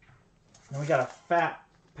 Then we got a fat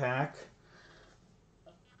pack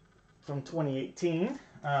from 2018.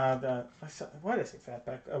 Why did I say fat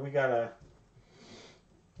pack? We got a,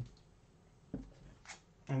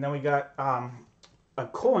 and then we got a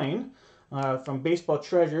coin from Baseball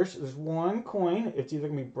Treasures. There's one coin. It's either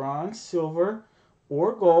gonna be bronze, silver,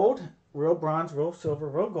 or gold. Real bronze, real silver,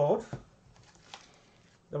 real gold.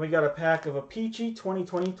 Then we got a pack of a Peachy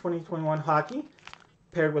 2020-2021 hockey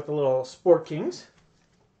paired with a little Sport Kings.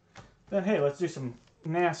 Then, hey, let's do some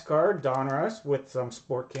NASCAR Donruss with some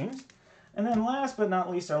Sport Kings. And then last but not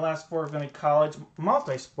least, our last four are going to be college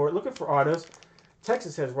multi-sport. Looking for autos.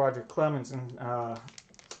 Texas has Roger Clemens and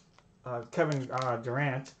Kevin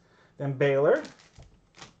Durant. Then Baylor.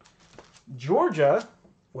 Georgia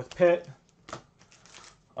with Pitt.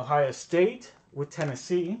 Ohio State with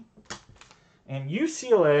Tennessee. And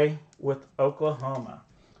UCLA with Oklahoma.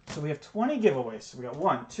 So we have 20 giveaways. So we got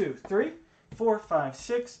 1, 2, 3, 4, 5,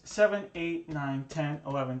 6, 7, 8, 9, 10,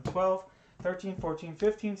 11, 12, 13, 14,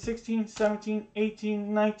 15, 16, 17,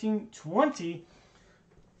 18, 19, 20.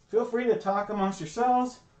 Feel free to talk amongst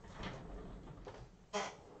yourselves.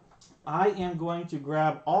 I am going to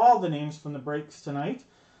grab all the names from the breaks tonight.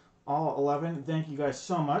 All 11. Thank you guys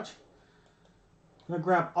so much. I'm going to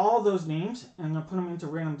grab all those names and I'm going to put them into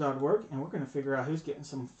random.org and we're going to figure out who's getting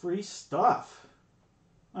some free stuff.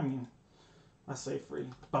 I mean, I say free,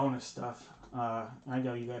 bonus stuff. I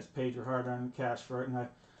know you guys paid your hard-earned cash for it and I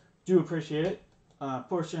do appreciate it. Good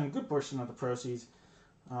portion of the proceeds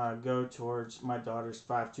go towards my daughter's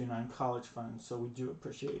 529 college fund, so we do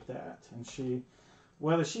appreciate that. And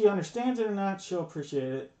whether she understands it or not, she'll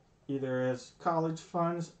appreciate it either as college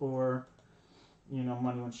funds or, you know,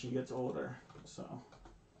 money when she gets older. So,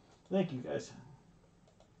 thank you guys.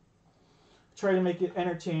 Try to make it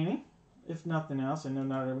entertaining, if nothing else. I know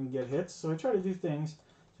not everyone get hits, so I try to do things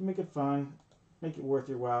to make it fun, make it worth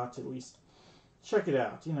your while to at least check it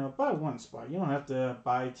out. You know, buy one spot. You don't have to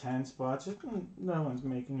buy 10 spots. No one's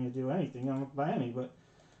making you do anything. You don't have to buy any, but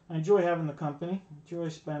I enjoy having the company. Enjoy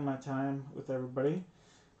spending my time with everybody.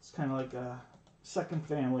 It's kind of like a second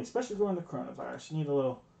family, especially during the coronavirus. You need a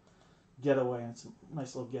little getaway, and it's a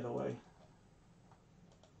nice little getaway.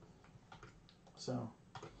 So,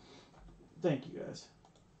 thank you guys.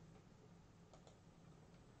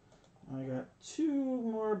 I got 2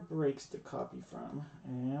 more breaks to copy from,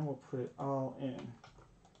 and we'll put it all in.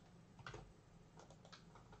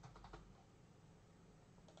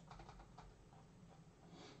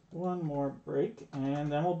 One more break,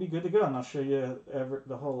 and then we'll be good to go, and I'll show you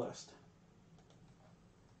the whole list.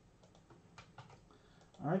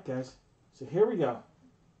 Alright guys, so here we go.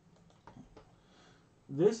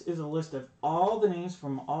 This is a list of all the names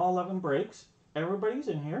from all 11 breaks. Everybody's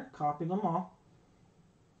in here. Copy them all.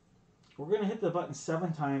 We're going to hit the button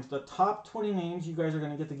 7 times. The top 20 names, you guys are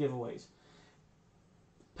going to get the giveaways.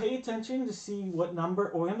 Pay attention to see what number,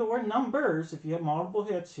 or numbers, if you have multiple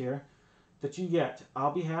hits here, that you get.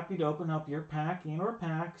 I'll be happy to open up your pack and or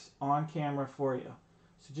packs on camera for you.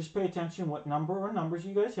 So just pay attention what number or numbers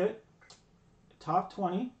you guys hit. Top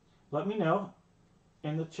 20, let me know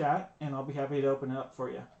in the chat, and I'll be happy to open it up for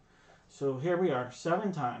you. So here we are,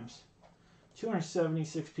 7 times.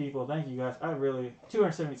 276 people. Thank you guys.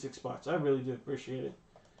 276 spots. I really do appreciate it.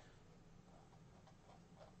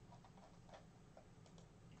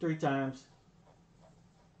 3 times.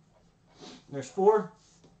 There's 4.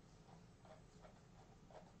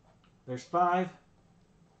 There's 5.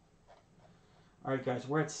 Alright guys,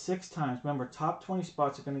 we're at 6 times. Remember, top 20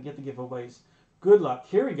 spots are going to get the giveaways. Good luck.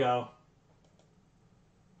 Here we go.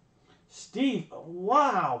 Steve,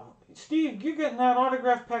 wow. Steve, you're getting that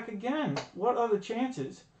autograph pack again. What are the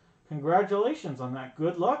chances? Congratulations on that.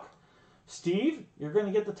 Good luck. Steve, you're going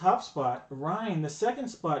to get the top spot. Ryan, the 2nd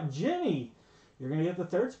spot. Jimmy, you're going to get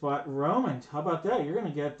the 3rd spot. Roman, how about that? You're going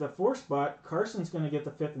to get the 4th spot. Carson's going to get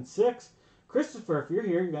the 5th and 6th. Christopher, if you're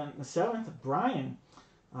here, you're getting the 7th. Brian,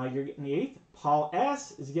 you're getting the 8th. Paul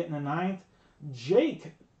S. is getting the 9th.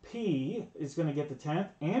 Jake P. is going to get the 10th.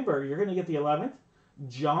 Amber, you're going to get the 11th.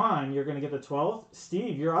 John, you're going to get the 12th.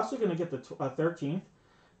 Steve, you're also going to get the 13th.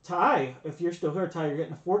 Ty, if you're still here, Ty, you're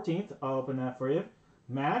getting the 14th. I'll open that for you.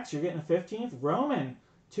 Max, you're getting the 15th. Roman,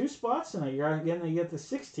 2 spots tonight. You're going to get the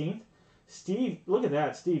 16th. Steve, look at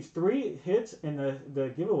that. Steve, 3 hits in the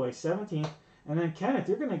giveaway, 17th. And then Kenneth,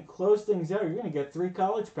 you're going to close things out. You're going to get 3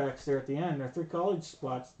 college packs there at the end. There are 3 college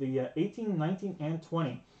spots, the 18, 19, and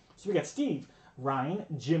 20. So we got Steve, Ryan,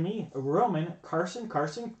 Jimmy, Roman, Carson,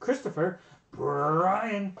 Christopher,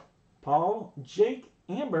 Brian, Paul, Jake,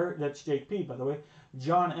 Amber, that's Jake P, by the way,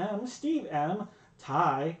 John M, Steve M,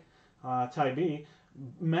 Ty, Ty B,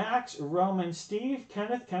 Max, Roman, Steve,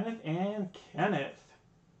 Kenneth, and Kenneth.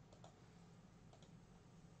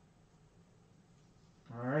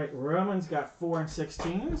 All right, Roman's got 4 and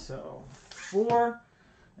 16, so 4,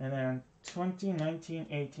 and then 20, 19,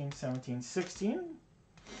 18, 17, 16.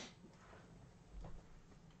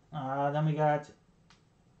 Then we got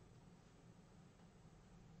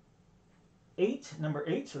 8, number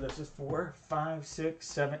 8, so this is 4, 5, 6,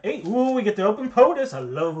 7, 8. Ooh, we get to open POTUS. I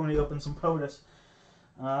love when we open some POTUS.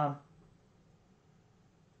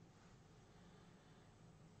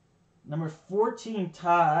 Number 14,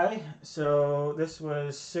 Ty. So this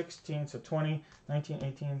was 16, so 20, 19,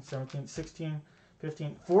 18, 17, 16,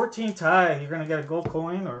 15, 14, Ty. You're going to get a gold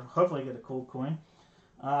coin, or hopefully get a gold coin.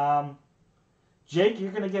 Jake,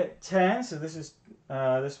 you're going to get 10, so this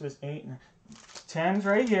was 8. 10's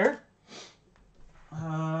right here.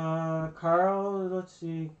 Carl, let's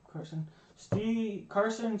see,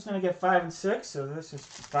 Carson's going to get 5 and 6, so this is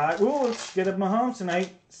 5. Ooh, let's get a Mahomes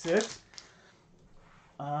tonight, 6.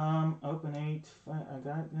 Open 8, I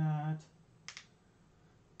got that.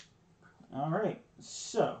 Alright,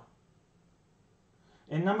 so,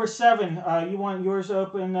 in number 7, you want yours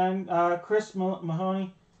open then, Chris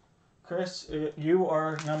Mahoney. Chris, you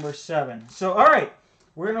are number 7. So, alright.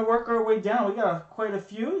 We're going to work our way down. We got quite a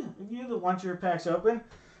few of you that want your packs open.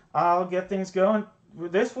 I'll get things going.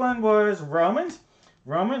 This one was Roman's.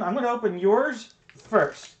 Roman, I'm going to open yours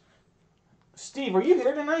first. Steve, are you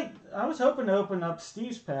here tonight? I was hoping to open up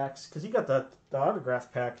Steve's packs because he got the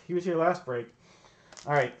autograph pack. He was here last break.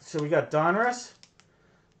 All right, so we got Donruss.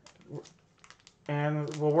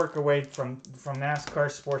 And we'll work our way from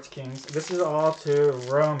NASCAR Sports Kings. This is all to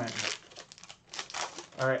Roman.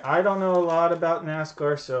 Alright, I don't know a lot about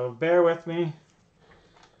NASCAR, so bear with me.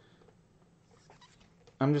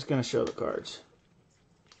 I'm just going to show the cards.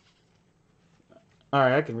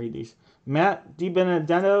 Alright, I can read these. Matt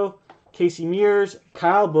DiBenedetto, Casey Mears,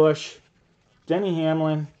 Kyle Busch, Denny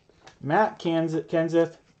Hamlin, Matt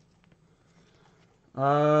Kenseth.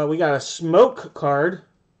 We got a smoke card.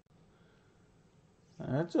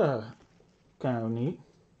 That's kind of neat.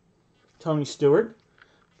 Tony Stewart,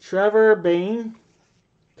 Trevor Bayne,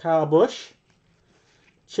 Kyle Busch,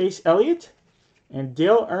 Chase Elliott, and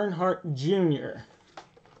Dale Earnhardt Jr.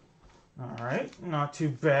 Alright, not too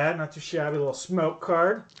bad, not too shabby. Little smoke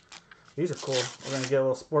card. These are cool. We're going to get a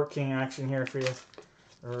little Sport King action here for you,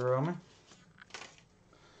 Roman.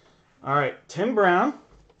 Alright, Tim Brown,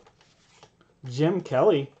 Jim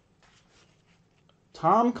Kelly,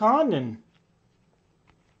 Tom Condon.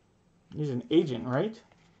 He's an agent, right?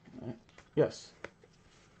 Yes.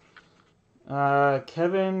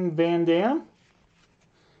 Kevin Van Dam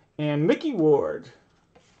and Mickey Ward.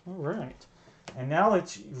 All right. And now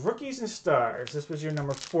it's Rookies and Stars. This was your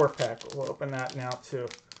number 4 pack. We'll open that now too.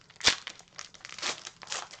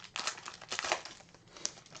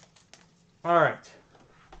 All right.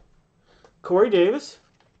 Corey Davis,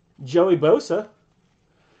 Joey Bosa,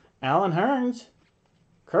 Alan Hearns,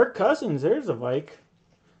 Kirk Cousins. There's a Vike.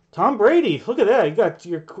 Tom Brady. Look at that. You got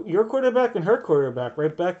your quarterback and her quarterback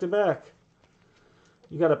right back to back.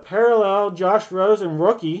 You got a parallel Josh Rosen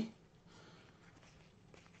rookie.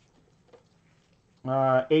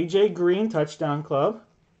 AJ Green touchdown club.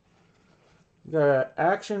 You got an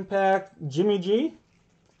action-packed Jimmy G.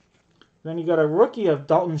 Then you got a rookie of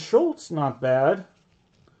Dalton Schultz, not bad.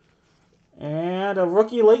 And a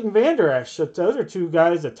rookie Leighton Vander Esch. So those are 2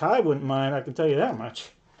 guys that Ty wouldn't mind, I can tell you that much.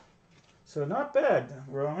 So not bad,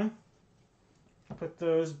 Roman. Put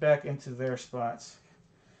those back into their spots.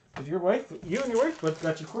 Because you and your wife both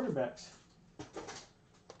got your quarterbacks.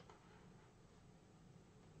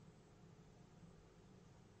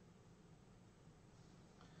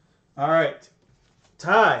 All right,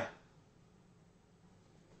 Ty.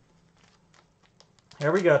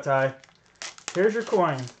 Here we go, Ty. Here's your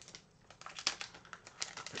coin.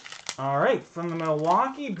 All right, from the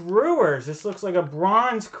Milwaukee Brewers. This looks like a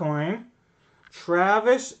bronze coin.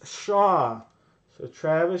 Travis Shaw. So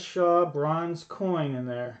Travis Shaw, bronze coin in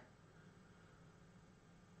there.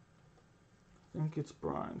 I think it's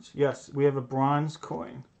bronze. Yes, we have a bronze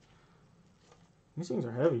coin. These things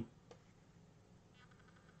are heavy.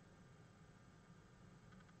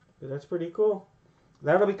 But that's pretty cool.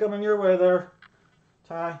 That'll be coming your way there,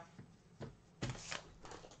 Ty.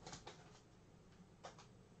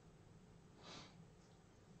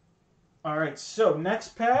 All right, so next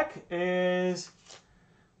pack is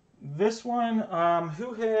this one.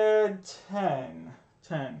 Who had 10?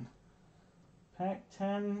 10. Pack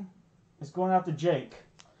 10 is going out to Jake.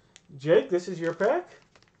 Jake, this is your pack.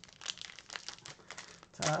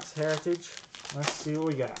 Topps Heritage. Let's see what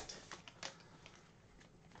we got.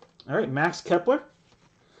 All right, Max Kepler,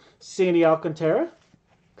 Sandy Alcantara,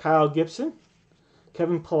 Kyle Gibson,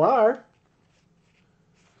 Kevin Pillar.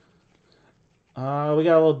 We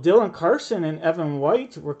got a little Dylan Carson and Evan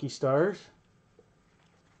White, rookie stars.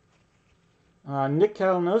 Nick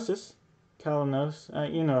Kalanosis.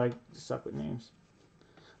 You know I suck with names.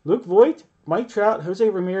 Luke Voigt, Mike Trout, Jose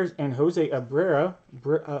Ramirez, and Jose Abreu.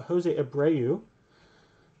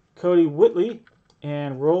 Cody Whitley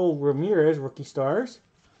and Raul Ramirez, rookie stars.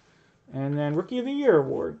 And then Rookie of the Year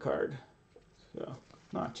award card. So,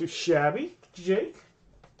 not too shabby, Jake.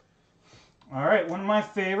 All right, one of my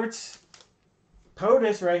favorites.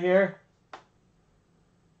 POTUS right here.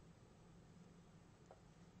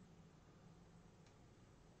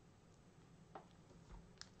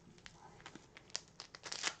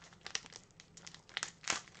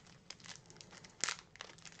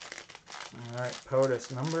 All right,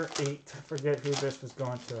 POTUS number 8. I forget who this was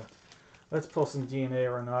going to. Let's pull some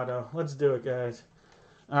DNA Renato. Let's do it, guys.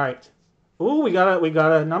 All right. Ooh, we got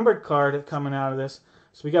a numbered card coming out of this.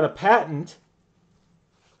 So we got a patent.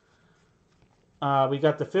 We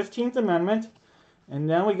got the 15th Amendment, and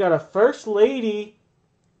then we got a First Lady,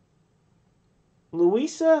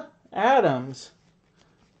 Louisa Adams,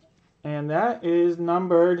 and that is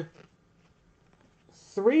numbered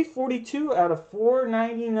 342 out of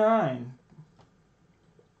 499.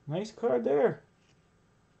 Nice card there.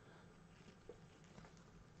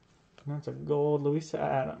 That's a gold Louisa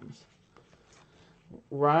Adams.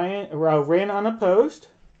 Ran unopposed.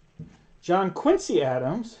 John Quincy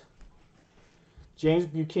Adams. James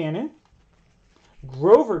Buchanan.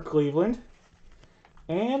 Grover Cleveland.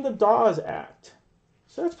 And the Dawes Act.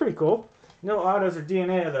 So that's pretty cool. No autos or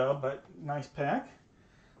DNA though, but nice pack.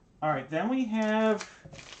 Alright, then we have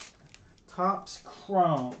Topps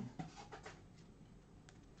Chrome.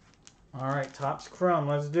 Alright, Topps Chrome.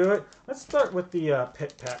 Let's do it. Let's start with the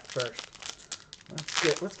pit pack first.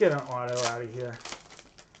 Let's get an auto out of here.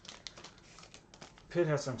 Pitt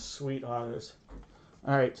has some sweet autos.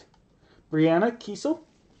 Alright. Brianna Kiesel.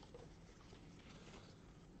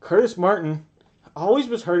 Curtis Martin. Always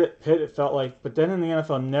was hurt at Pitt, it felt like, but then in the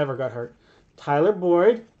NFL never got hurt. Tyler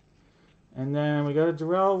Boyd. And then we got a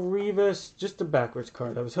Darrelle Revis. Just a backwards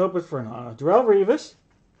card. I was hoping for an auto. Darrelle Revis.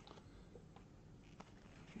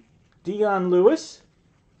 Dion Lewis.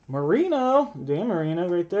 Marino. Dan Marino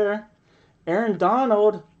right there. Aaron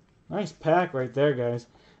Donald. Nice pack right there, guys.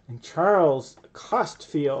 And Charles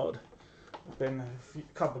Costfield. Been a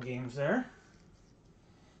couple games there.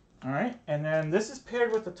 Alright, and then this is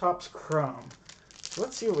paired with the Topps Chrome. So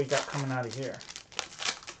let's see what we got coming out of here.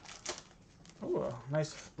 Oh, a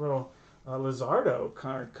nice little Lizardo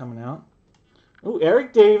card coming out. Ooh,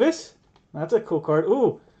 Eric Davis. That's a cool card.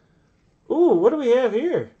 Ooh, what do we have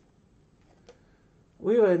here?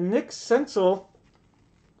 We have a Nick Senzel.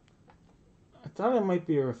 I thought it might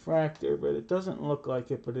be a refractor, but it doesn't look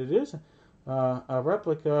like it. But it is a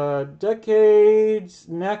replica. Decades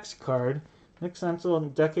Next card. Nick Senzel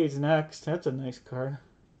and Decades Next. That's a nice card.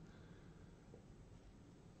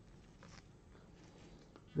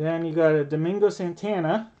 Then you got a Domingo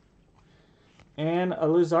Santana and a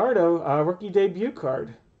Lizardo rookie debut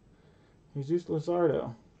card. Jesus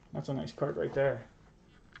Lizardo. That's a nice card right there.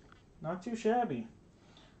 Not too shabby.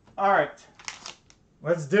 All right.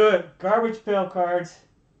 Let's do it. Garbage pail cards.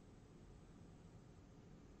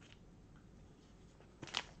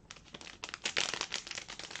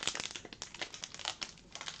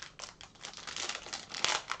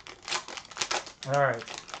 All right.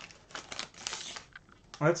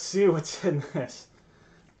 Let's see what's in this.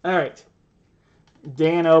 All right.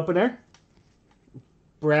 Dan Opener.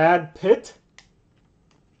 Brad Pitt.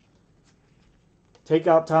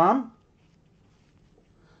 Takeout Tom.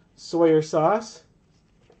 Sawyer Sauce.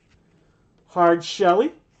 Hard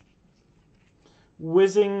Shelley.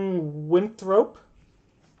 Whizzing Winthrop.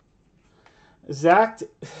 Zapped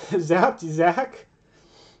Zach.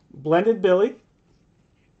 Blended Billy.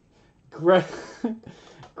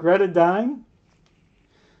 Greta Dine.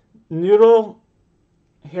 Noodle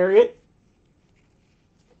Harriet.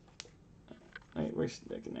 Wait, where's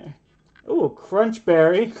sticking there? Oh,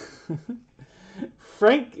 Crunchberry.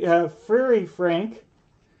 Furry Frank.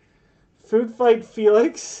 Food Fight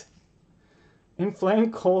Felix.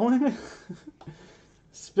 Inflamed colon.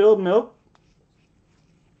 Spilled milk.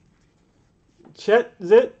 Chet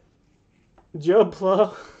Zit. Joe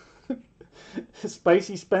Plo.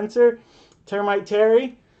 Spicy Spencer. Termite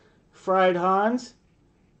Terry. Fried Hans.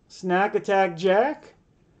 Snack Attack Jack.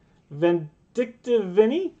 Vindictive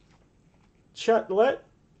Vinny. Chutlet.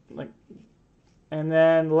 And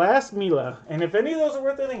then Last Mila. And if any of those are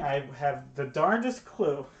worth anything, I have the darndest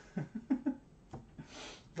clue.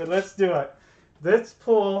 But let's do it. Let's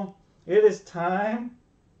pull. It is time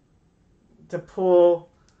to pull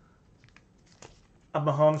a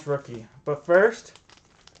Mahomes rookie. But first,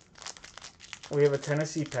 we have a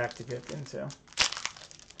Tennessee pack to get into.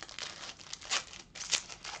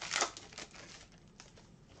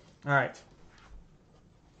 All right.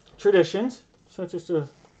 Traditions. So it's just a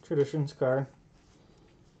traditions card.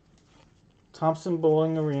 Thompson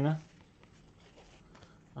Bowling Arena.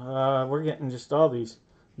 We're getting just all these.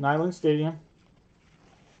 Neyland Stadium.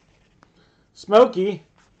 Smokey.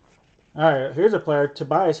 All right, here's a player.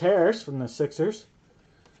 Tobias Harris from the Sixers.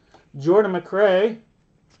 Jordan McRae.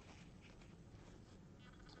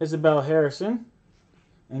 Isabella Harrison.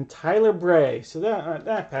 And Tyler Bray. So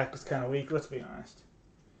that pack was kind of weak, let's be honest.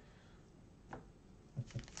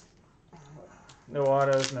 No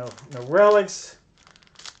autos, no relics.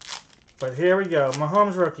 But here we go.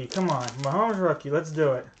 Mahomes rookie. Come on. Mahomes rookie. Let's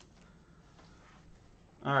do it.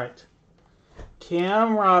 All right.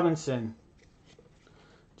 Cam Robinson.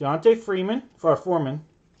 Deontay Foreman.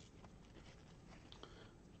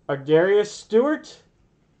 Ardarius Stewart.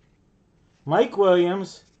 Mike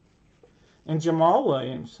Williams. And Jamal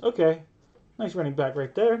Williams. Okay. Nice running back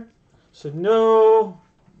right there. So no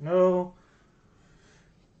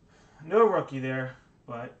rookie there,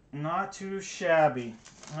 but not too shabby.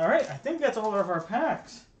 All right, I think that's all of our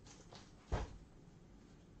packs.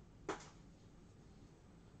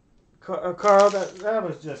 Carl, that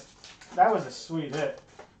was a sweet hit.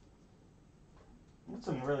 That's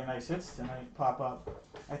some really nice hits tonight pop up.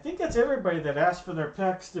 I think that's everybody that asked for their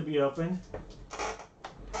packs to be opened.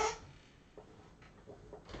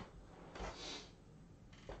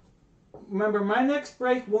 Remember, my next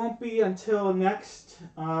break won't be until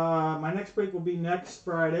my next break will be next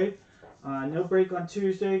Friday. No break on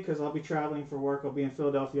Tuesday because I'll be traveling for work. I'll be in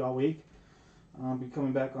Philadelphia all week. I'll be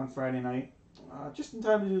coming back on Friday night. Just in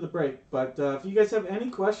time to do the break. But if you guys have any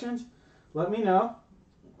questions, let me know.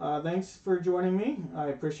 Thanks for joining me. I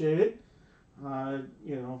appreciate it. I'll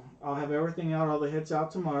have everything out, all the hits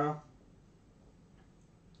out tomorrow.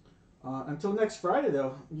 Until next Friday,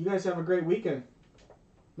 though, you guys have a great weekend.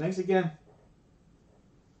 Thanks again.